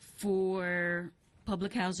for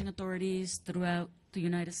public housing authorities throughout the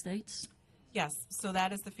United States? Yes, so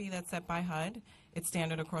that is the fee that's set by HUD. It's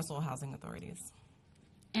standard across all housing authorities.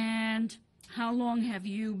 And how long have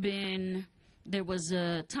you been, there was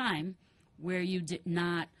a time where you did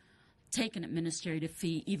not take an administrative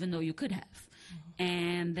fee, even though you could have.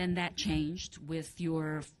 And then that changed with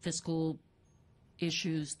your fiscal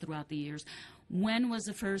issues throughout the years. When was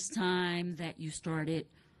the first time that you started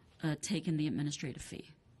taking the administrative fee?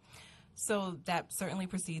 So that certainly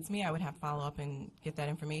precedes me. I would have to follow up and get that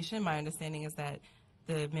information. My understanding is that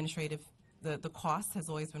the the cost has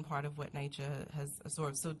always been part of what NYCHA has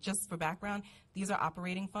absorbed. So just for background, these are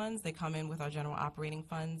operating funds. They come in with our general operating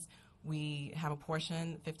funds. We have a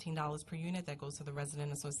portion, $15 per unit, that goes to the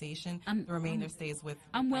resident association. The remainder stays with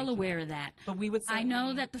I'm well NYCHA. aware of that. But we would I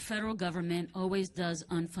know that the federal government always does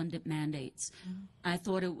unfunded mandates. I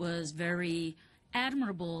thought it was very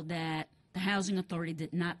admirable that the housing authority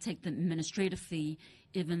did not take the administrative fee,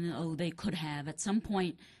 even though they could have. At some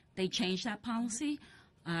point, they changed that policy.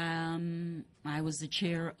 I was the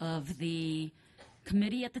chair of the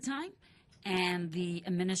committee at the time, and the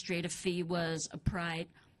administrative fee was applied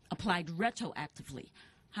retroactively.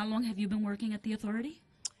 How long have you been working at the authority?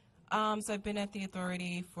 So I've been at the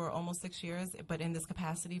authority for almost 6 years, but in this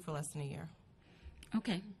capacity for less than a year.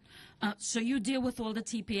 Okay. So you deal with all the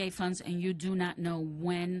TPA funds, and you do not know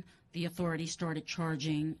when the authority started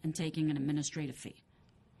charging and taking an administrative fee?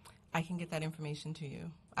 I can get that information to you.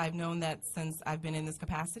 I've known that since I've been in this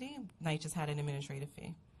capacity, NYCHA's had an administrative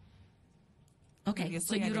fee. Okay,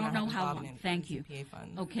 Previously, so I you did don't not know have how long. involvement in Thank you. TPA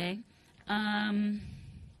funds. Okay.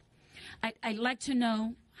 I'd like to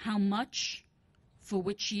know how much, for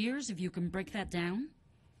which years, if you can break that down.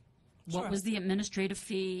 What Sure. was the administrative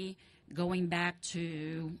fee going back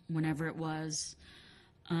to whenever it was,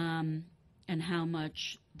 and how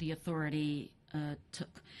much the authority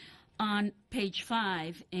took. On page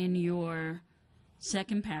 5 in your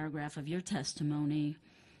second paragraph of your testimony,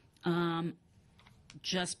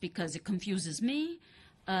 just because it confuses me,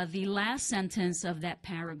 the last sentence of that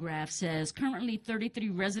paragraph says, currently 33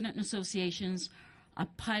 resident associations are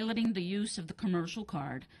piloting the use of the commercial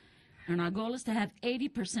card, and our goal is to have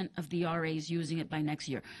 80% of the RAs using it by next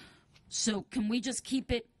year. So can we just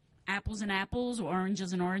keep it apples and apples, or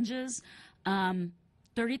oranges and oranges?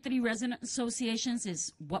 33 resident associations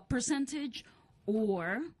is what percentage?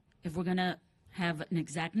 Or if we're going to have an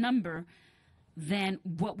exact number, then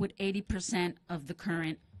what would 80% of the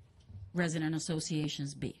current resident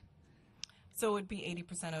associations be? So it would be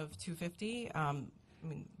 80% of 250. I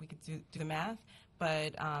mean, we could do the math,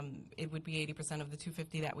 but it would be 80% of the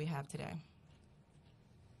 250 that we have today.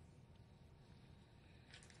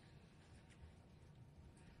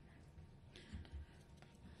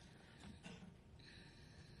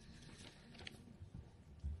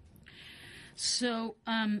 So,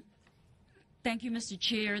 thank you, Mr.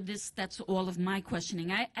 Chair. That's all of my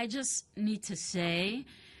questioning. I just need to say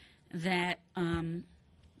that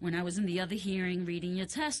when I was in the other hearing reading your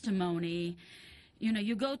testimony, you know,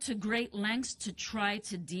 you go to great lengths to try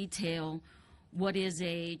to detail what is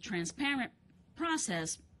a transparent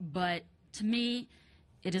process, but to me,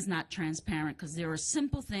 it is not transparent because there are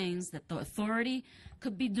simple things that the authority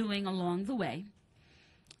could be doing along the way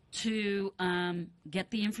to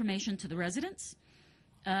get the information to the residents.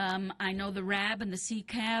 I know the RAB and the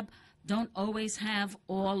CCAB don't always have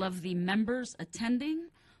all of the members attending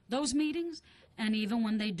those meetings, and even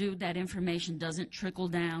when they do, that information doesn't trickle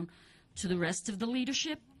down to the rest of the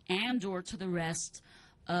leadership and or to the rest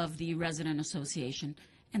of the resident association.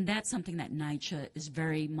 And that's something that NYCHA is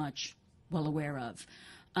very much well aware of.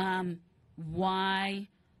 Why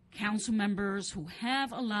council members who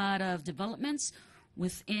have a lot of developments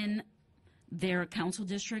within their council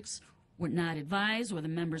districts were not advised, or the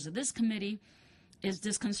members of this committee, is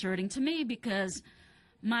disconcerting to me, because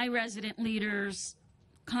my resident leaders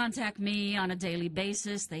contact me on a daily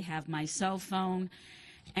basis. They have my cell phone,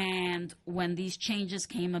 and when these changes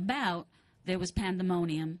came about, there was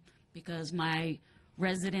pandemonium because my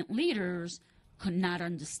resident leaders could not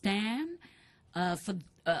understand for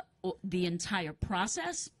the entire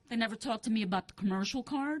process. They never talked to me about the commercial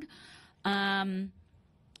card.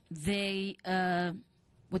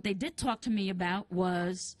 What they did talk to me about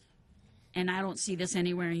was, and I don't see this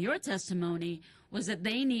anywhere in your testimony, was that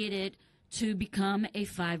they needed to become a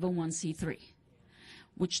 501c3,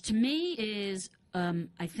 which to me is,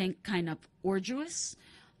 I think, kind of arduous.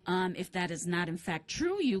 If that is not in fact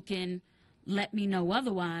true, you can let me know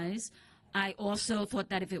otherwise. I also thought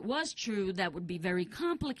that if it was true, that would be very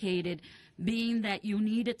complicated, being that you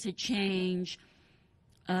needed to change,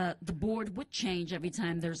 the board would change every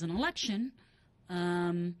time there's an election,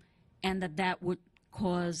 and that would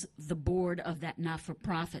cause the board of that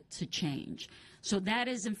not-for-profit to change. So that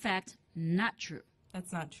is, in fact, not true.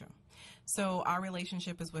 That's not true. So our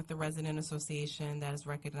relationship is with the Resident Association that is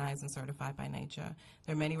recognized and certified by NYCHA.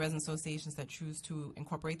 There are many resident associations that choose to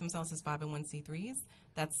incorporate themselves as 501c3s.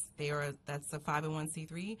 That's a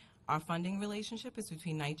 501c3. Our funding relationship is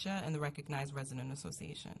between NYCHA and the recognized Resident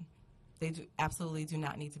Association. They absolutely do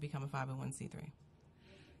not need to become a 501c3.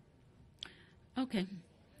 Okay.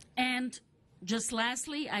 And just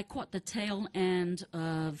lastly, I caught the tail end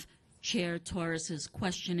of Chair Torres's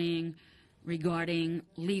questioning regarding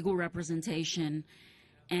legal representation,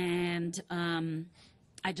 and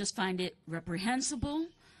I just find it reprehensible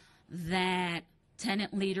that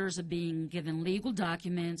tenant leaders are being given legal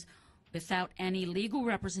documents without any legal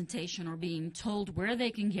representation, or being told where they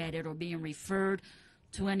can get it, or being referred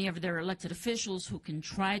to any of their elected officials who can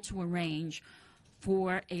try to arrange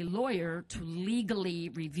for a lawyer to legally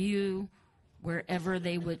review wherever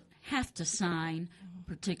they would have to sign,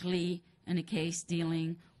 particularly in a case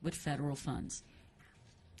dealing with federal funds.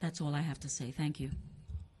 That's all I have to say. Thank you.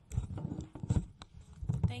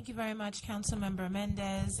 Thank you very much, Councilmember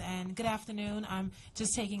Mendez, and good afternoon. I'm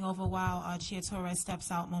just taking over while Chair Torres steps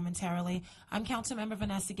out momentarily. I'm Councilmember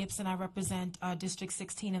Vanessa Gibson. I represent District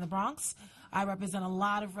 16 in the Bronx. I represent a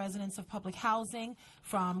lot of residents of public housing,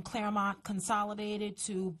 from Claremont Consolidated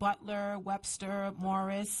to Butler, Webster,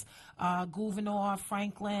 Morris, Gouverneur,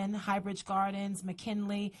 Franklin, Highbridge Gardens,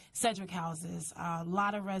 McKinley, Sedgwick houses. A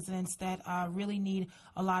lot of residents that really need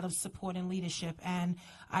a lot of support and leadership. And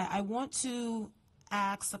I want to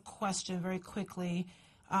ask a question very quickly.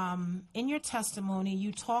 In your testimony,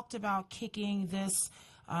 you talked about kicking this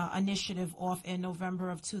initiative off in November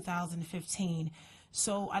of 2015.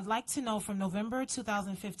 So I'd like to know, from November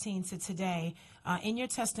 2015 to today, in your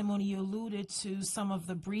testimony you alluded to some of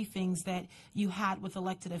the briefings that you had with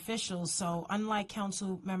elected officials. So unlike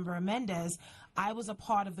Councilmember Mendez, I was a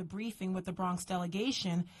part of the briefing with the Bronx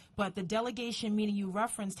delegation, but the delegation meeting you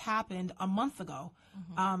referenced happened a month ago.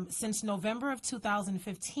 Since November of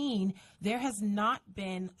 2015, there has not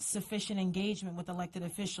been sufficient engagement with elected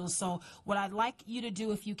officials. So what I'd like you to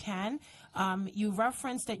do, if you can, you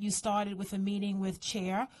referenced that you started with a meeting with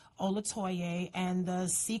Chair Olatoye and the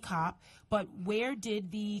CCOP, but where did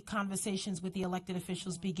the conversations with the elected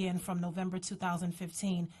officials begin from November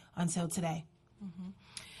 2015 until today?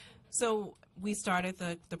 So we started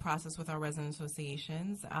the process with our resident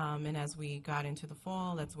associations, and as we got into the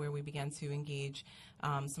fall, that's where we began to engage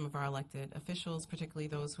some of our elected officials, particularly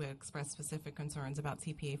those who had expressed specific concerns about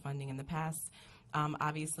TPA funding in the past.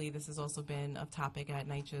 Obviously, this has also been a topic at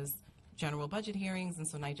NYCHA's general budget hearings, and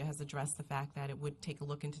so NYCHA has addressed the fact that it would take a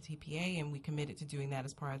look into TPA, and we committed to doing that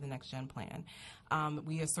as part of the Next Gen plan.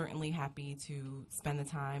 We are certainly happy to spend the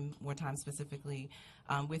time, more time specifically,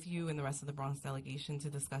 with you and the rest of the Bronx delegation to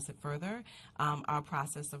discuss it further. Our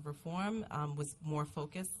process of reform was more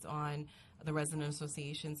focused on the resident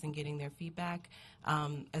associations and getting their feedback,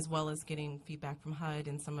 as well as getting feedback from HUD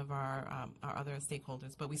and some of our other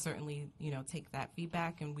stakeholders. But we certainly, take that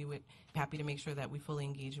feedback, and we would be happy to make sure that we fully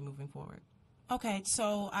engage in moving forward. Okay,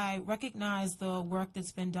 so I recognize the work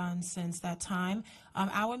that's been done since that time.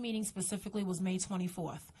 Our meeting specifically was May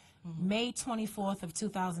 24th. May 24th of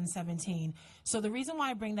 2017. So the reason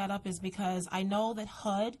why I bring that up is because I know that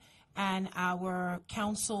HUD and our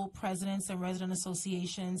council presidents and resident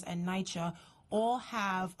associations and NYCHA all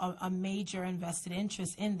have a major invested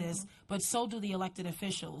interest in this, but so do the elected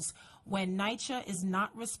officials. When NYCHA is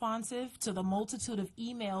not responsive to the multitude of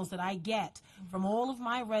emails that I get from all of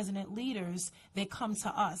my resident leaders, they come to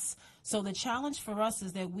us. So the challenge for us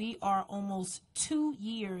is that we are almost 2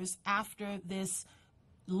 years after this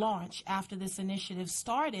launch, after this initiative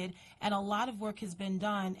started, and a lot of work has been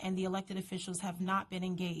done, and the elected officials have not been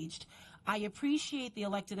engaged. I appreciate the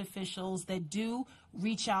elected officials that do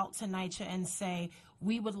reach out to NYCHA and say,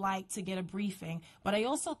 we would like to get a briefing, but I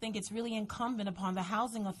also think it's really incumbent upon the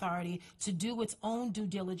Housing Authority to do its own due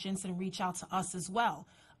diligence and reach out to us as well.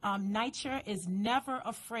 NYCHA is never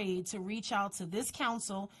afraid to reach out to this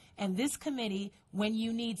council and this committee when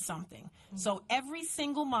you need something. So every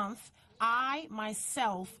single month, I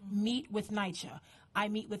myself meet with NYCHA. I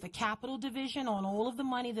meet with the Capital Division on all of the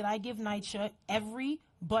money that I give NYCHA every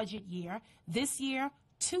budget year. This year,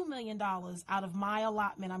 $2 million out of my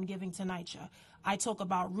allotment I'm giving to NYCHA. I talk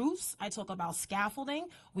about roofs. I talk about scaffolding.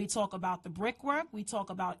 We talk about the brickwork. We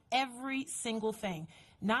talk about every single thing.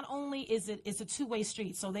 Not only is it's a two-way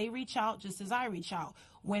street, so they reach out just as I reach out.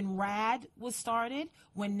 When RAD was started,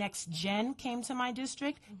 when Next Gen came to my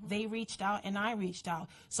district, they reached out and I reached out.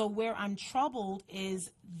 So where I'm troubled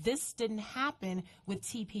is this didn't happen with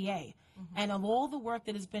TPA. And of all the work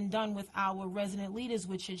that has been done with our resident leaders,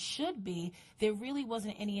 which it should be, there really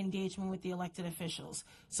wasn't any engagement with the elected officials.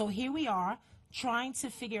 So here we are, trying to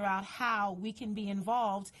figure out how we can be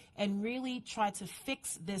involved and really try to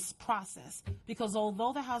fix this process. Because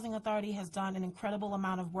although the Housing Authority has done an incredible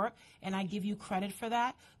amount of work, and I give you credit for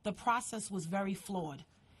that, the process was very flawed.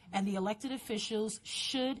 And the elected officials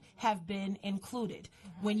should have been included.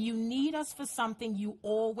 When you need us for something, you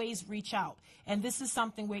always reach out. And this is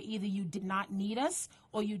something where either you did not need us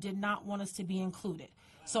or you did not want us to be included.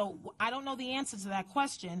 So I don't know the answer to that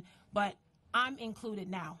question, but I'm included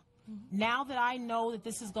now. Now that I know that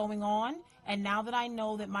this is going on, and now that I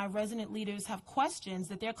know that my resident leaders have questions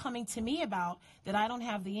that they're coming to me about that I don't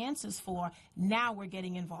have the answers for, now we're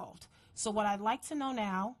getting involved. So what I'd like to know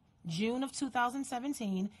now, June of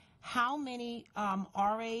 2017, how many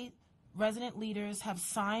RA resident leaders have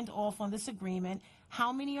signed off on this agreement,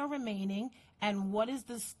 how many are remaining, and what is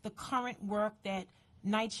the current work that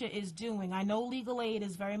NYCHA is doing. I know legal aid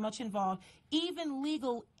is very much involved. Even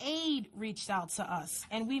legal aid reached out to us,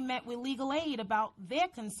 and we met with legal aid about their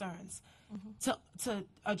concerns to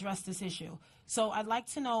address this issue. So I'd like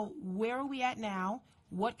to know, where are we at now?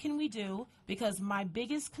 What can we do? Because my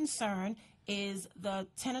biggest concern is the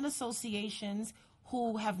tenant associations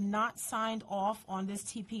who have not signed off on this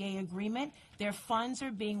TPA agreement. Their funds are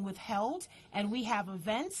being withheld, and we have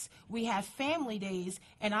events, we have family days,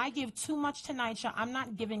 and I give too much to NYCHA. I'm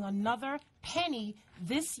not giving another penny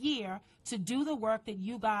this year to do the work that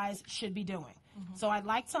you guys should be doing. So I'd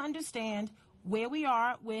like to understand where we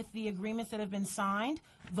are with the agreements that have been signed,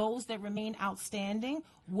 those that remain outstanding.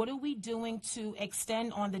 What are we doing to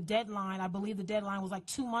extend on the deadline? I believe the deadline was like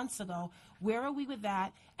 2 months ago. Where are we with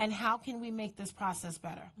that, and how can we make this process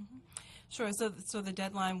better? Sure. So the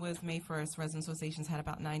deadline was May 1st. Resident associations had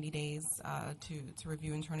about 90 days to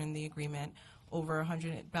review and turn in the agreement. About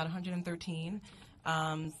 113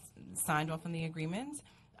 signed off on the agreement.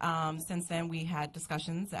 Since then, we had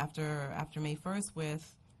discussions after May 1st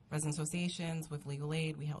with resident associations, with legal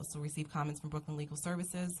aid. We also received comments from Brooklyn Legal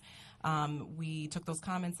Services. We took those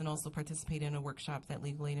comments and also participated in a workshop that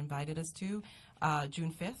legal aid invited us to.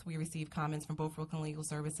 June 5th, we received comments from both Brooklyn Legal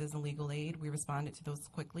Services and legal aid. We responded to those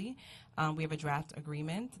quickly. We have a draft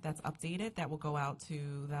agreement that's updated that will go out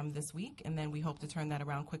to them this week, and then we hope to turn that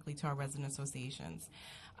around quickly to our resident associations.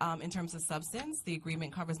 In terms of substance, the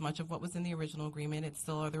agreement covers much of what was in the original agreement. It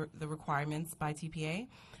still are the requirements by TPA,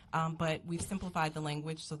 but we've simplified the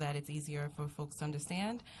language so that it's easier for folks to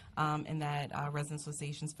understand and that resident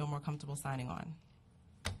associations feel more comfortable signing on.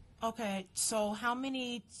 Okay, so how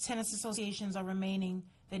many tenants associations are remaining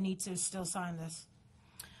that need to still sign this?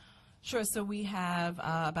 Sure. So we have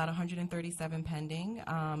about 137 pending.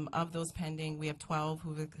 Of those pending, we have 12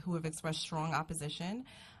 who have expressed strong opposition.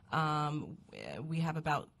 We have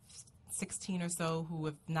about 16 or so who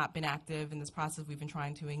have not been active in this process. We've been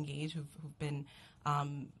trying to engage, who've been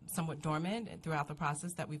somewhat dormant throughout the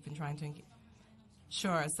process that we've been trying to engage.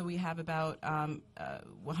 Sure. So we have about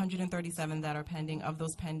 137 that are pending. Of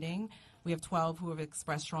those pending, we have 12 who have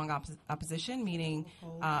expressed strong opposition, meaning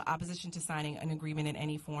opposition to signing an agreement in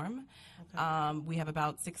any form. Okay. We have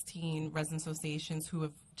about 16 resident associations who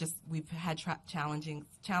have we've had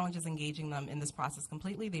challenges engaging them in this process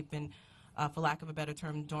completely. They've been, for lack of a better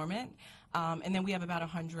term, dormant. And then we have about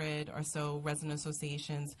 100 or so resident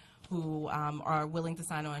associations who are willing to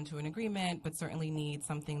sign on to an agreement, but certainly need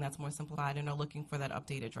something that's more simplified and are looking for that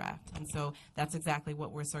updated draft. And so that's exactly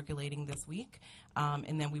what we're circulating this week.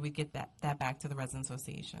 And then we would get that back to the resident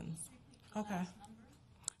associations. Okay.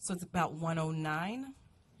 So it's about 109.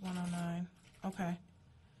 109. Okay.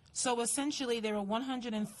 So essentially, there are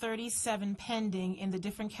 137 pending in the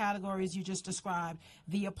different categories you just described: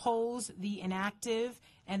 the opposed, the inactive,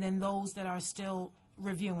 and then those that are still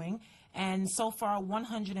reviewing. And so far,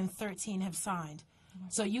 113 have signed.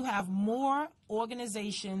 So you have more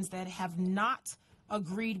organizations that have not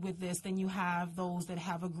agreed with this than you have those that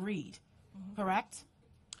have agreed, correct?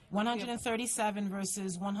 137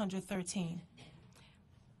 versus 113.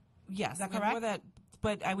 Yes, is that correct?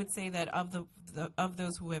 But I would say that of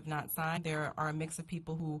those who have not signed, there are a mix of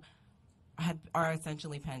people who are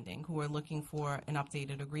essentially pending, who are looking for an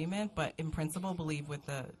updated agreement, but in principle believe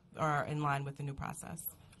are in line with the new process.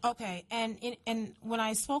 Okay, and when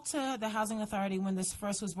I spoke to the Housing Authority when this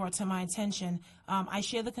first was brought to my attention, I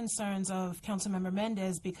share the concerns of Councilmember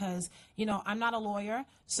Mendez because, I'm not a lawyer,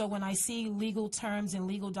 so when I see legal terms and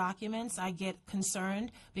legal documents, I get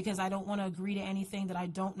concerned because I don't want to agree to anything that I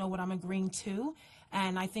don't know what I'm agreeing to.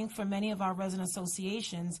 And I think for many of our resident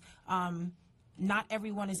associations, not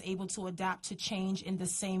everyone is able to adapt to change in the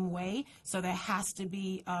same way, so there has to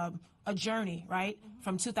be a journey, right,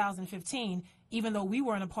 from 2015, even though we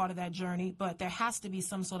weren't a part of that journey, but there has to be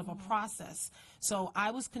some sort of a process. So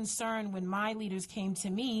I was concerned when my leaders came to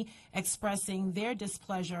me expressing their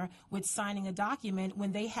displeasure with signing a document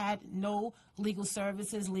when they had no legal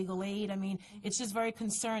services, legal aid. I mean, it's just very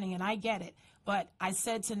concerning, and I get it. But I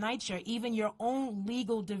said to NYCC, even your own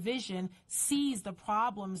legal division sees the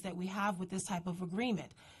problems that we have with this type of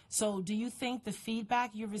agreement. So do you think the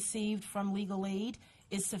feedback you received from legal aid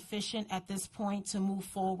is sufficient at this point to move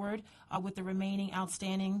forward with the remaining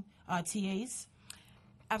outstanding TAs?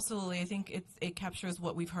 Absolutely. I think it captures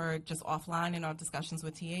what we've heard just offline in our discussions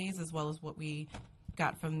with TAs, as well as what we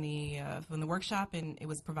got from the workshop, and it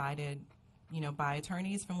was provided, by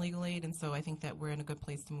attorneys from legal aid, and so I think that we're in a good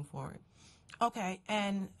place to move forward. Okay,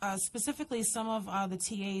 and specifically some of the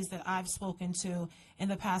TAs that I've spoken to in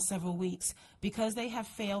the past several weeks, because they have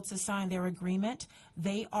failed to sign their agreement,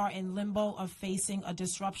 they are in limbo of facing a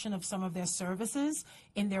disruption of some of their services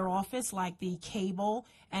in their office, like the cable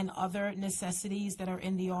and other necessities that are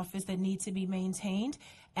in the office that need to be maintained.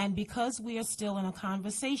 And because we are still in a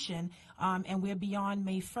conversation and we're beyond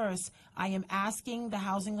May 1st, I am asking the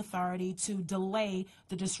Housing Authority to delay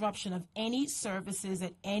the disruption of any services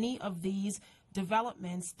at any of these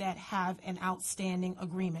developments that have an outstanding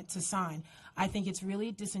agreement to sign. I think it's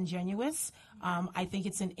really disingenuous. I think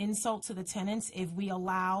it's an insult to the tenants if we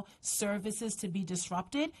allow services to be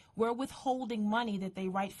disrupted. We're withholding money that they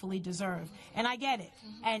rightfully deserve. And I get it.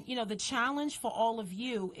 And, the challenge for all of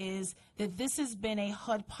you is that this has been a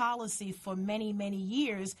HUD policy for many, many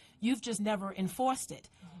years. You've just never enforced it.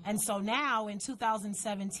 And so now in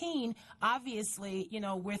 2017, obviously,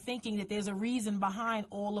 we're thinking that there's a reason behind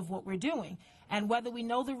all of what we're doing. And whether we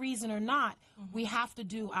know the reason or not, we have to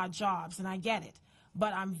do our jobs, and I get it.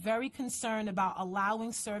 But I'm very concerned about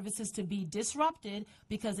allowing services to be disrupted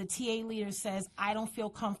because a TA leader says, I don't feel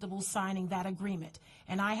comfortable signing that agreement.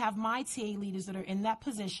 And I have my TA leaders that are in that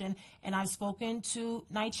position, and I've spoken to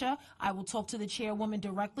NYCC. I will talk to the chairwoman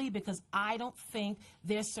directly because I don't think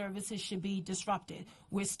their services should be disrupted.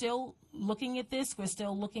 We're still looking at this. We're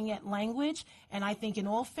still looking at language. And I think in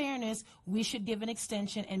all fairness, we should give an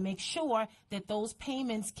extension and make sure that those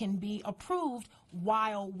payments can be approved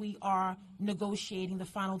while we are negotiating the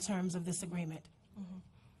final terms of this agreement.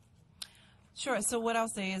 Sure. So what I'll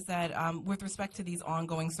say is that with respect to these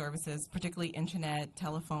ongoing services, particularly internet,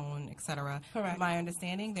 telephone, et cetera, Correct. from my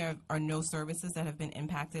understanding, there are no services that have been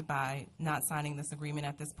impacted by not signing this agreement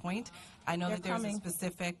at this point. I know They're that there's coming. a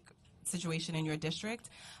specific situation in your district,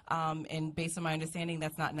 and based on my understanding,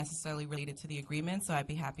 that's not necessarily related to the agreement, so I'd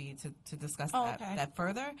be happy to discuss okay. that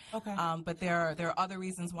further. Okay. But there are other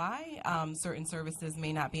reasons why certain services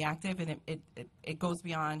may not be active, and it goes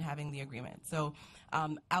beyond having the agreement. So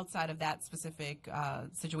outside of that specific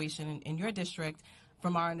situation in your district,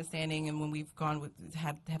 from our understanding, and when we've gone with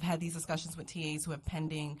have had these discussions with TAs who have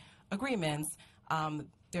pending agreements,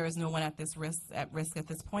 there is no one at risk at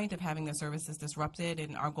this point of having their services disrupted,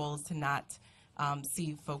 and our goal is to not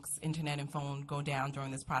see folks' internet and phone go down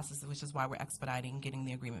during this process, which is why we're expediting getting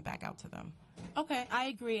the agreement back out to them. Okay, I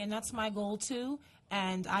agree, and that's my goal too.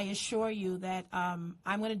 And I assure you that I'm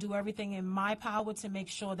going to do everything in my power to make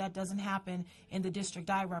sure that doesn't happen in the district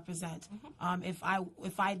I represent. If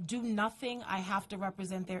I do nothing, I have to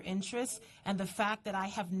represent their interests, and the fact that I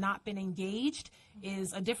have not been engaged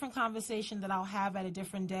is a different conversation that I'll have at a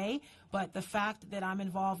different day. But the fact that I'm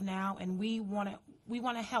involved now, and we want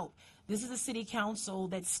to help. This is a city council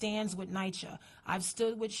that stands with NYCHA. I've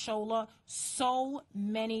stood with Shola so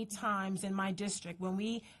many times in my district. When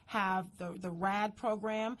we have the RAD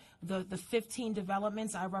program, the 15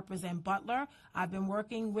 developments, I represent Butler. I've been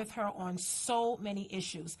working with her on so many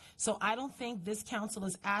issues. So I don't think this council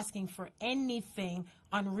is asking for anything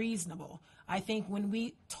unreasonable. I think when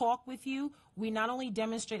we talk with you, we not only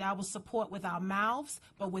demonstrate our support with our mouths,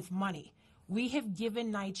 but with money. We have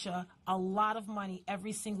given NYCHA a lot of money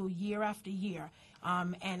every single year after year.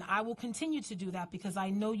 And I will continue to do that because I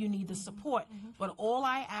know you need the support. But all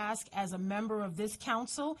I ask as a member of this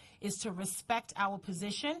council is to respect our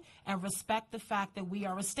position and respect the fact that we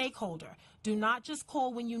are a stakeholder. Do not just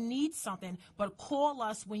call when you need something, but call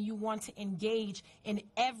us when you want to engage in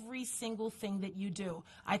every single thing that you do.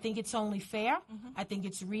 I think it's only fair, I think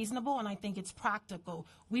it's reasonable, and I think it's practical.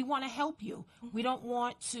 We want to help you. We don't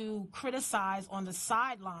want to criticize on the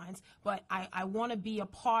sidelines, but I want to be a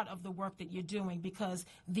part of the work that you're doing because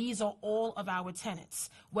these are all of our tenants.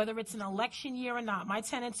 Whether it's an election year or not, my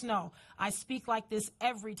tenants know I speak like this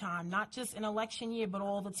every time, not just an election year, but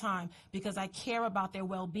all the time, because I care about their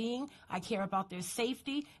well-being, I care about their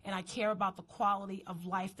safety, and I care about the quality of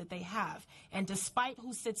life that they have. And despite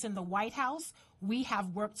who sits in the White House, we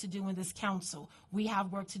have work to do in this council. We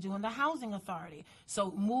have work to do in the Housing Authority.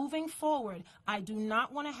 So moving forward, I do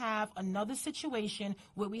not want to have another situation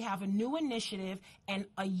where we have a new initiative and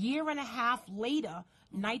a year and a half later,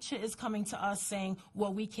 NYCHA is coming to us saying,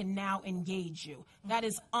 well, we can now engage you. That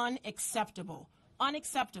is unacceptable.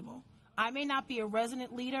 Unacceptable. I may not be a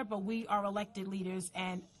resident leader, but we are elected leaders,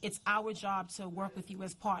 and it's our job to work with you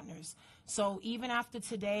as partners. So even after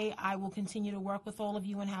today, I will continue to work with all of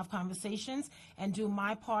you and have conversations and do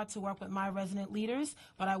my part to work with my resident leaders.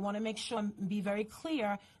 But I want to make sure and be very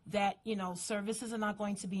clear that, services are not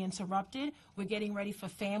going to be interrupted. We're getting ready for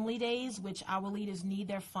family days, which our leaders need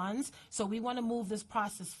their funds. So we want to move this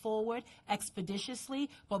process forward expeditiously,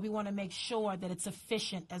 but we want to make sure that it's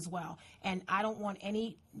efficient as well. And I don't want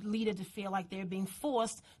any leader to feel like they're being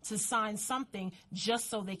forced to sign something just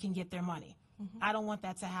so they can get their money. I don't want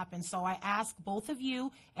that to happen. So I ask both of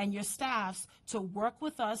you and your staffs to work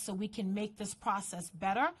with us so we can make this process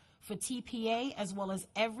better for TPA as well as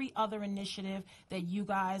every other initiative that you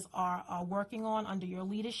guys are working on under your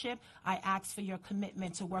leadership. I ask for your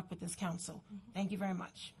commitment to work with this council. Thank you very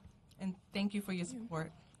much. And thank you for your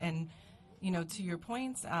support. And, to your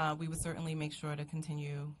points, we would certainly make sure to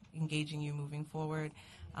continue engaging you moving forward.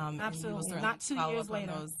 Absolutely. Not 2 years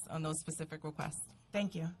later. On those specific requests.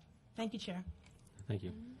 Thank you. Thank you, Chair. Thank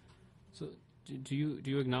you. So, do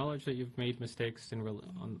you acknowledge that you've made mistakes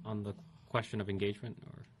on the question of engagement,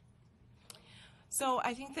 or? So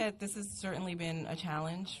I think that this has certainly been a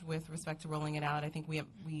challenge with respect to rolling it out. I think we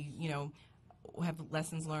have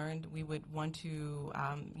lessons learned. We would want to,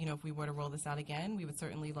 if we were to roll this out again, we would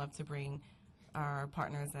certainly love to bring our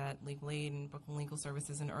partners at Legal Aid and Brooklyn Legal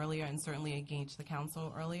Services in earlier, and certainly engage the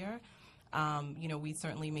council earlier. We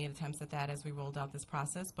certainly made attempts at that as we rolled out this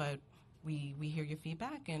process, but we hear your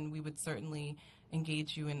feedback, and we would certainly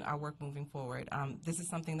engage you in our work moving forward. This is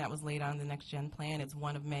something that was laid on the Next Gen plan. It's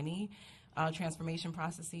one of many transformation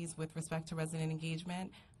processes with respect to resident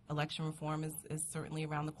engagement. Election reform is certainly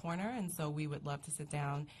around the corner, and so we would love to sit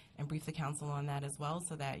down and brief the council on that as well,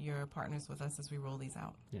 so that you're partners with us as we roll these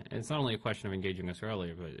out. Yeah, and it's not only a question of engaging us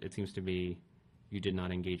earlier, but it seems to be you did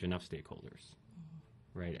not engage enough stakeholders,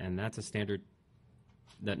 right? And that's a standard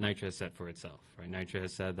that NYCHA has set for itself, right? NYCHA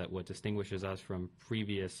has said that what distinguishes us from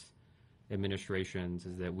previous administrations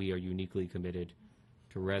is that we are uniquely committed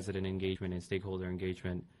to resident engagement and stakeholder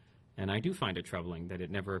engagement. And I do find it troubling that it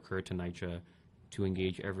never occurred to NYCHA to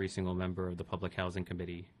engage every single member of the Public Housing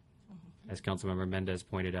Committee, as Councilmember Mendez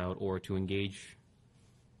pointed out, or to engage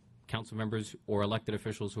council members or elected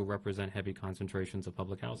officials who represent heavy concentrations of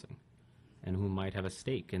public housing and who might have a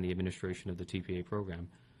stake in the administration of the TPA program.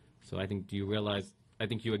 So I think, do you realize, I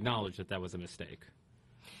think you acknowledge that that was a mistake.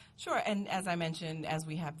 Sure, and as I mentioned, as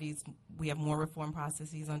we have more reform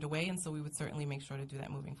processes underway, and so we would certainly make sure to do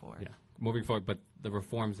that moving forward. Yeah, moving forward, but the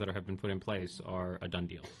reforms that have been put in place are a done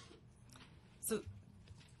deal. So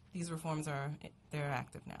these reforms they're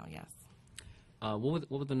active now, yes. What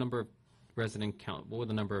would the number of what were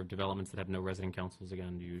the number of developments that have no resident councils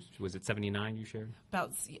again? Was it 79 you shared?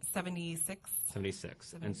 About 76.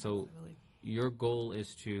 76. And so your goal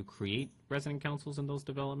is to create resident councils in those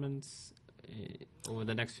developments over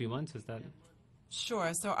the next few months, is that?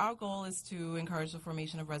 Sure. So our goal is to encourage the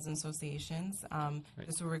formation of resident associations.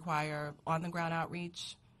 This will require on-the-ground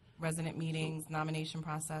outreach, resident meetings, nomination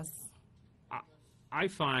process. I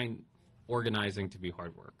find organizing to be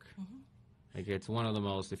hard work. Like, it's one of the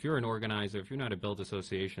most, if you're an organizer, if you're not to build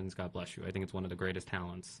associations, God bless you. I think it's one of the greatest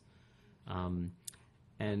talents.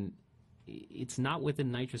 And it's not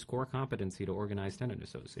within NYCHA's core competency to organize tenant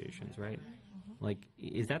associations, right? Like,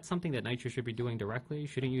 is that something that NYCHA should be doing directly?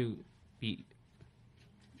 Shouldn't you be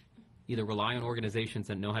either rely on organizations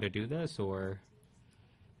that know how to do this, or?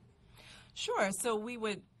 Sure. So we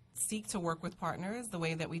would seek to work with partners the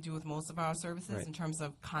way that we do with most of our services in terms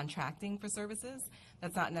of contracting for services.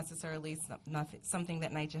 That's not necessarily something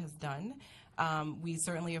that NYCHA has done. We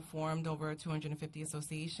certainly have formed over 250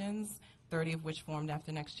 associations, 30 of which formed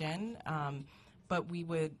after Next Gen. But we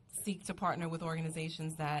would seek to partner with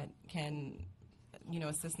organizations that can,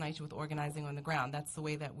 assist NYCHA with organizing on the ground. That's the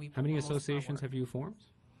way that we. How many associations have you formed?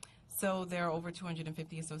 So there are over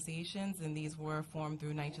 250 associations, and these were formed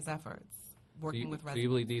through NYCHA's efforts, working with residents. So you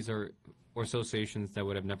believe these are associations that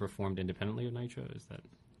would have never formed independently of NYCHA? Is that?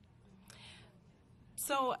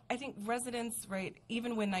 So I think residents, right,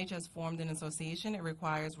 even when NYCHA has formed an association, it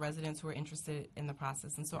requires residents who are interested in the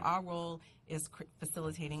process. And so our role is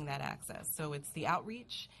facilitating that access. So it's the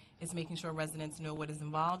outreach, it's making sure residents know what is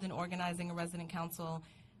involved in organizing a resident council,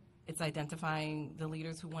 it's identifying the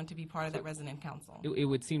leaders who want to be part of that resident council. It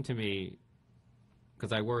would seem to me,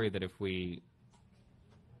 because I worry that if NYCHA,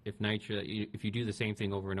 if you do the same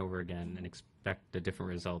thing over and over again and expect a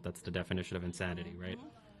different result, that's the definition of insanity, right?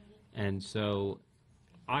 And so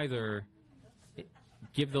either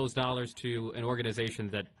give those dollars to an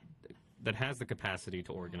organization that has the capacity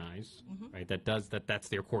to organize, right? That's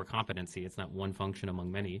their core competency. It's not one function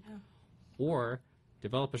among many, or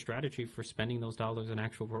develop a strategy for spending those dollars in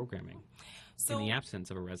actual programming in the absence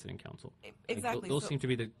of a resident council. Exactly. Those seem to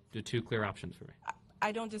be the two clear options for me.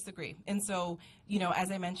 I don't disagree. And so,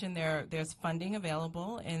 as I mentioned, there's funding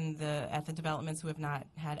available at the developments who have not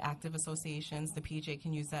had active associations. The PJ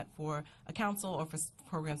can use that for a council or for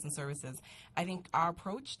programs and services. I think our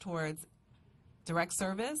approach towards direct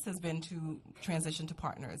service has been to transition to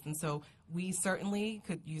partners. And so we certainly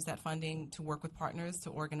could use that funding to work with partners to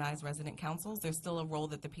organize resident councils. There's still a role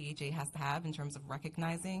that the PHA has to have in terms of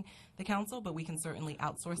recognizing the council, but we can certainly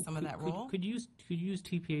outsource some of that role. Could you use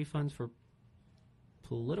TPA funds for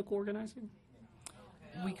political organizing?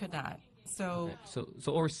 We could not. So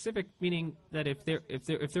or civic, meaning that if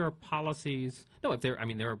there are policies,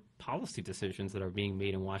 there are policy decisions that are being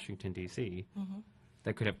made in Washington D.C.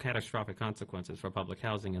 That could have catastrophic consequences for public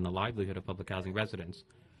housing and the livelihood of public housing residents.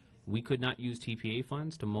 We could not use TPA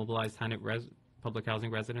funds to mobilize public housing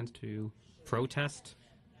residents to protest.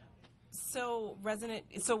 So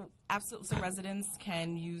residents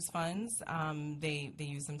can use funds. They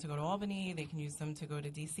use them to go to Albany. They can use them to go to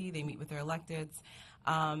D.C. They meet with their electeds.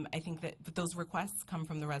 I think that those requests come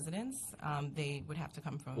from the residents. They would have to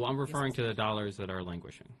come from. Well, I'm referring to the dollars that are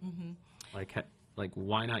languishing. Like,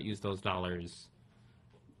 why not use those dollars?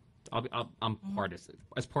 I'm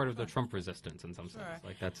as part of the Trump resistance in some sense.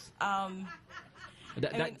 Like, that's.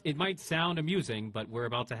 It might sound amusing, but we're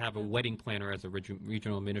about to have a wedding planner as a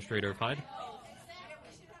regional administrator of HUD.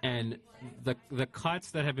 And the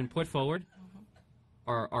cuts that have been put forward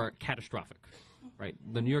are catastrophic, right?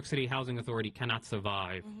 The New York City Housing Authority cannot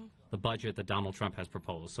survive the budget that Donald Trump has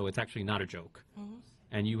proposed. So it's actually not a joke.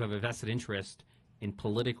 And you have a vested interest in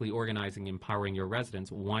politically organizing, empowering your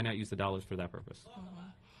residents. Why not use the dollars for that purpose?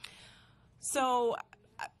 So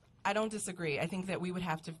I don't disagree. I think that we would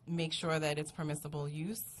have to make sure that it's permissible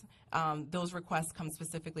use. Those requests come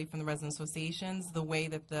specifically from the resident associations. The way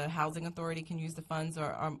that the housing authority can use the funds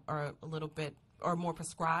are a little bit or more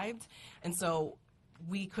prescribed. And so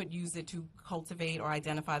we could use it to cultivate or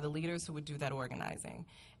identify the leaders who would do that organizing.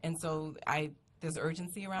 And so there's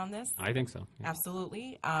urgency around this. I think so. Yeah.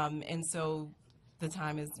 Absolutely. And so the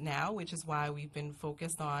time is now, which is why we've been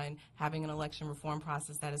focused on having an election reform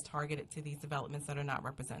process that is targeted to these developments that are not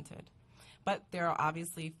represented. But there are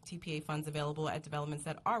obviously TPA funds available at developments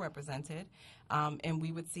that are represented, and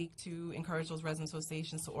we would seek to encourage those resident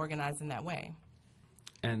associations to organize in that way.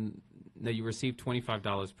 And now you receive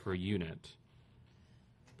 $25 per unit,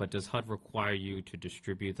 but does HUD require you to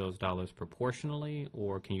distribute those dollars proportionally,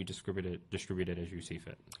 or can you distribute it as you see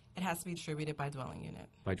fit? It has to be distributed by dwelling unit.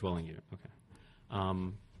 By dwelling unit, okay.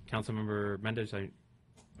 Councilmember Mendez, I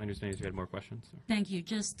understand you had more questions. Thank you.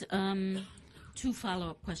 Just two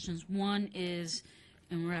follow-up questions. One is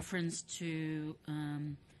in reference to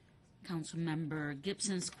Councilmember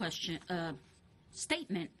Gibson's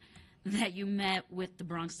statement that you met with the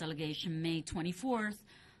Bronx delegation May 24th,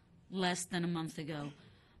 less than a month ago.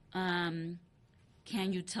 Can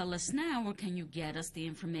you tell us now, or can you get us the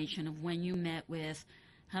information of when you met with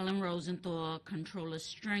Helen Rosenthal, Controller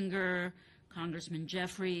Stringer, Congressman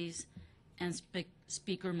Jeffries, and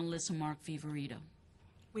Speaker Melissa Mark Viverito?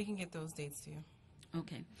 We can get those dates to you.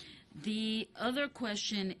 Okay. The other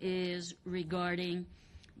question is regarding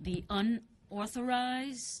the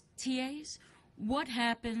unauthorized TAs. What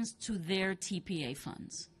happens to their TPA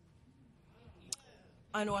funds?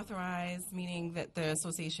 Unauthorized, meaning that the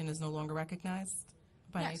association is no longer recognized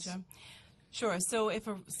by Yes. NYCHA? Sure. So if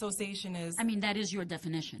an association is... I mean, that is your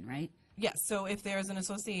definition, right? Yes. So if there's an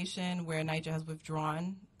association where NYCHA has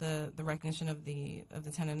withdrawn the recognition of the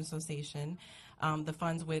tenant association, the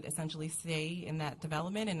funds would essentially stay in that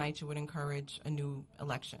development, and NYCHA would encourage a new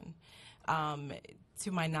election.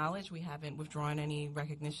 To my knowledge, we haven't withdrawn any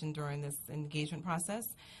recognition during this engagement process.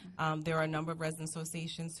 There are a number of resident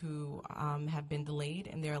associations who have been delayed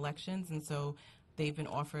in their elections, and so they've been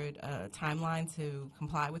offered a timeline to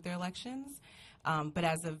comply with their elections. But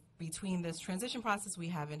as of between this transition process, we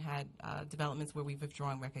haven't had developments where we've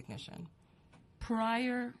withdrawn recognition.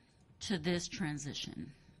 Prior to this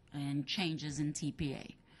transition and changes in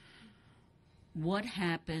TPA, what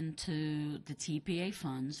happened to the TPA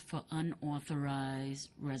funds for unauthorized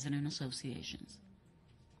resident associations?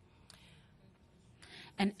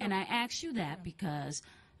 And I ask you that because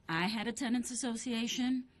I had a tenants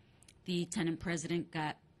association. The tenant president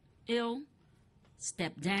got ill,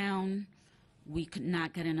 stepped down. We could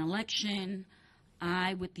not get an election.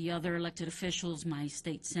 I, with the other elected officials, my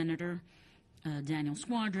state senator, Daniel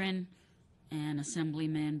Squadron, and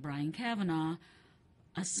Assemblyman Brian Kavanaugh,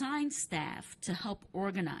 assigned staff to help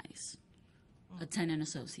organize a tenant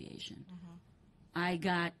association. I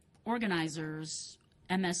got organizers,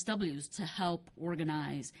 MSWs, to help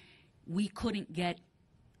organize. We couldn't get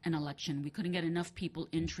an election. We couldn't get enough people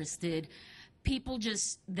interested. People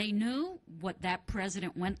just, they knew what that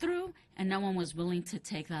president went through, and no one was willing to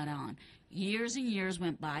take that on. Years and years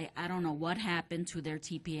went by. I don't know what happened to their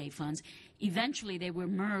TPA funds. Eventually, they were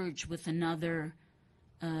merged with another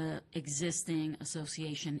existing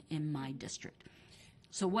association in my district.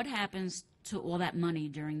 So what happens to all that money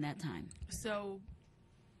during that time? So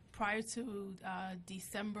prior to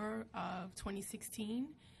December of 2016,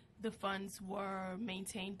 the funds were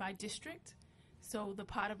maintained by district. So the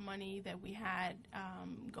pot of money that we had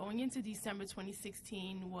going into December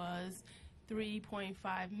 2016 was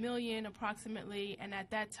 $3.5 million approximately, and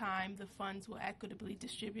at that time the funds were equitably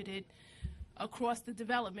distributed across the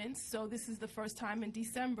developments. So this is the first time in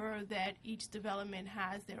December that each development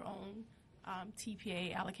has their own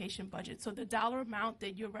TPA allocation budget. So the dollar amount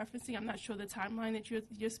that you're referencing, I'm not sure the timeline that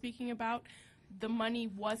you're speaking about, the money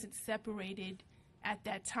wasn't separated at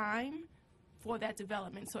that time for that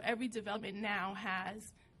development. So every development now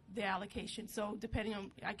has their allocation. So depending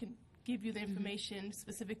on, I can give you the information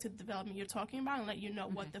specific to the development you're talking about and let you know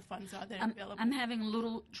what the funds are that are available. I'm having a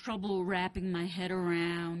little trouble wrapping my head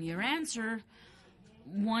around your answer.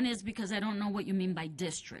 One is because I don't know what you mean by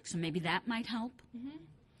district, so maybe that might help.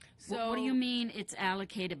 So what do you mean it's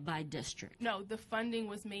allocated by district? No, the funding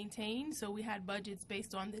was maintained, so we had budgets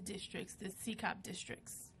based on the districts, the CCOP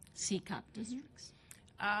districts. CCOP districts.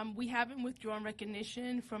 We haven't withdrawn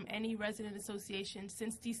recognition from any resident association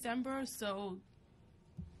since December, so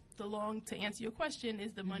to answer your question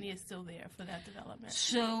is the money is still there for that development.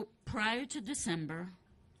 So prior to December,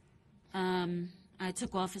 I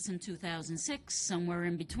took office in 2006, somewhere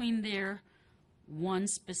in between there. One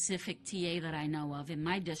specific TA that I know of in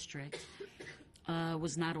my district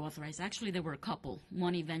was not authorized. Actually, there were a couple.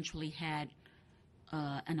 One eventually had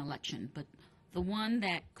an election, but the one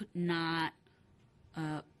that could not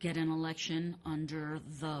get an election under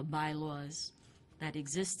the bylaws that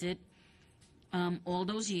existed, all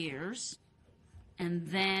those years, and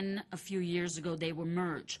then a few years ago they were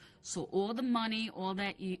merged. So all the money,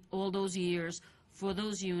 all those years for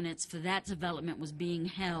those units, for that development was being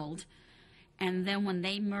held, and then when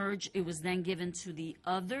they merged, it was then given to the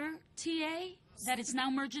other TA that it's now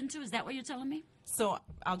merged into? Is that what you're telling me? So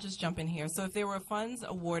I'll just jump in here. So if there were funds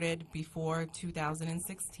awarded before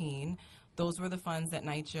 2016, those were the funds that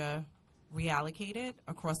NYCHA reallocated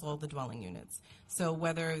across all the dwelling units. So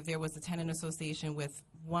whether there was a tenant association with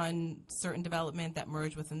one certain development that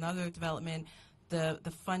merged with another development,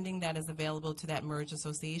 the funding that is available to that merged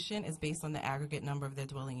association is based on the aggregate number of their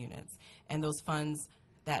dwelling units. And those funds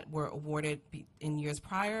that were awarded in years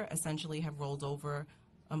prior essentially have rolled over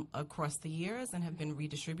across the years and have been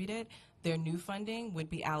redistributed. Their new funding would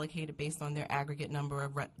be allocated based on their aggregate number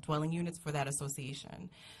of dwelling units for that association.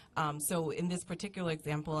 So in this particular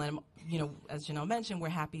example, and as Janelle mentioned, we're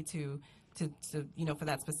happy to for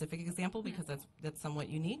that specific example because that's somewhat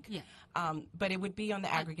unique. Yeah. But it would be on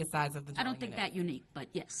the aggregate size of the dwelling I don't think unit. that unique, but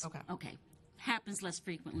yes. Okay. Happens less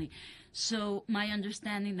frequently. So my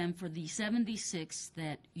understanding then for the 76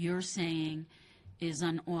 that you're saying is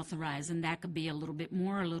unauthorized, and that could be a little bit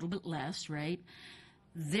more, a little bit less, right?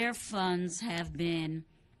 Their funds have been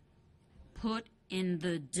put in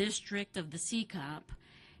the district of the CCOP,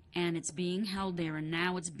 and it's being held there, and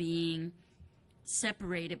now it's being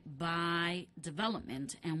separated by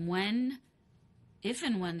development. And if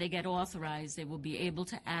and when they get authorized, they will be able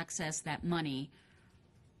to access that money.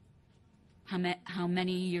 How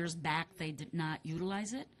many years back they did not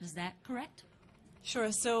utilize it? Is that correct?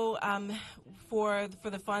 Sure. So for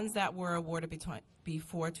the funds that were awarded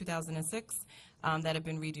before 2006 that have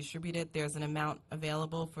been redistributed, there's an amount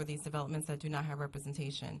available for these developments that do not have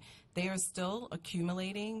representation. They are still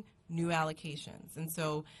accumulating new allocations. And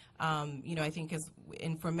so, I think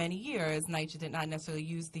for many years, NYCHA did not necessarily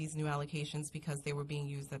use these new allocations because they were being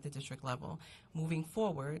used at the district level. Moving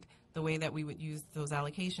forward, the way that we would use those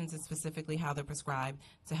allocations is specifically how they're prescribed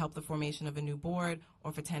to help the formation of a new board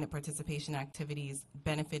or for tenant participation activities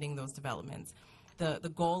benefiting those developments.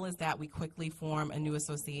 The goal is that we quickly form a new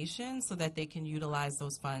association so that they can utilize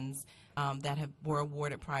those funds that were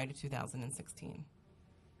awarded prior to 2016.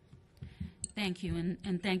 Thank you,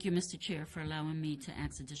 and thank you, Mr. Chair, for allowing me to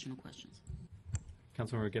ask additional questions.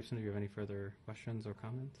 Councilmember Gibson, do you have any further questions or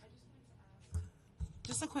comments?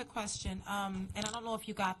 Just a quick question, and I don't know if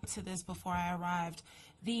you got to this before I arrived.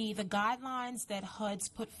 The guidelines that HUD's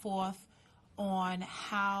put forth on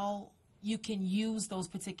how you can use those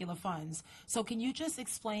particular funds. So can you just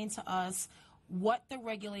explain to us what the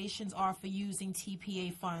regulations are for using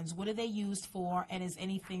TPA funds? What are they used for, and is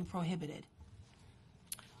anything prohibited?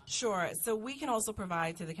 Sure. So we can also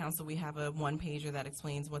provide to the council, we have a one-pager that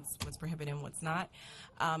explains what's prohibited and what's not.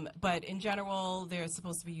 But in general, they're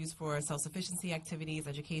supposed to be used for self-sufficiency activities,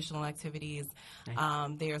 educational activities.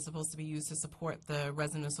 They are supposed to be used to support the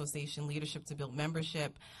resident association leadership to build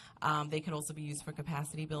membership. They could also be used for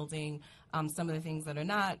capacity building. Some of the things that are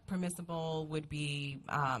not permissible would be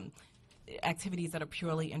activities that are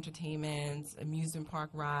purely entertainment, amusement park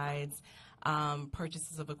rides,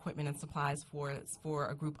 purchases of equipment and supplies for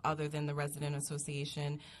a group other than the resident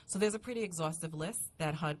association. So there's a pretty exhaustive list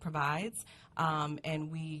that HUD provides,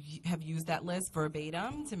 and we have used that list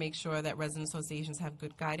verbatim to make sure that resident associations have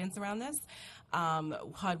good guidance around this.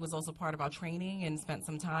 HUD was also part of our training and spent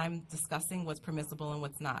some time discussing what's permissible and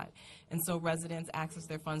what's not. And so residents access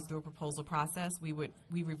their funds through a proposal process. We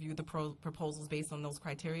review the proposals based on those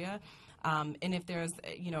criteria. And if there's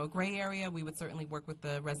a gray area, we would certainly work with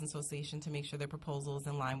the resident association to make sure their proposal is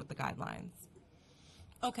in line with the guidelines.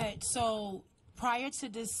 Okay, so prior to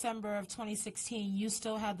December of 2016, you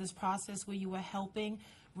still had this process where you were helping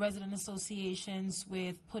resident associations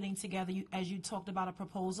with putting together, as you talked about, a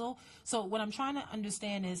proposal. So what I'm trying to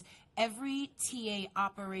understand is every TA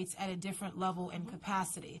operates at a different level and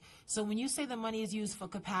capacity. So when you say the money is used for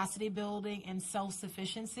capacity building and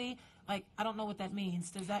self-sufficiency, I don't know what that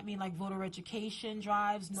means. Does that mean voter education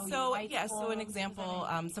drives? So an example,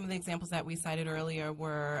 some of the examples that we cited earlier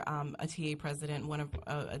were a TA president,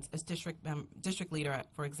 a district leader,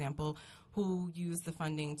 for example, who used the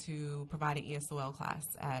funding to provide an ESOL class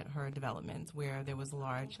at her development where there was a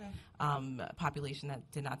large population that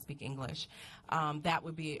did not speak English. That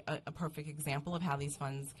would be a perfect example of how these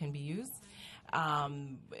funds can be used.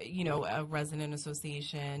 A resident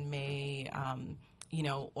association may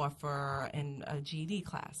offer a GED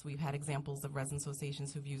class. We've had examples of resident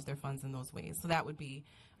associations who've used their funds in those ways. So that would be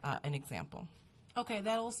an example. Okay,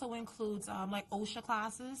 that also includes OSHA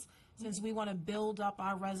classes, since we want to build up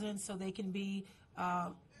our residents so they can be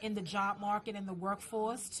in the job market and the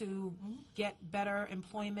workforce to get better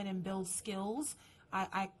employment and build skills,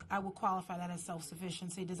 I would qualify that as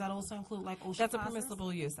self-sufficiency. Does that also include like ocean That's a classes?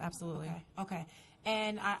 permissible use, absolutely. Okay.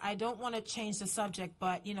 And I don't want to change the subject,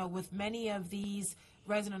 but, with many of these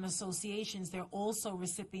resident associations, they're also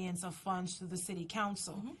recipients of funds through the city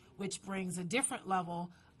council, which brings a different level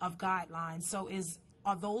of guidelines. So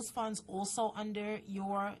are those funds also under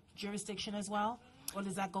your jurisdiction as well, or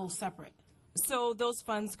does that go separate? So those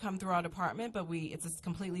funds come through our department, but it's a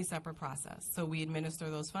completely separate process. So we administer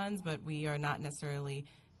those funds, but we are not necessarily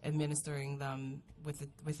administering them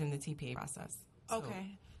within the TPA process.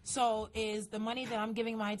 Okay. So is the money that I'm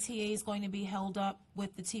giving my TAs going to be held up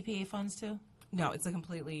with the TPA funds too? No,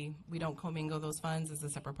 we don't commingle those funds. It's a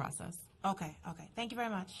separate process. Okay. Thank you very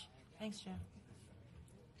much. Thanks, Chair.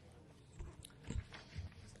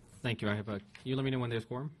 Thank you. Can you let me know when there's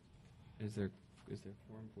quorum? Is there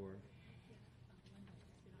quorum for?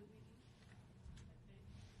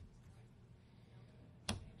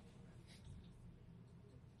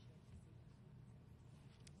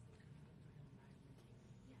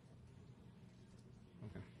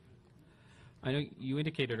 I know you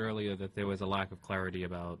indicated earlier that there was a lack of clarity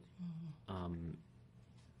about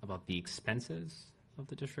the expenses of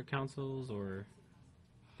the district councils, or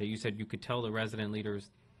that you said you could tell the resident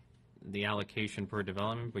leaders the allocation per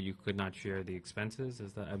development, but you could not share the expenses.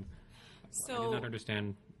 Is that? I did not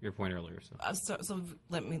understand your point earlier. So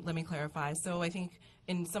let me clarify. So I think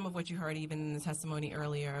in some of what you heard, even in the testimony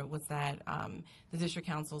earlier, was that the district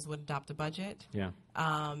councils would adopt a budget. Yeah.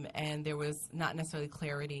 And there was not necessarily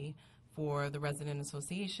clarity for the resident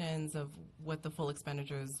associations of what the full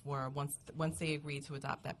expenditures were once they agreed to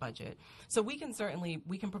adopt that budget. So we can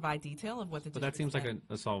provide detail of what the But that seems like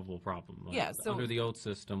a solvable problem. Yeah. So under the old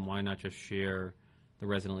system, why not just share the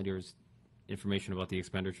resident leaders' information about the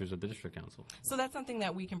expenditures of the district council? So that's something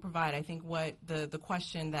that we can provide. I think what the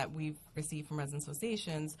question that we've received from resident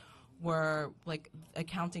associations were like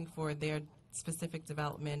accounting for their specific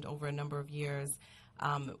development over a number of years,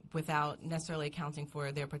 without necessarily accounting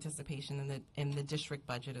for their participation in the district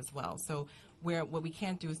budget as well. So what we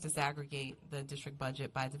can't do is disaggregate the district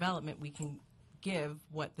budget by development. We can give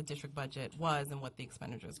what the district budget was and what the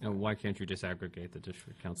expenditures were. And why can't you disaggregate the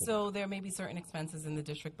district council? So there may be certain expenses in the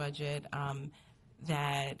district budget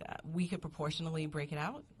that we could proportionally break it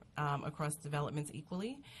out across developments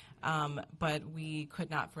equally, but we could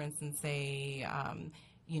not, for instance, say,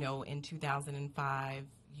 in 2005,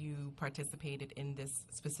 you participated in this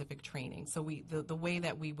specific training. So the way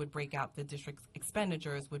that we would break out the district's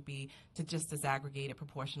expenditures would be to just disaggregate it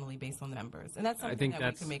proportionally based on members. And that's something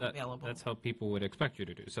that we can make available. That's how people would expect you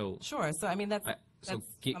to do. So sure. So I mean that's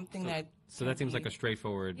something that. So that seems like a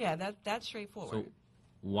straightforward. Yeah, that's straightforward. So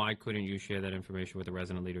why couldn't you share that information with the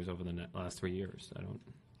resident leaders over the last 3 years?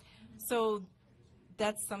 So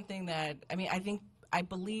that's something that I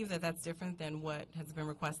believe that that's different than what has been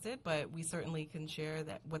requested, but we certainly can share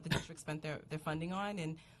that what the district spent their funding on,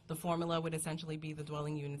 and the formula would essentially be the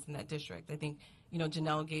dwelling units in that district. I think,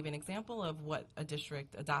 Janelle gave an example of what a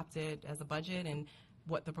district adopted as a budget and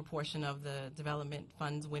what the proportion of the development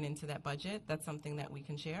funds went into that budget. That's something that we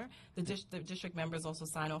can share. The district members also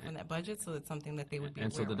sign off on that budget, so it's something that they would be aware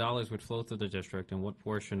of. And so the dollars would flow through the district, and what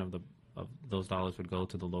portion of those dollars would go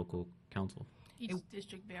to the local council? Each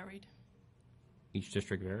district varied. Each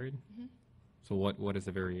district varied? Mm-hmm. So what is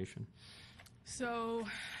the variation? So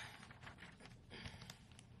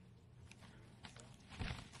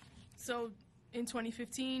in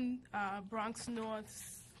 2015, Bronx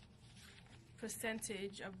North's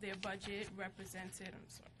percentage of their budget represented,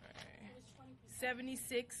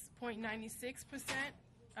 76.96%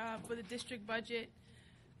 for the district budget.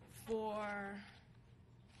 For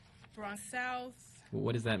Bronx South,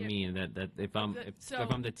 What does that mean? That if I'm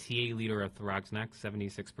the TA leader of Throgs Neck,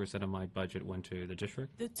 76% of my budget went to the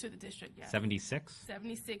district? To the district, yes. 76?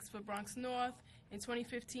 76 for Bronx North. In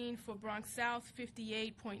 2015, for Bronx South,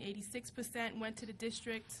 58.86% went to the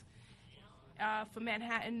district. For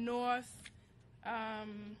Manhattan North,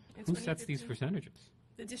 who sets these percentages?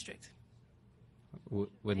 The district. With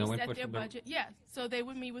they no set input their from budget. Yeah, so they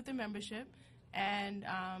would meet with the membership and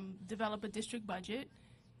develop a district budget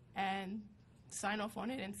and sign off on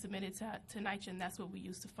it and submit it to NYCC, and that's what we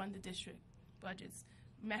use to fund the district budgets.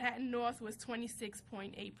 Manhattan North was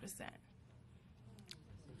 26.8%.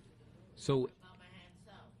 So,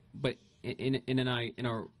 but it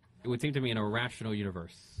would seem to me in a rational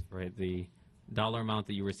universe, right? The dollar amount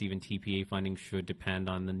that you receive in TPA funding should depend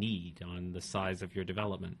on the need, on the size of your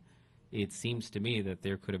development. It seems to me that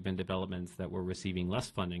there could have been developments that were receiving less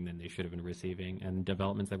funding than they should have been receiving, and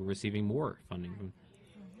developments that were receiving more funding.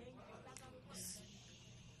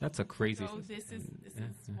 That's a crazy. So this is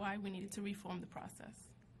why we needed to reform the process.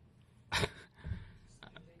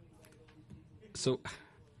 So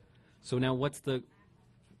now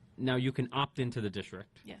now you can opt into the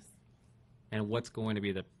district. Yes, And what's going to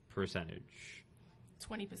be the percentage?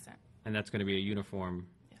 20%. And that's going to be a uniform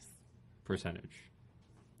Yes. percentage.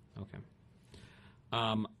 Okay.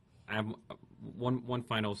 I have one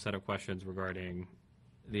final set of questions regarding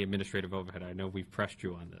the administrative overhead. I know we've pressed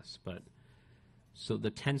you on this, but so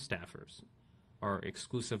the 10 staffers are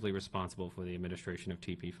exclusively responsible for the administration of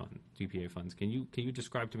TPA funds. Can you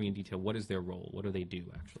describe to me in detail what is their role? What do they do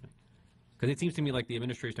actually? Because it seems to me like the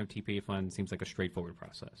administration of TPA funds seems like a straightforward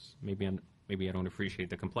process. Maybe I don't appreciate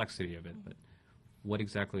the complexity of it, but what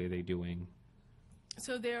exactly are they doing?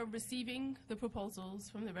 So they're receiving the proposals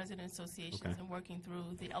from the resident associations Okay. and working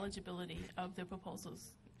through the eligibility of their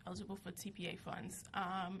proposals eligible for TPA funds.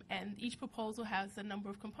 And each proposal has a number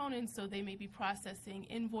of components, so they may be processing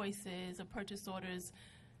invoices or purchase orders.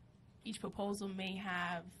 Each proposal may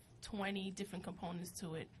have 20 different components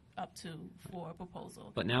to it, up to for a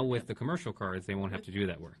proposal. But now with the commercial cards, they won't have to do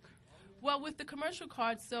that work. Well, with the commercial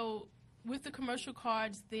cards,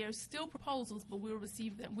 they're still proposals, but we're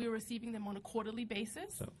receiving them on a quarterly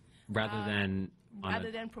basis. So rather than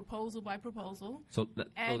proposal by proposal. So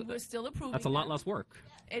we're still approving. That's a lot them. less work.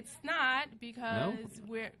 It's not because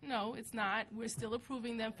it's not. We're still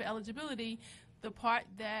approving them for eligibility. The part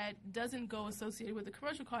that doesn't go associated with the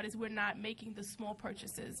commercial card is we're not making the small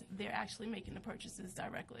purchases. They're actually making the purchases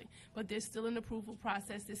directly. But there's still an approval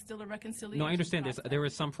process. There's still a reconciliation No, I understand process. there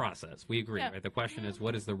is some process. We agree, Yeah. right? The question is,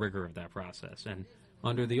 what is the rigor of that process? And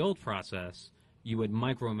under the old process, you would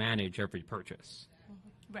micromanage every purchase.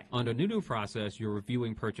 Right. Under the new process, you're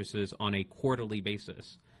reviewing purchases on a quarterly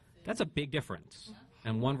basis. That's a big difference.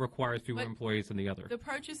 And one requires fewer But employees than the other. The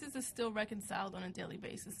purchases are still reconciled on a daily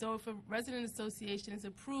basis. So if a resident association is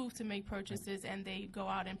approved to make purchases and they go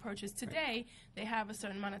out and purchase today, they have a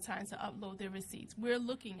certain amount of time to upload their receipts. We're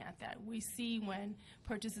looking at that. We see when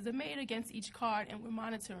purchases are made against each card and we're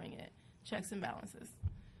monitoring it, checks and balances.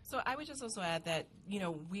 So I would just also add that,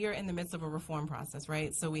 we are in the midst of a reform process,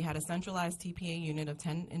 right? So we had a centralized TPA unit of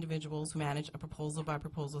 10 individuals who manage a proposal by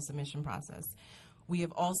proposal submission process. We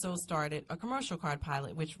have also started a commercial card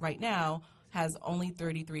pilot, which right now has only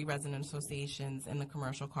 33 resident associations in the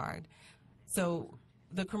commercial card. So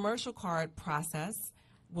the commercial card process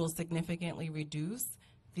will significantly reduce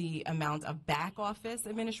the amount of back office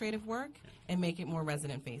administrative work and make it more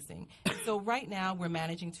resident facing. So right now we're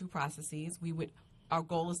managing two processes. Our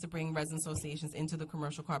goal is to bring resident associations into the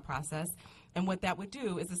commercial card process. And what that would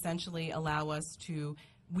do is essentially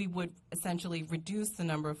we would essentially reduce the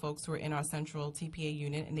number of folks who are in our central TPA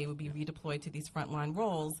unit, and they would be redeployed to these frontline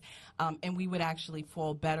roles. And we would actually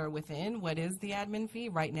fall better within what is the admin fee.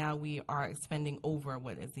 Right now, we are expending over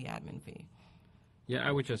what is the admin fee. Yeah,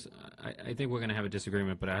 I think we're going to have a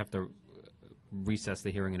disagreement, but I have to recess the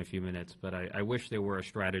hearing in a few minutes. But I wish there were a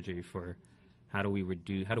strategy for how do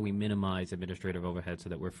we minimize administrative overhead so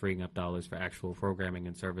that we're freeing up dollars for actual programming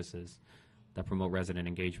and services that promote resident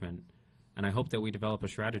engagement. And I hope that we develop a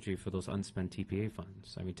strategy for those unspent TPA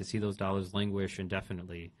funds. I mean, to see those dollars languish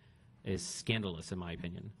indefinitely is scandalous, in my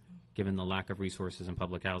opinion, given the lack of resources in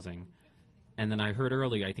public housing. And then I heard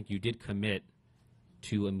earlier, I think you did commit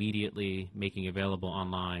to immediately making available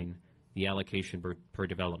online the allocation per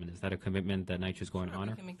development. Is that a commitment that NYCHA is going to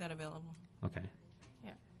honor? We can make that available. Okay.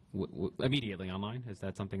 Yeah. Immediately online? Is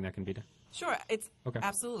that something that can be done? Sure, Okay.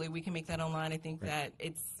 Absolutely. We can make that online. I think that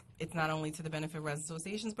it's not only to the benefit of resident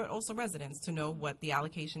associations, but also residents to know what the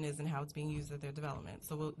allocation is and how it's being used at their development.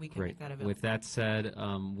 So we can make that available. With that said,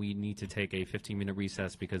 we need to take a 15-minute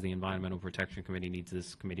recess because the Environmental Protection Committee needs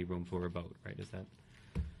this committee room for a vote, right? Is that?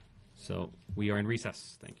 So we are in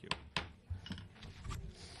recess. Thank you.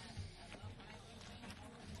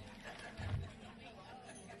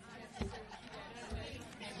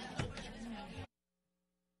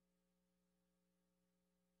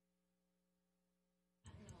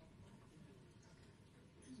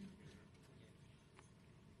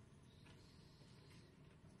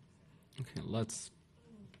 Okay, let's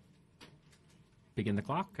begin the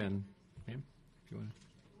clock, and ma'am, if you want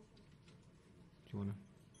to,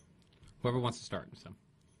 whoever wants to start. So.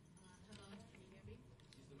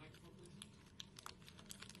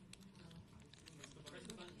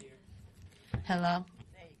 Hello.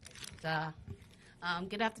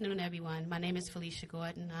 Good afternoon, everyone. My name is Felicia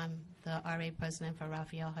Gordon. I'm the RA president for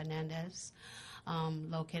Rafael Hernandez,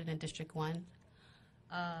 located in District 1.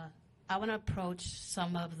 I want to approach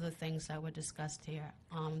some of the things that were discussed here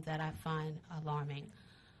that I find alarming.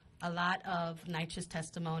 A lot of NYCHA's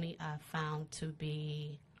testimony I found to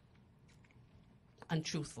be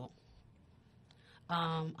untruthful.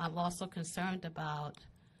 I'm also concerned about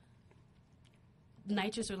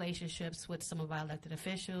NYCHA's relationships with some of our elected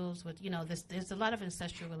officials. With there's a lot of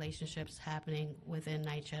ancestral relationships happening within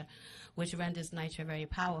NYCHA, which renders NYCHA very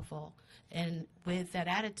powerful. And with that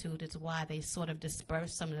attitude, it's why they sort of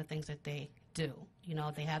disperse some of the things that they do.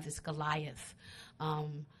 They have this Goliath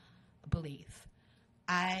belief.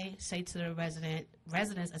 I say to the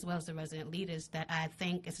residents as well as the resident leaders that I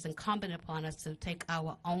think it's incumbent upon us to take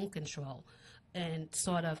our own control and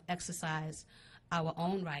sort of exercise our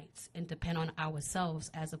own rights and depend on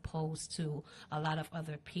ourselves as opposed to a lot of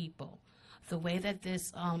other people. The way that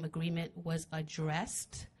this agreement was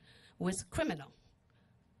addressed was criminal.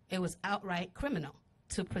 It was outright criminal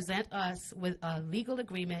to present us with a legal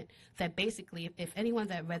agreement that basically, if anyone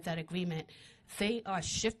that read that agreement, they are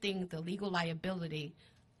shifting the legal liability,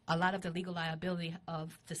 a lot of the legal liability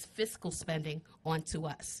of this fiscal spending onto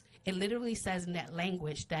us. It literally says in that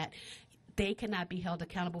language that they cannot be held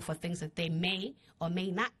accountable for things that they may or may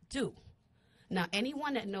not do. Now,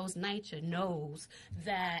 anyone that knows NYCHA knows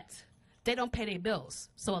that they don't pay their bills.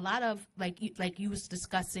 So a lot of, like you was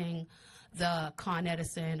discussing the Con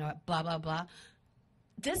Edison or blah, blah, blah,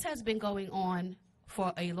 this has been going on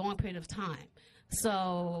for a long period of time.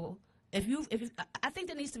 So I think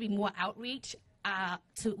there needs to be more outreach. I'm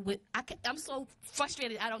so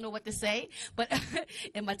frustrated, I don't know what to say, but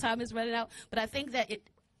and my time is running out. But I think that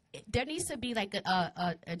there needs to be like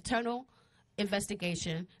an internal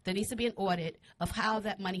investigation. There needs to be an audit of how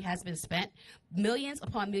that money has been spent. Millions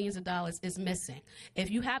upon millions of dollars is missing.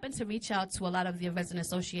 If you happen to reach out to a lot of the resident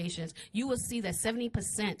associations, you will see that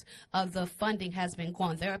 70% of the funding has been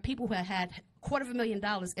gone. There are people who have had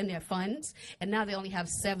 $250,000 in their funds, and now they only have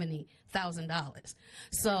 $70,000.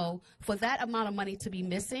 So for that amount of money to be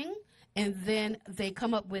missing, and then they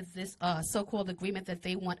come up with this so-called agreement that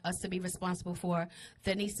they want us to be responsible for,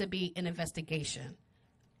 there needs to be an investigation.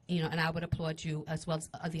 And I would applaud you as well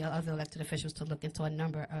as the other elected officials to look into a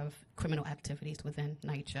number of criminal activities within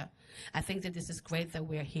NYCHA. I think that this is great that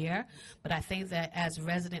we're here, but I think that as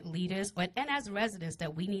resident leaders and as residents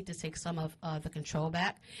that we need to take some of the control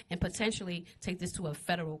back and potentially take this to a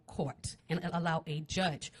federal court and allow a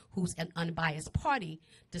judge who's an unbiased party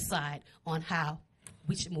decide on how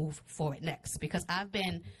we should move forward next. Because I've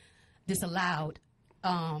been disallowed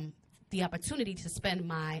the opportunity to spend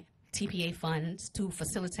my TPA funds to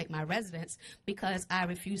facilitate my residents because I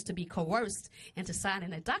refused to be coerced into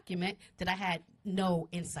signing a document that I had no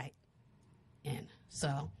insight in.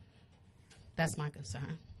 So that's my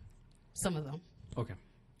concern. Some of them. Okay.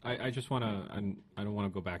 I just want to, I don't want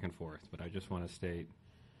to go back and forth, but I just want to state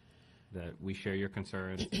that we share your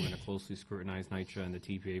concerns. We're going to closely scrutinize NYCHA and the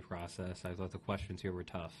TPA process. I thought the questions here were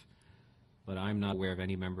tough. But I'm not aware of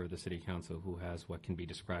any member of the City Council who has what can be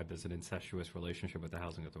described as an incestuous relationship with the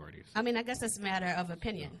housing authorities. I mean, I guess it's a matter of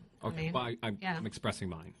opinion. Okay, well, I'm expressing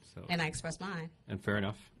mine. So. And I express mine. And fair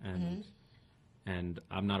enough. And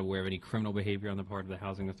I'm not aware of any criminal behavior on the part of the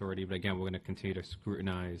housing authority. But again, we're going to continue to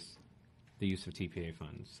scrutinize the use of TPA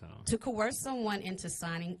funds. So. To coerce someone into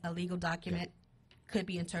signing a legal document could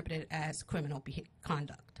be interpreted as criminal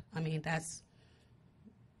conduct. I mean, that's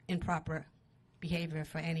improper behavior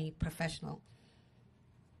for any professional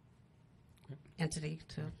entity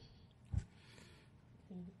to.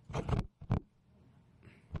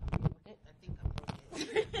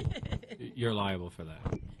 You're liable for that.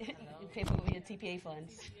 You pay for your TPA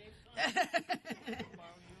funds.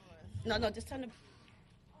 No, just turn the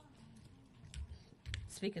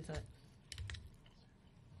speaker to it.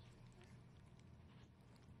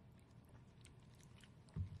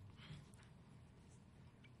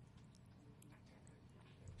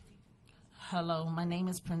 Hello, my name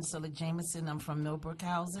is Priscilla Jameson. I'm from Millbrook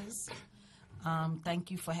Houses.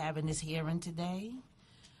 Thank you for having this hearing today.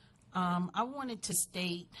 I wanted to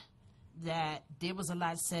state that there was a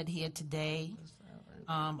lot said here today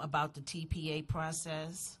about the TPA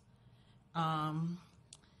process. One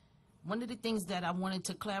of the things that I wanted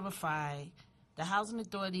to clarify, the Housing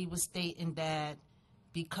Authority was stating that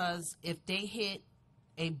because if they hit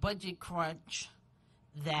a budget crunch,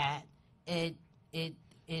 that it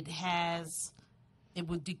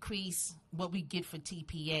would decrease what we get for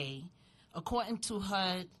TPA. According to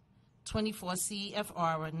HUD, 24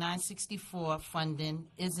 CFR 964 funding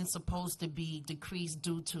isn't supposed to be decreased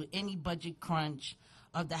due to any budget crunch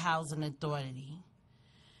of the Housing Authority.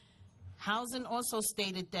 Housing also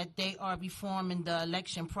stated that they are reforming the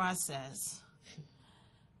election process.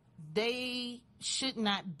 They should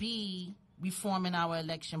not be reforming our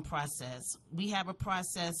election process. We have a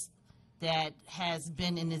process that has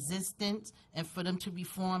been in existence, and for them to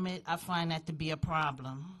reform it, I find that to be a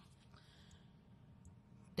problem.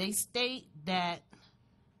 They state that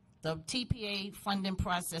the TPA funding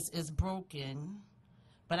process is broken,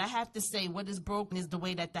 but I have to say what is broken is the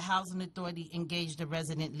way that the Housing Authority engaged the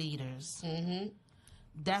resident leaders.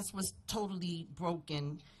 That's what's totally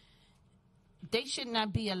broken. They should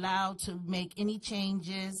not be allowed to make any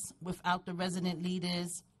changes without the resident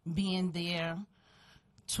leaders being there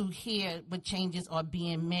to hear what changes are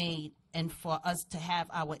being made and for us to have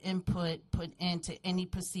our input put into any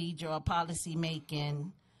procedure or policy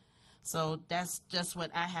making. So that's just what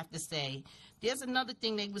I have to say. There's another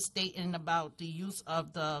thing they were stating about the use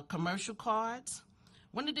of the commercial cards.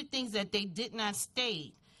 One of the things that they did not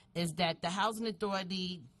state is that the Housing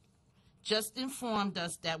Authority just informed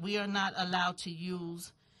us that we are not allowed to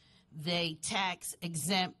use the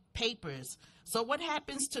tax-exempt papers. So what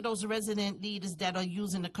happens to those resident leaders that are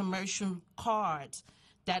using the commercial cards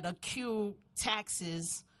that accrue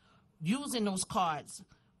taxes using those cards?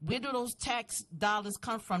 Where do those tax dollars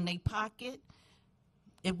come from? They pocket?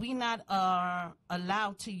 If we not are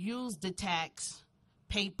allowed to use the tax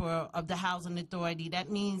paper of the Housing Authority, that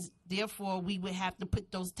means, therefore, we would have to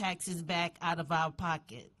put those taxes back out of our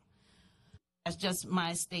pocket. That's just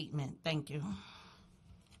my statement. Thank you.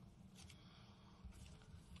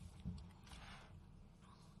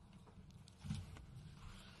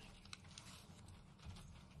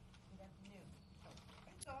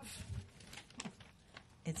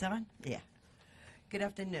 It's on? Yeah. Good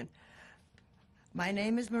afternoon. My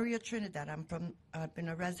name is Maria Trinidad. I've been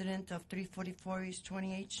a resident of 344 East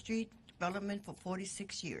 28th Street development for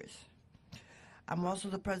 46 years. I'm also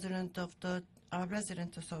the president of the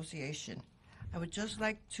Resident Association. I would just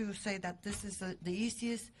like to say that this is the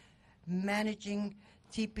easiest managing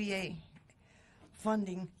TPA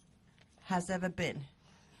funding has ever been.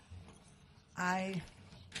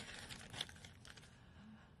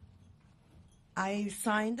 I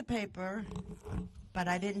signed the paper, but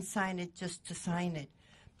I didn't sign it just to sign it.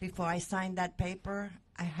 Before I signed that paper,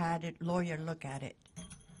 I had a lawyer look at it.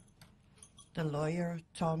 The lawyer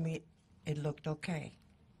told me it looked okay,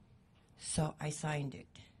 so I signed it.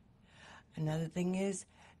 Another thing is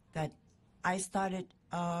that I started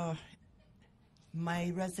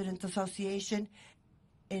my resident association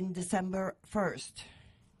in December 1st,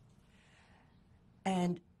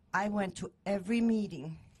 and I went to every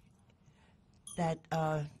meeting that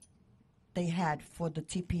they had for the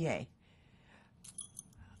TPA.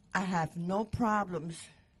 I have no problems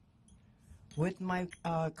with my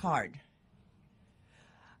card.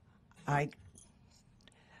 I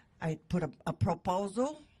put a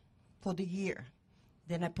proposal for the year.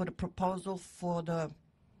 Then I put a proposal for the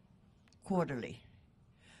quarterly.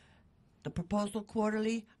 The proposal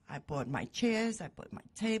quarterly, I bought my chairs, I bought my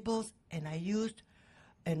tables, and I used,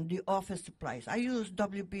 and the office supplies. I used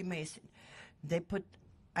WB Mason.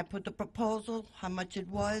 I put the proposal, how much it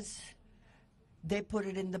was. They put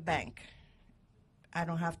it in the bank. I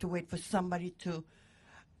don't have to wait for somebody to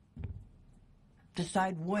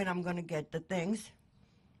decide when I'm going to get the things.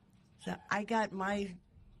 So I got my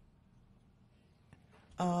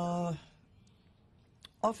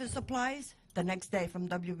office supplies the next day from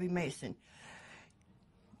WB Mason.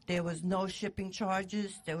 There was no shipping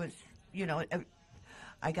charges. There was, you know,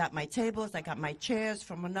 I got my tables, I got my chairs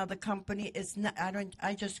from another company. It's not,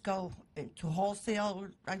 I just go to wholesale,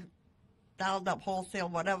 I dialed up wholesale,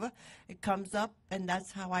 whatever. It comes up, and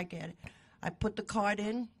that's how I get it. I put the card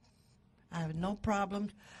in. I have no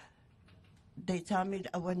problems. They tell me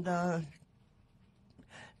that when the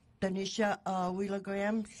Danisha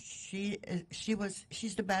Wheeler-Graham,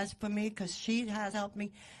 she's the best for me because she has helped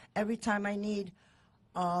me every time I need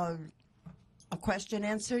a question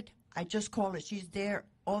answered. I just call her. She's there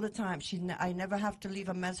all the time. I never have to leave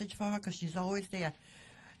a message for her because she's always there.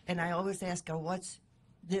 And I always ask her, what's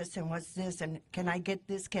this and what's this, and can I get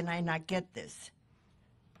this, can I not get this?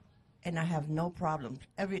 And I have no problem.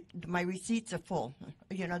 My receipts are full.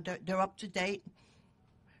 You know, they're up to date.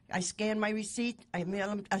 I scan my receipt, I mail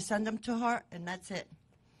them, I send them to her, and that's it.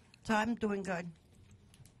 So I'm doing good.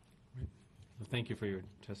 Well, thank you for your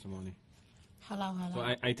testimony. Hello.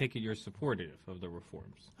 So I take it you're supportive of the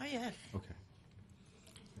reforms? Oh, yes. Okay.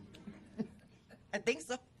 I think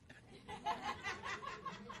so.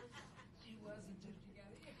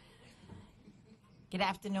 Good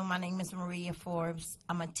afternoon. My name is Maria Forbes.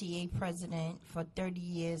 I'm a TA president for 30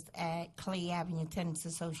 years at Clay Avenue Tenants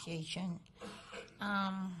Association.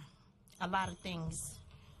 A lot of things,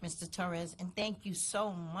 Mr. Torres, and thank you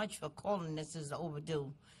so much for calling this as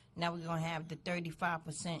overdue. Now we're going to have the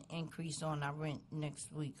 35% increase on our rent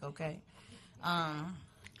next week, okay?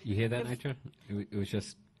 You hear that, Nitra? It was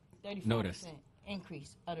just 35% noticed.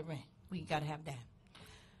 increase of the rent. We got to have that.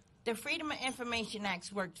 The Freedom of Information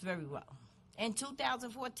Act works very well. In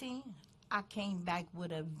 2014, I came back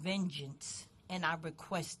with a vengeance, and I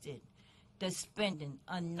requested the spending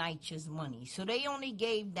of NYCHA's money. So they only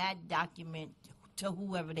gave that document to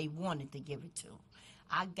whoever they wanted to give it to.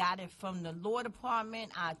 I got it from the law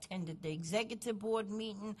department. I attended the executive board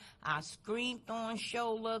meeting. I screamed on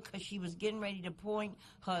Shola because she was getting ready to appoint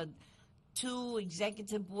her 2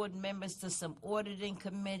 executive board members to some auditing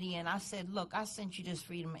committee, and I said, look, I sent you this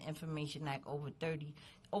Freedom of Information Act over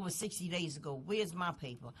 60 days ago. Where's my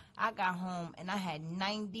paper? I got home and I had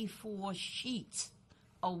 94 sheets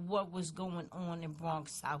of what was going on in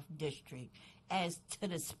Bronx South District as to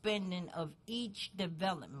the spending of each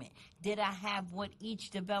development. Did I have what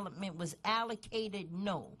each development was allocated?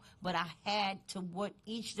 No. But I had to what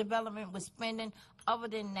each development was spending, other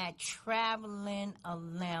than that traveling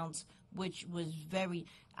allowance, which was very,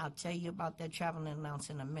 I'll tell you about that traveling allowance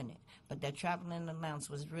in a minute, but that traveling allowance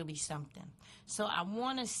was really something. So I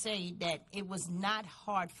want to say that it was not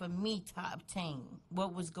hard for me to obtain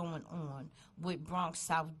what was going on with Bronx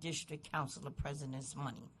South District Councilor President's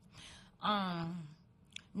money.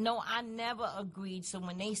 No, I never agreed. So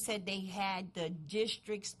when they said they had the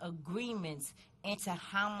district's agreements into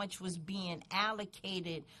how much was being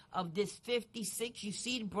allocated of this 56, you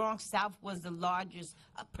see the Bronx South was the largest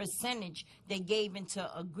percentage they gave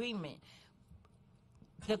into agreement.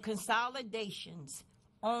 The consolidations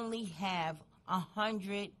only have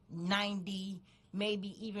 190,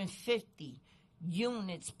 maybe even 50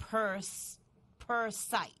 units per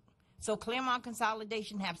site. So Claremont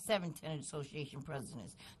Consolidation have 7 tenant association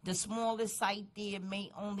presidents. The smallest site there may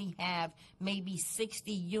only have maybe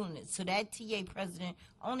 60 units. So that TA president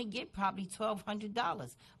only get probably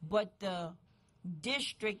 $1,200. But the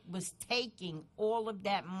district was taking all of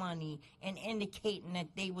that money and indicating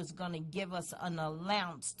that they was going to give us an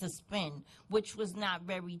allowance to spend, which was not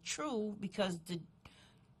very true because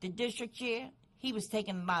the district chair, he was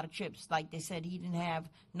taking a lot of trips. Like they said, he didn't have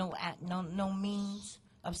no means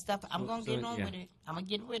of stuff. I'm going to get on with it. I'm going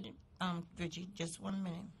to get with it. Richie, just 1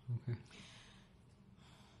 minute. Okay.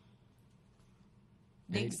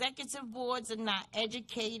 The executive boards are not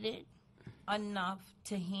educated enough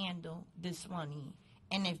to handle this money.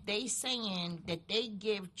 And if they saying that they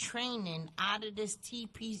give training out of this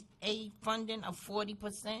TPA funding of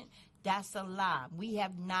 40%, that's a lie. We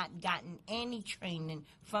have not gotten any training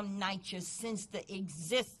from NYCHA since the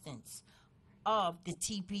existence of the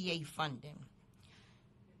TPA funding.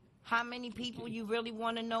 How many people you really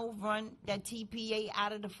want to know run that TPA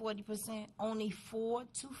out of the 40%? Only 4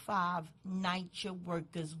 to 5 NYCHA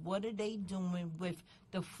workers. What are they doing with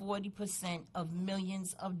the 40% of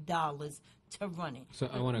millions of dollars to run it? So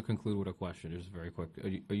I want to conclude with a question, just very quick.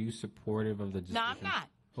 Are you supportive of the decision? No, I'm not.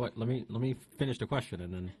 What? Let me finish the question,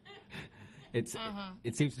 and then it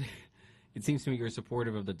seems to me you're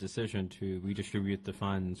supportive of the decision to redistribute the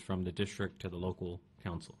funds from the district to the local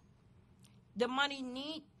council. The money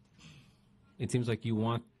need. It seems like you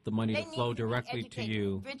want the money to flow directly to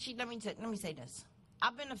you. Richie, let me say this.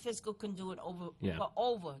 I've been a fiscal conduit Yeah. for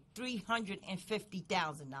over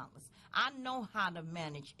 $350,000. I know how to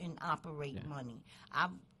manage and operate money.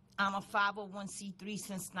 I'm a 501c3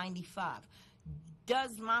 since '95.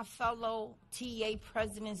 Does my fellow TA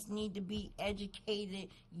presidents need to be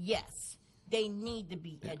educated? Yes, they need to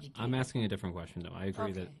be educated. I'm asking a different question, though. I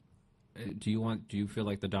agree that. Do you feel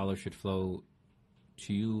like the dollar should flow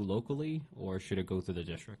to you locally, or should it go through the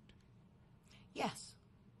district? Yes.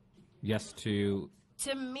 Yes to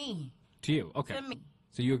me. To you, okay. To me.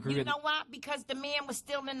 So you agree You with know why? Because the man was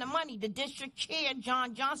still in the money. The district chair,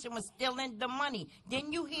 John Johnson, was still in the money.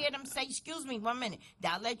 Didn't you hear them say, excuse me 1 minute,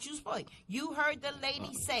 I'll let you speak. You heard the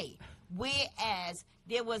lady say, whereas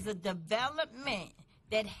there was a development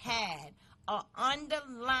that had an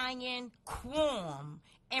underlying quorum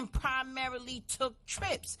and primarily took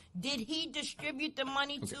trips. Did he distribute the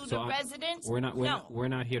money to the residents? We're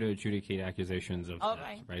not here to adjudicate accusations of All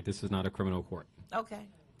theft, right? This is not a criminal court. Okay.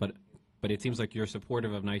 But it seems like you're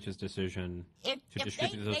supportive of NYCHA's decision to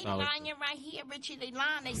distribute those dollars. They lying right here, Richie. They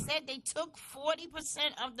lying. They said they took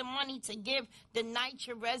 40% of the money to give the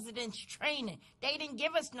NYCHA residents training. They didn't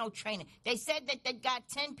give us no training. They said that they got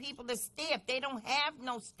 10 people to staff. They don't have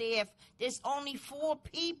no staff. There's only 4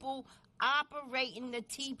 people operating the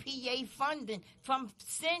TPA funding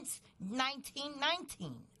since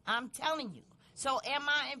 1919. I'm telling you. So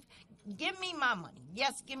give me my money.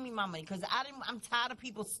 Yes, give me my money, because I'm tired of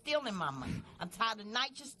people stealing my money. I'm tired of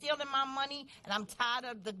NYCHA stealing my money, and I'm tired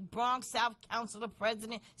of the Bronx South Council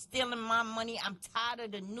President stealing my money. I'm tired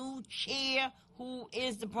of the new chair, who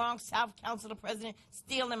is the Bronx South Council President,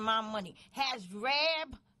 stealing my money. Has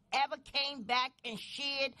Rab ever came back and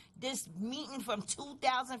shared this meeting from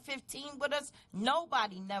 2015 with us?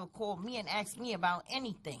 Nobody never called me and asked me about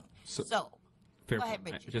anything. So Fair go ahead,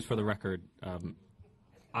 point. Richard. Just for the record,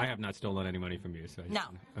 I have not stolen any money from you. So No.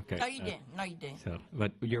 Okay. No, you didn't. No, you didn't. So,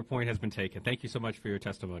 but your point has been taken. Thank you so much for your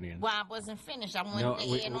testimony. And Well, I wasn't finished. I wanted no,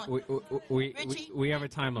 to add on. we have a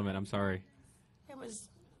time limit. I'm sorry. It was,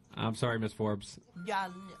 I'm sorry, Ms. Forbes.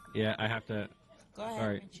 y'all, Yeah, I have to. go ahead, All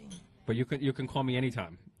right. Richie. But you can call me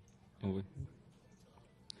anytime. The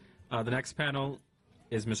next panel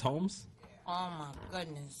is Ms. Holmes. Oh, my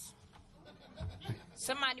goodness.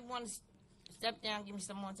 Somebody want to step down and give me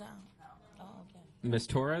some more time? Oh, okay. Ms.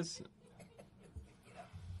 Torres.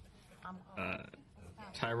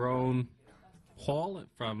 Tyrone Hall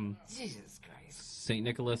from Jesus Christ. St.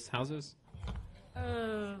 Nicholas Houses.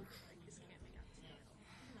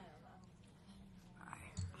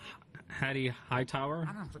 Hattie Hightower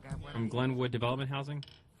I don't forget what from Glenwood Development Housing.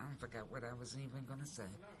 I forgot what I was even going to say.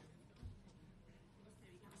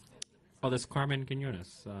 Oh, this is Carmen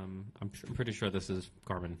Quinones. I'm pretty sure this is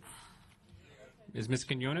Carmen. Is Miss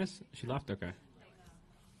Quinones? She left? Okay.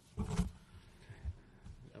 That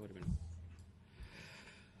would have been...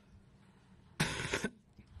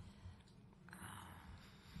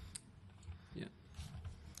 Yeah.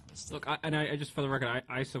 Look, I just for the record,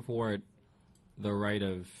 I support the right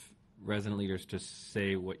of resident leaders to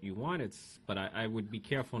say what you want. But I would be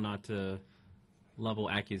careful not to level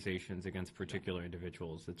accusations against particular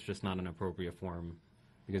individuals. It's just not an appropriate forum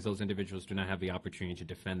because those individuals do not have the opportunity to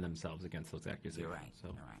defend themselves against those accusations. You're right. So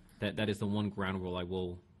You're right. that is the one ground rule I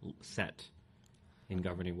will set in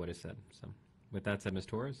governing what is said. So with that said, Ms.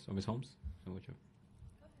 Torres or Ms. Holmes,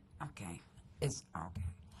 Okay. It's okay.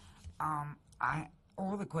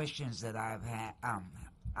 All the questions that I've had,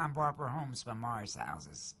 I'm Barbara Holmes from Mars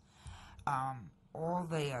Houses. All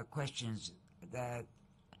the questions that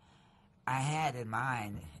I had in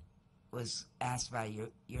mind was asked by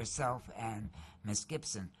yourself and Ms.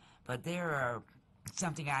 Gibson, but there are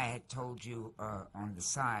something I had told you on the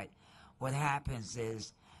side. What happens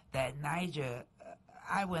is that Niger,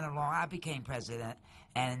 I went along, I became president,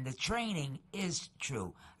 and the training is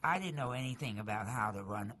true. I didn't know anything about how to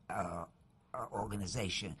run an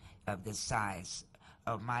organization of this size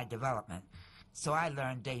of my development. So I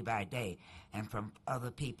learned day by day, and from other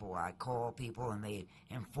people. I call people, and they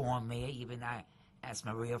inform me. Even I asked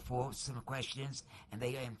Maria Forbes some questions, and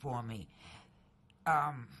they inform me.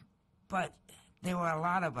 But there were a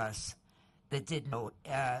lot of us that didn't know,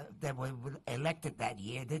 that were elected that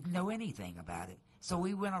year, didn't know anything about it. So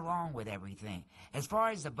we went along with everything. As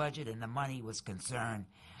far as the budget and the money was concerned,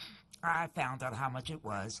 I found out how much it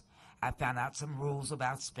was. I found out some rules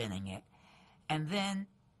about spending it. And then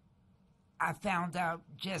I found out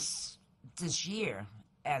just this year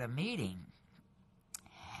at a meeting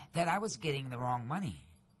that I was getting the wrong money.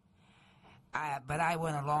 But I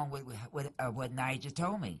went along with what Nigel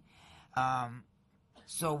told me.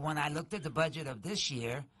 So when I looked at the budget of this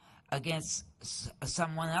year against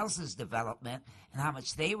someone else's development and how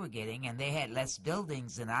much they were getting, and they had less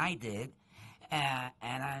buildings than I did,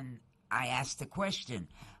 and I asked the question,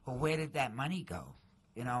 well, where did that money go?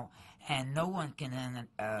 You know, and no one can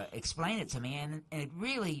explain it to me. And it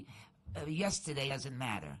really, yesterday doesn't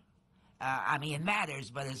matter. I mean, it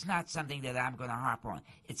matters, but it's not something that I'm going to harp on.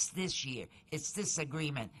 It's this year. It's this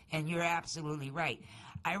agreement. And you're absolutely right.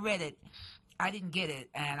 I read it. I didn't get it.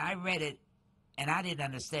 And I read it, and I didn't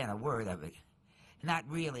understand a word of it. Not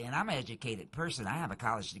really. And I'm an educated person. I have a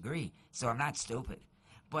college degree, so I'm not stupid.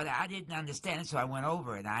 But I didn't understand it, so I went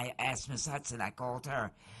over it. I asked Miss Hudson. I called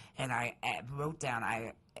her, and I wrote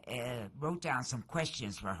down some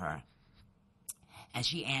questions for her, and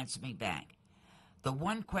she answered me back. The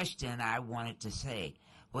one question I wanted to say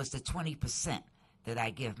was the 20% that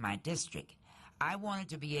I give my district. I wanted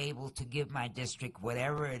to be able to give my district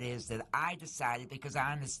whatever it is that I decided, because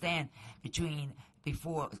I understand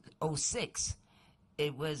before 06,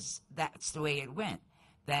 that's the way it went.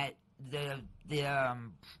 That the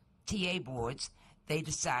TA boards, they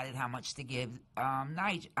decided how much to give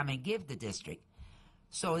give the district.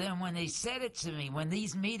 So then when they said it to me, when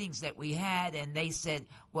these meetings that we had, and they said,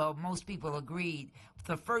 well, most people agreed.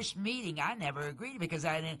 The first meeting, I never agreed because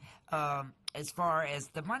I didn't, as far as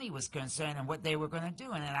the money was concerned and what they were going to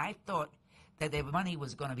do. And I thought that the money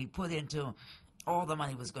was going to be put into, all the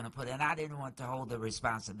money was going to put in. I didn't want to hold the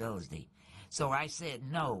responsibility. So I said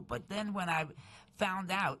no. But then when I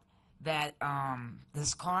found out that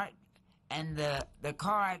this card and the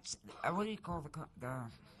cards, what do you call the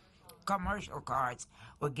commercial cards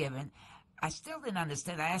were given, I still didn't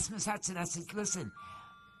understand. I asked Ms. Hudson, I said, listen,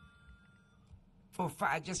 for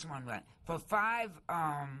five, just one minute. For five,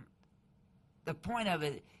 the point of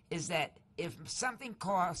it is that if something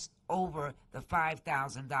costs over the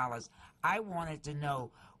 $5,000, I wanted to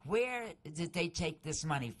know, where did they take this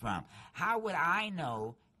money from? How would I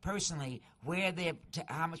know personally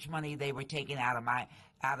how much money they were taking out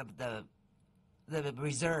of the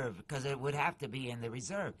reserve, because it would have to be in the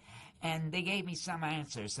reserve. And they gave me some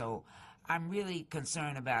answer, so I'm really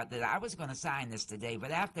concerned about that. I was going to sign this today, but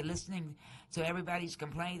after listening to everybody's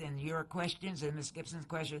complaint and your questions and Ms. Gibson's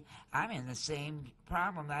question, I'm in the same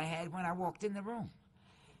problem I had when I walked in the room.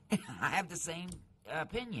 I have the same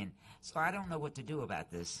opinion, so I don't know what to do about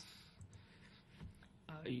this.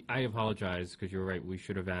 I apologize, because you're right. We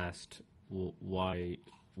should have asked why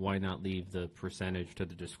not leave the percentage to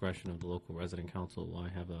the discretion of the local resident council? Why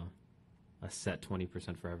have a set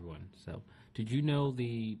 20% for everyone? So, did you know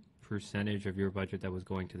the percentage of your budget that was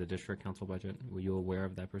going to the district council budget? Were you aware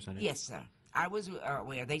of that percentage? Yes, sir. I was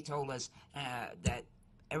aware. They told us that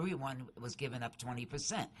everyone was giving up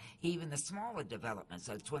 20%, even the smaller developments,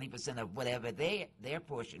 so 20% of whatever their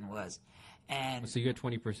portion was. And so you got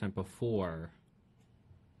 20% before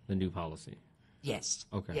the new policy? Yes.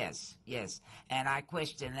 Okay. Yes. And I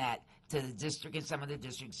question that to the district and some of the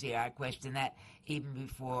districts here. I question that even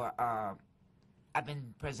before I've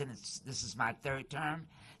been president. This is my third term,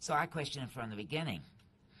 so I questioned it from the beginning.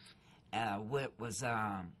 What was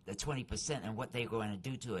the 20% and what they're going to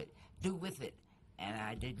do with it, and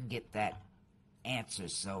I didn't get that answer.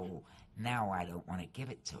 So now I don't want to give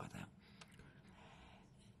it to them.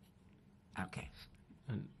 Okay.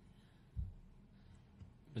 And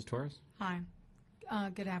Ms. Torres? Hi.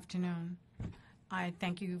 Good afternoon. I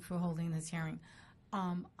thank you for holding this hearing.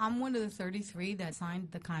 I'm one of the 33 that signed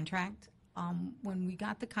the contract. When we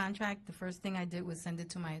got the contract, the first thing I did was send it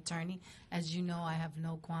to my attorney. As you know, I have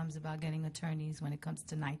no qualms about getting attorneys when it comes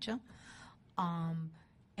to NYCHA.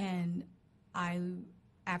 And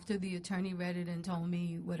after the attorney read it and told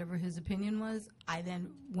me whatever his opinion was, I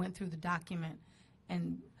then went through the document.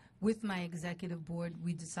 And with my executive board,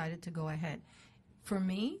 we decided to go ahead. For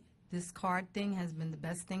me, this card thing has been the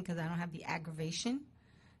best thing because I don't have the aggravation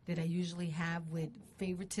that I usually have with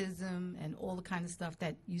favoritism and all the kind of stuff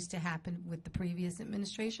that used to happen with the previous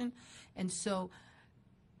administration. And so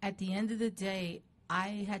at the end of the day,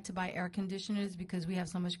 I had to buy air conditioners because we have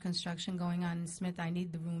so much construction going on in Smith. I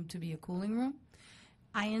need the room to be a cooling room.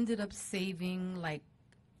 I ended up saving like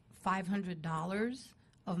 $500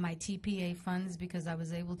 of my TPA funds because I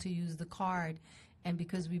was able to use the card, and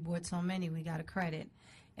because we bought so many, we got a credit.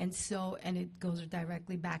 And so, and it goes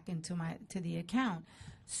directly back into the account.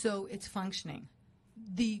 So it's functioning.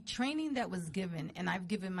 The training that was given, and I've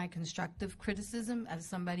given my constructive criticism as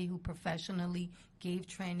somebody who professionally gave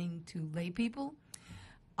training to lay people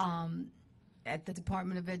at the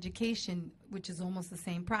Department of Education, which is almost the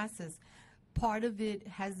same process. Part of it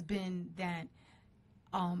has been that,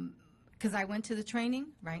 because I went to the training,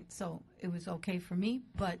 right, so it was okay for me,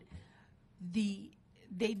 but they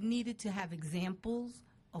needed to have examples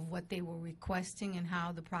of what they were requesting and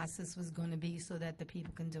how the process was going to be so that the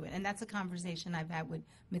people can do it. And that's a conversation I've had with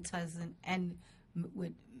Mituzan and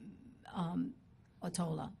with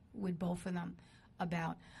Otola, with both of them,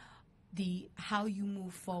 about how you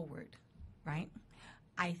move forward, right?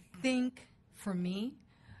 I think for me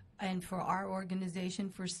and for our organization,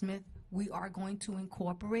 for Smith, we are going to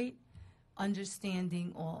incorporate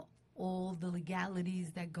understanding all the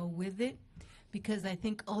legalities that go with it, because I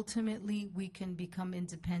think ultimately we can become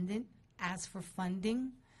independent, ask for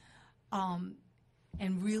funding, and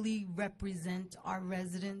really represent our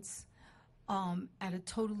residents at a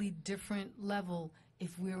totally different level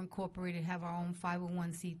if we're incorporated, have our own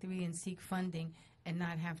 501c3 and seek funding and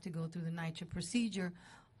not have to go through the NYCHA procedure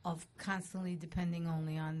of constantly depending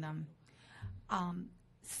only on them.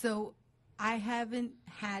 So I haven't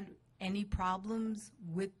had any problems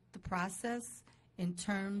with the process in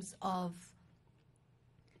terms of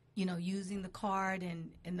using the card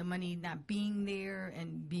and the money not being there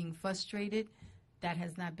and being frustrated. That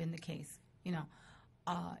has not been the case.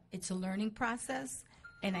 It's a learning process,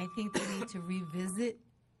 and I think we need to revisit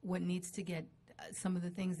what needs to get, some of the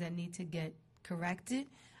things that need to get corrected.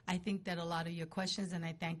 I think that a lot of your questions, and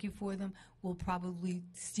I thank you for them, will probably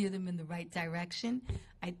steer them in the right direction.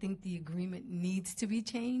 I think the agreement needs to be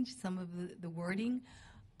changed, some of the wording,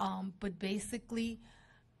 but basically,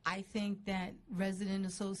 I think that resident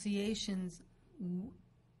associations,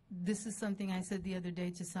 this is something I said the other day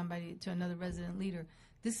to another resident leader.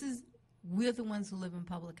 We're the ones who live in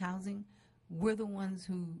public housing. We're the ones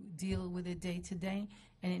who deal with it day to day,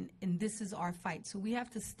 and this is our fight. So we have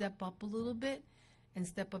to step up a little bit and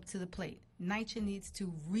step up to the plate. NYCHA needs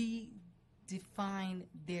to define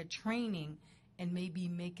their training and maybe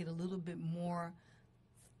make it a little bit more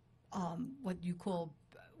what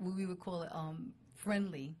we would call it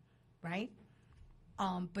friendly, right?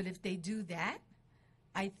 But if they do that,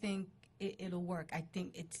 I think it'll work. I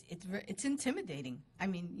think it's intimidating. I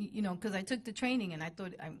mean, because I took the training and I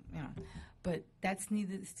thought, but that's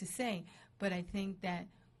needless to say. But I think that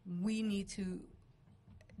we need to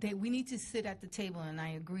sit at the table, and I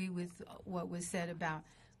agree with what was said about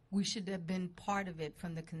we should have been part of it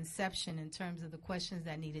from the conception in terms of the questions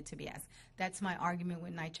that needed to be asked. That's my argument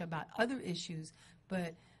with NYCHA about other issues,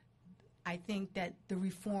 but I think that the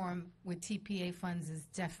reform with TPA funds is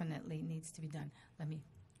definitely needs to be done.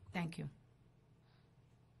 Thank you.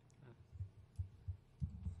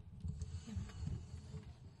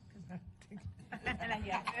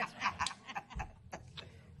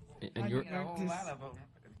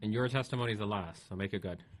 And your testimony is the last, so make it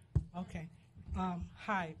good. Okay.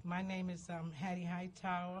 Hi, my name is Hattie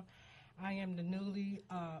Hightower. I am the newly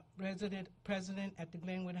resident president at the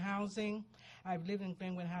Glenwood Housing. I've lived in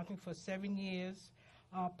Glenwood Housing for 7 years.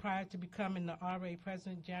 Prior to becoming the RA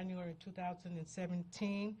president, January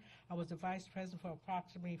 2017, I was the vice president for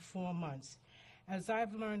approximately 4 months. As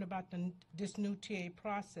I've learned about this new TA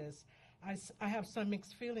process, I have some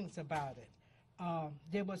mixed feelings about it.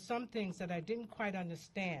 There were some things that I didn't quite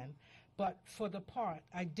understand, but for the part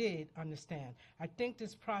I did understand. I think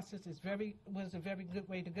this process was a very good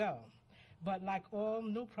way to go. But like all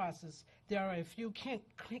new process, there are a few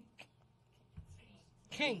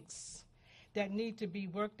kinks that need to be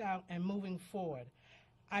worked out and moving forward.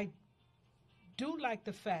 I do like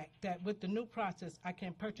the fact that with the new process, I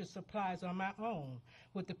can purchase supplies on my own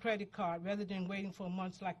with the credit card rather than waiting for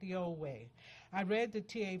months like the old way. I read the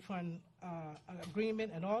TA fund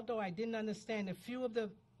agreement, and although I didn't understand a few of the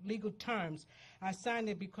legal terms, I signed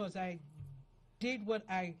it because I did what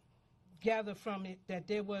I gathered from it, that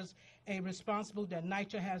there was a responsibility that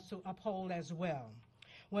NYCHA has to uphold as well.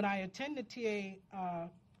 When I attended TA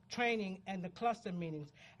training and the cluster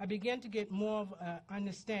meetings, I began to get more of an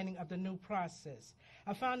understanding of the new process.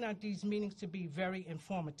 I found out these meetings to be very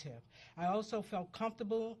informative. I also felt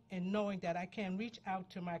comfortable in knowing that I can reach out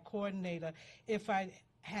to my coordinator if I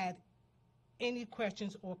had any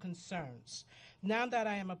questions or concerns. Now that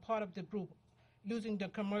I am a part of the group using the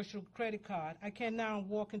commercial credit card, I can now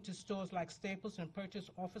walk into stores like Staples and purchase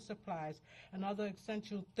office supplies and other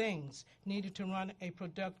essential things needed to run a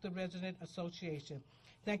productive resident association.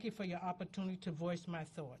 Thank you for your opportunity to voice my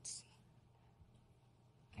thoughts.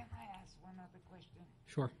 Can I ask one other question?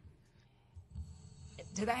 Sure.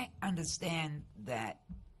 Did I understand that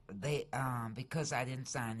they, because I didn't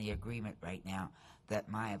sign the agreement right now, that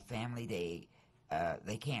my family day,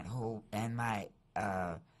 they can't hold, and my,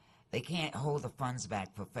 they can't hold the funds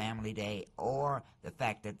back for family day, or the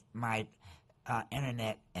fact that my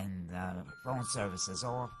internet and phone service is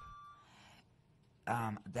off,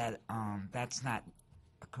 that's not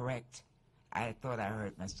correct? I thought I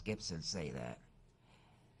heard Ms. Gibson say that.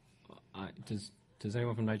 Does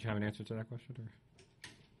anyone from NYCHA have an answer to that question?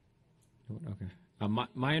 Or? Okay.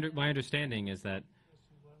 My understanding is that,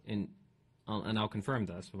 and I'll confirm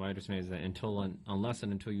this, but my understanding is that unless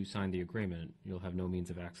and until you sign the agreement, you'll have no means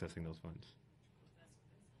of accessing those funds.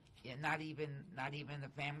 Yeah, not even the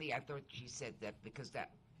family. I thought she said that because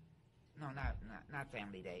that. No, not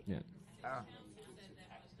family day. Yeah.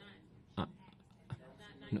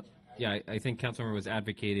 No, yeah, I think Councilmember was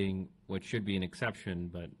advocating what should be an exception,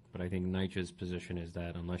 but I think NYCHA's position is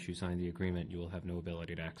that unless you sign the agreement, you will have no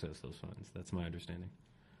ability to access those funds. That's my understanding.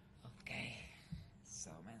 Okay. So,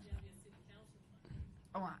 man.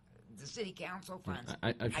 Oh, the city council funds.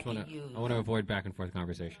 I just want to avoid back and forth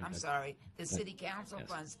conversation. I'm sorry. The city council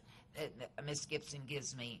funds that Ms. Gibson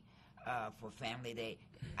gives me for family day,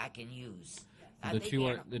 I can use. The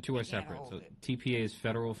two are separate. So TPA is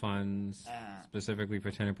federal funds specifically for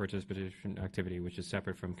tenant participation activity, which is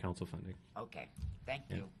separate from council funding. Okay, thank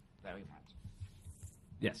you very much.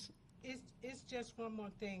 Yes. It's just one more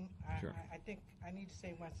thing. Sure. I think I need to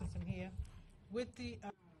say one since I'm here. With the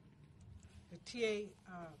TA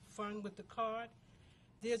fund with the card,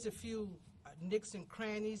 there's a few nicks and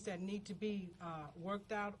crannies that need to be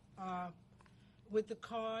worked out with the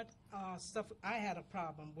card. Stuff I had a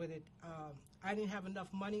problem with it. I didn't have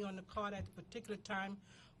enough money on the card at the particular time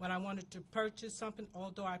when I wanted to purchase something,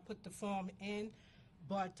 although I put the form in.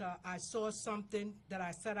 But I saw something that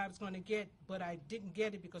I said I was going to get, but I didn't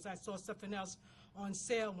get it because I saw something else on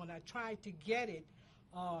sale. When I tried to get it,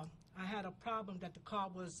 I had a problem that the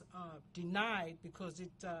card was denied because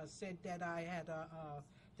it said that I had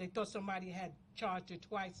They thought somebody had charged it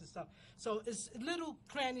twice and stuff. So it's little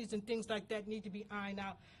crannies and things like that need to be ironed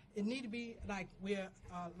out. It need to be like we're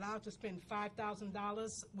allowed to spend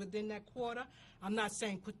 $5,000 within that quarter. I'm not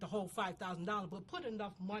saying put the whole $5,000, but put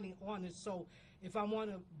enough money on it so if I want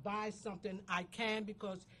to buy something, I can,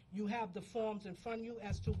 because you have the forms in front of you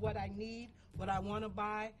as to what I need, what I want to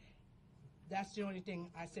buy. That's the only thing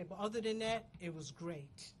I say. But other than that, it was great.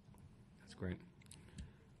 That's great.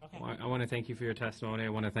 Okay. Well, I want to thank you for your testimony. I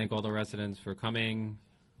want to thank all the residents for coming,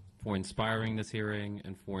 for inspiring this hearing,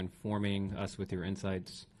 and for informing us with your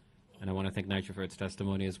insights. And I want to thank NYCHA for its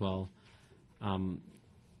testimony as well. I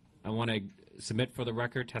want to submit for the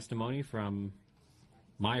record testimony from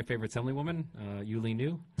my favorite Assemblywoman, Yuli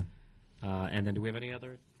New. And then do we have any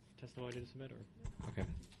other testimony to submit? Or?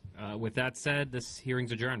 Okay. With that said, this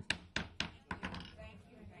hearing's adjourned.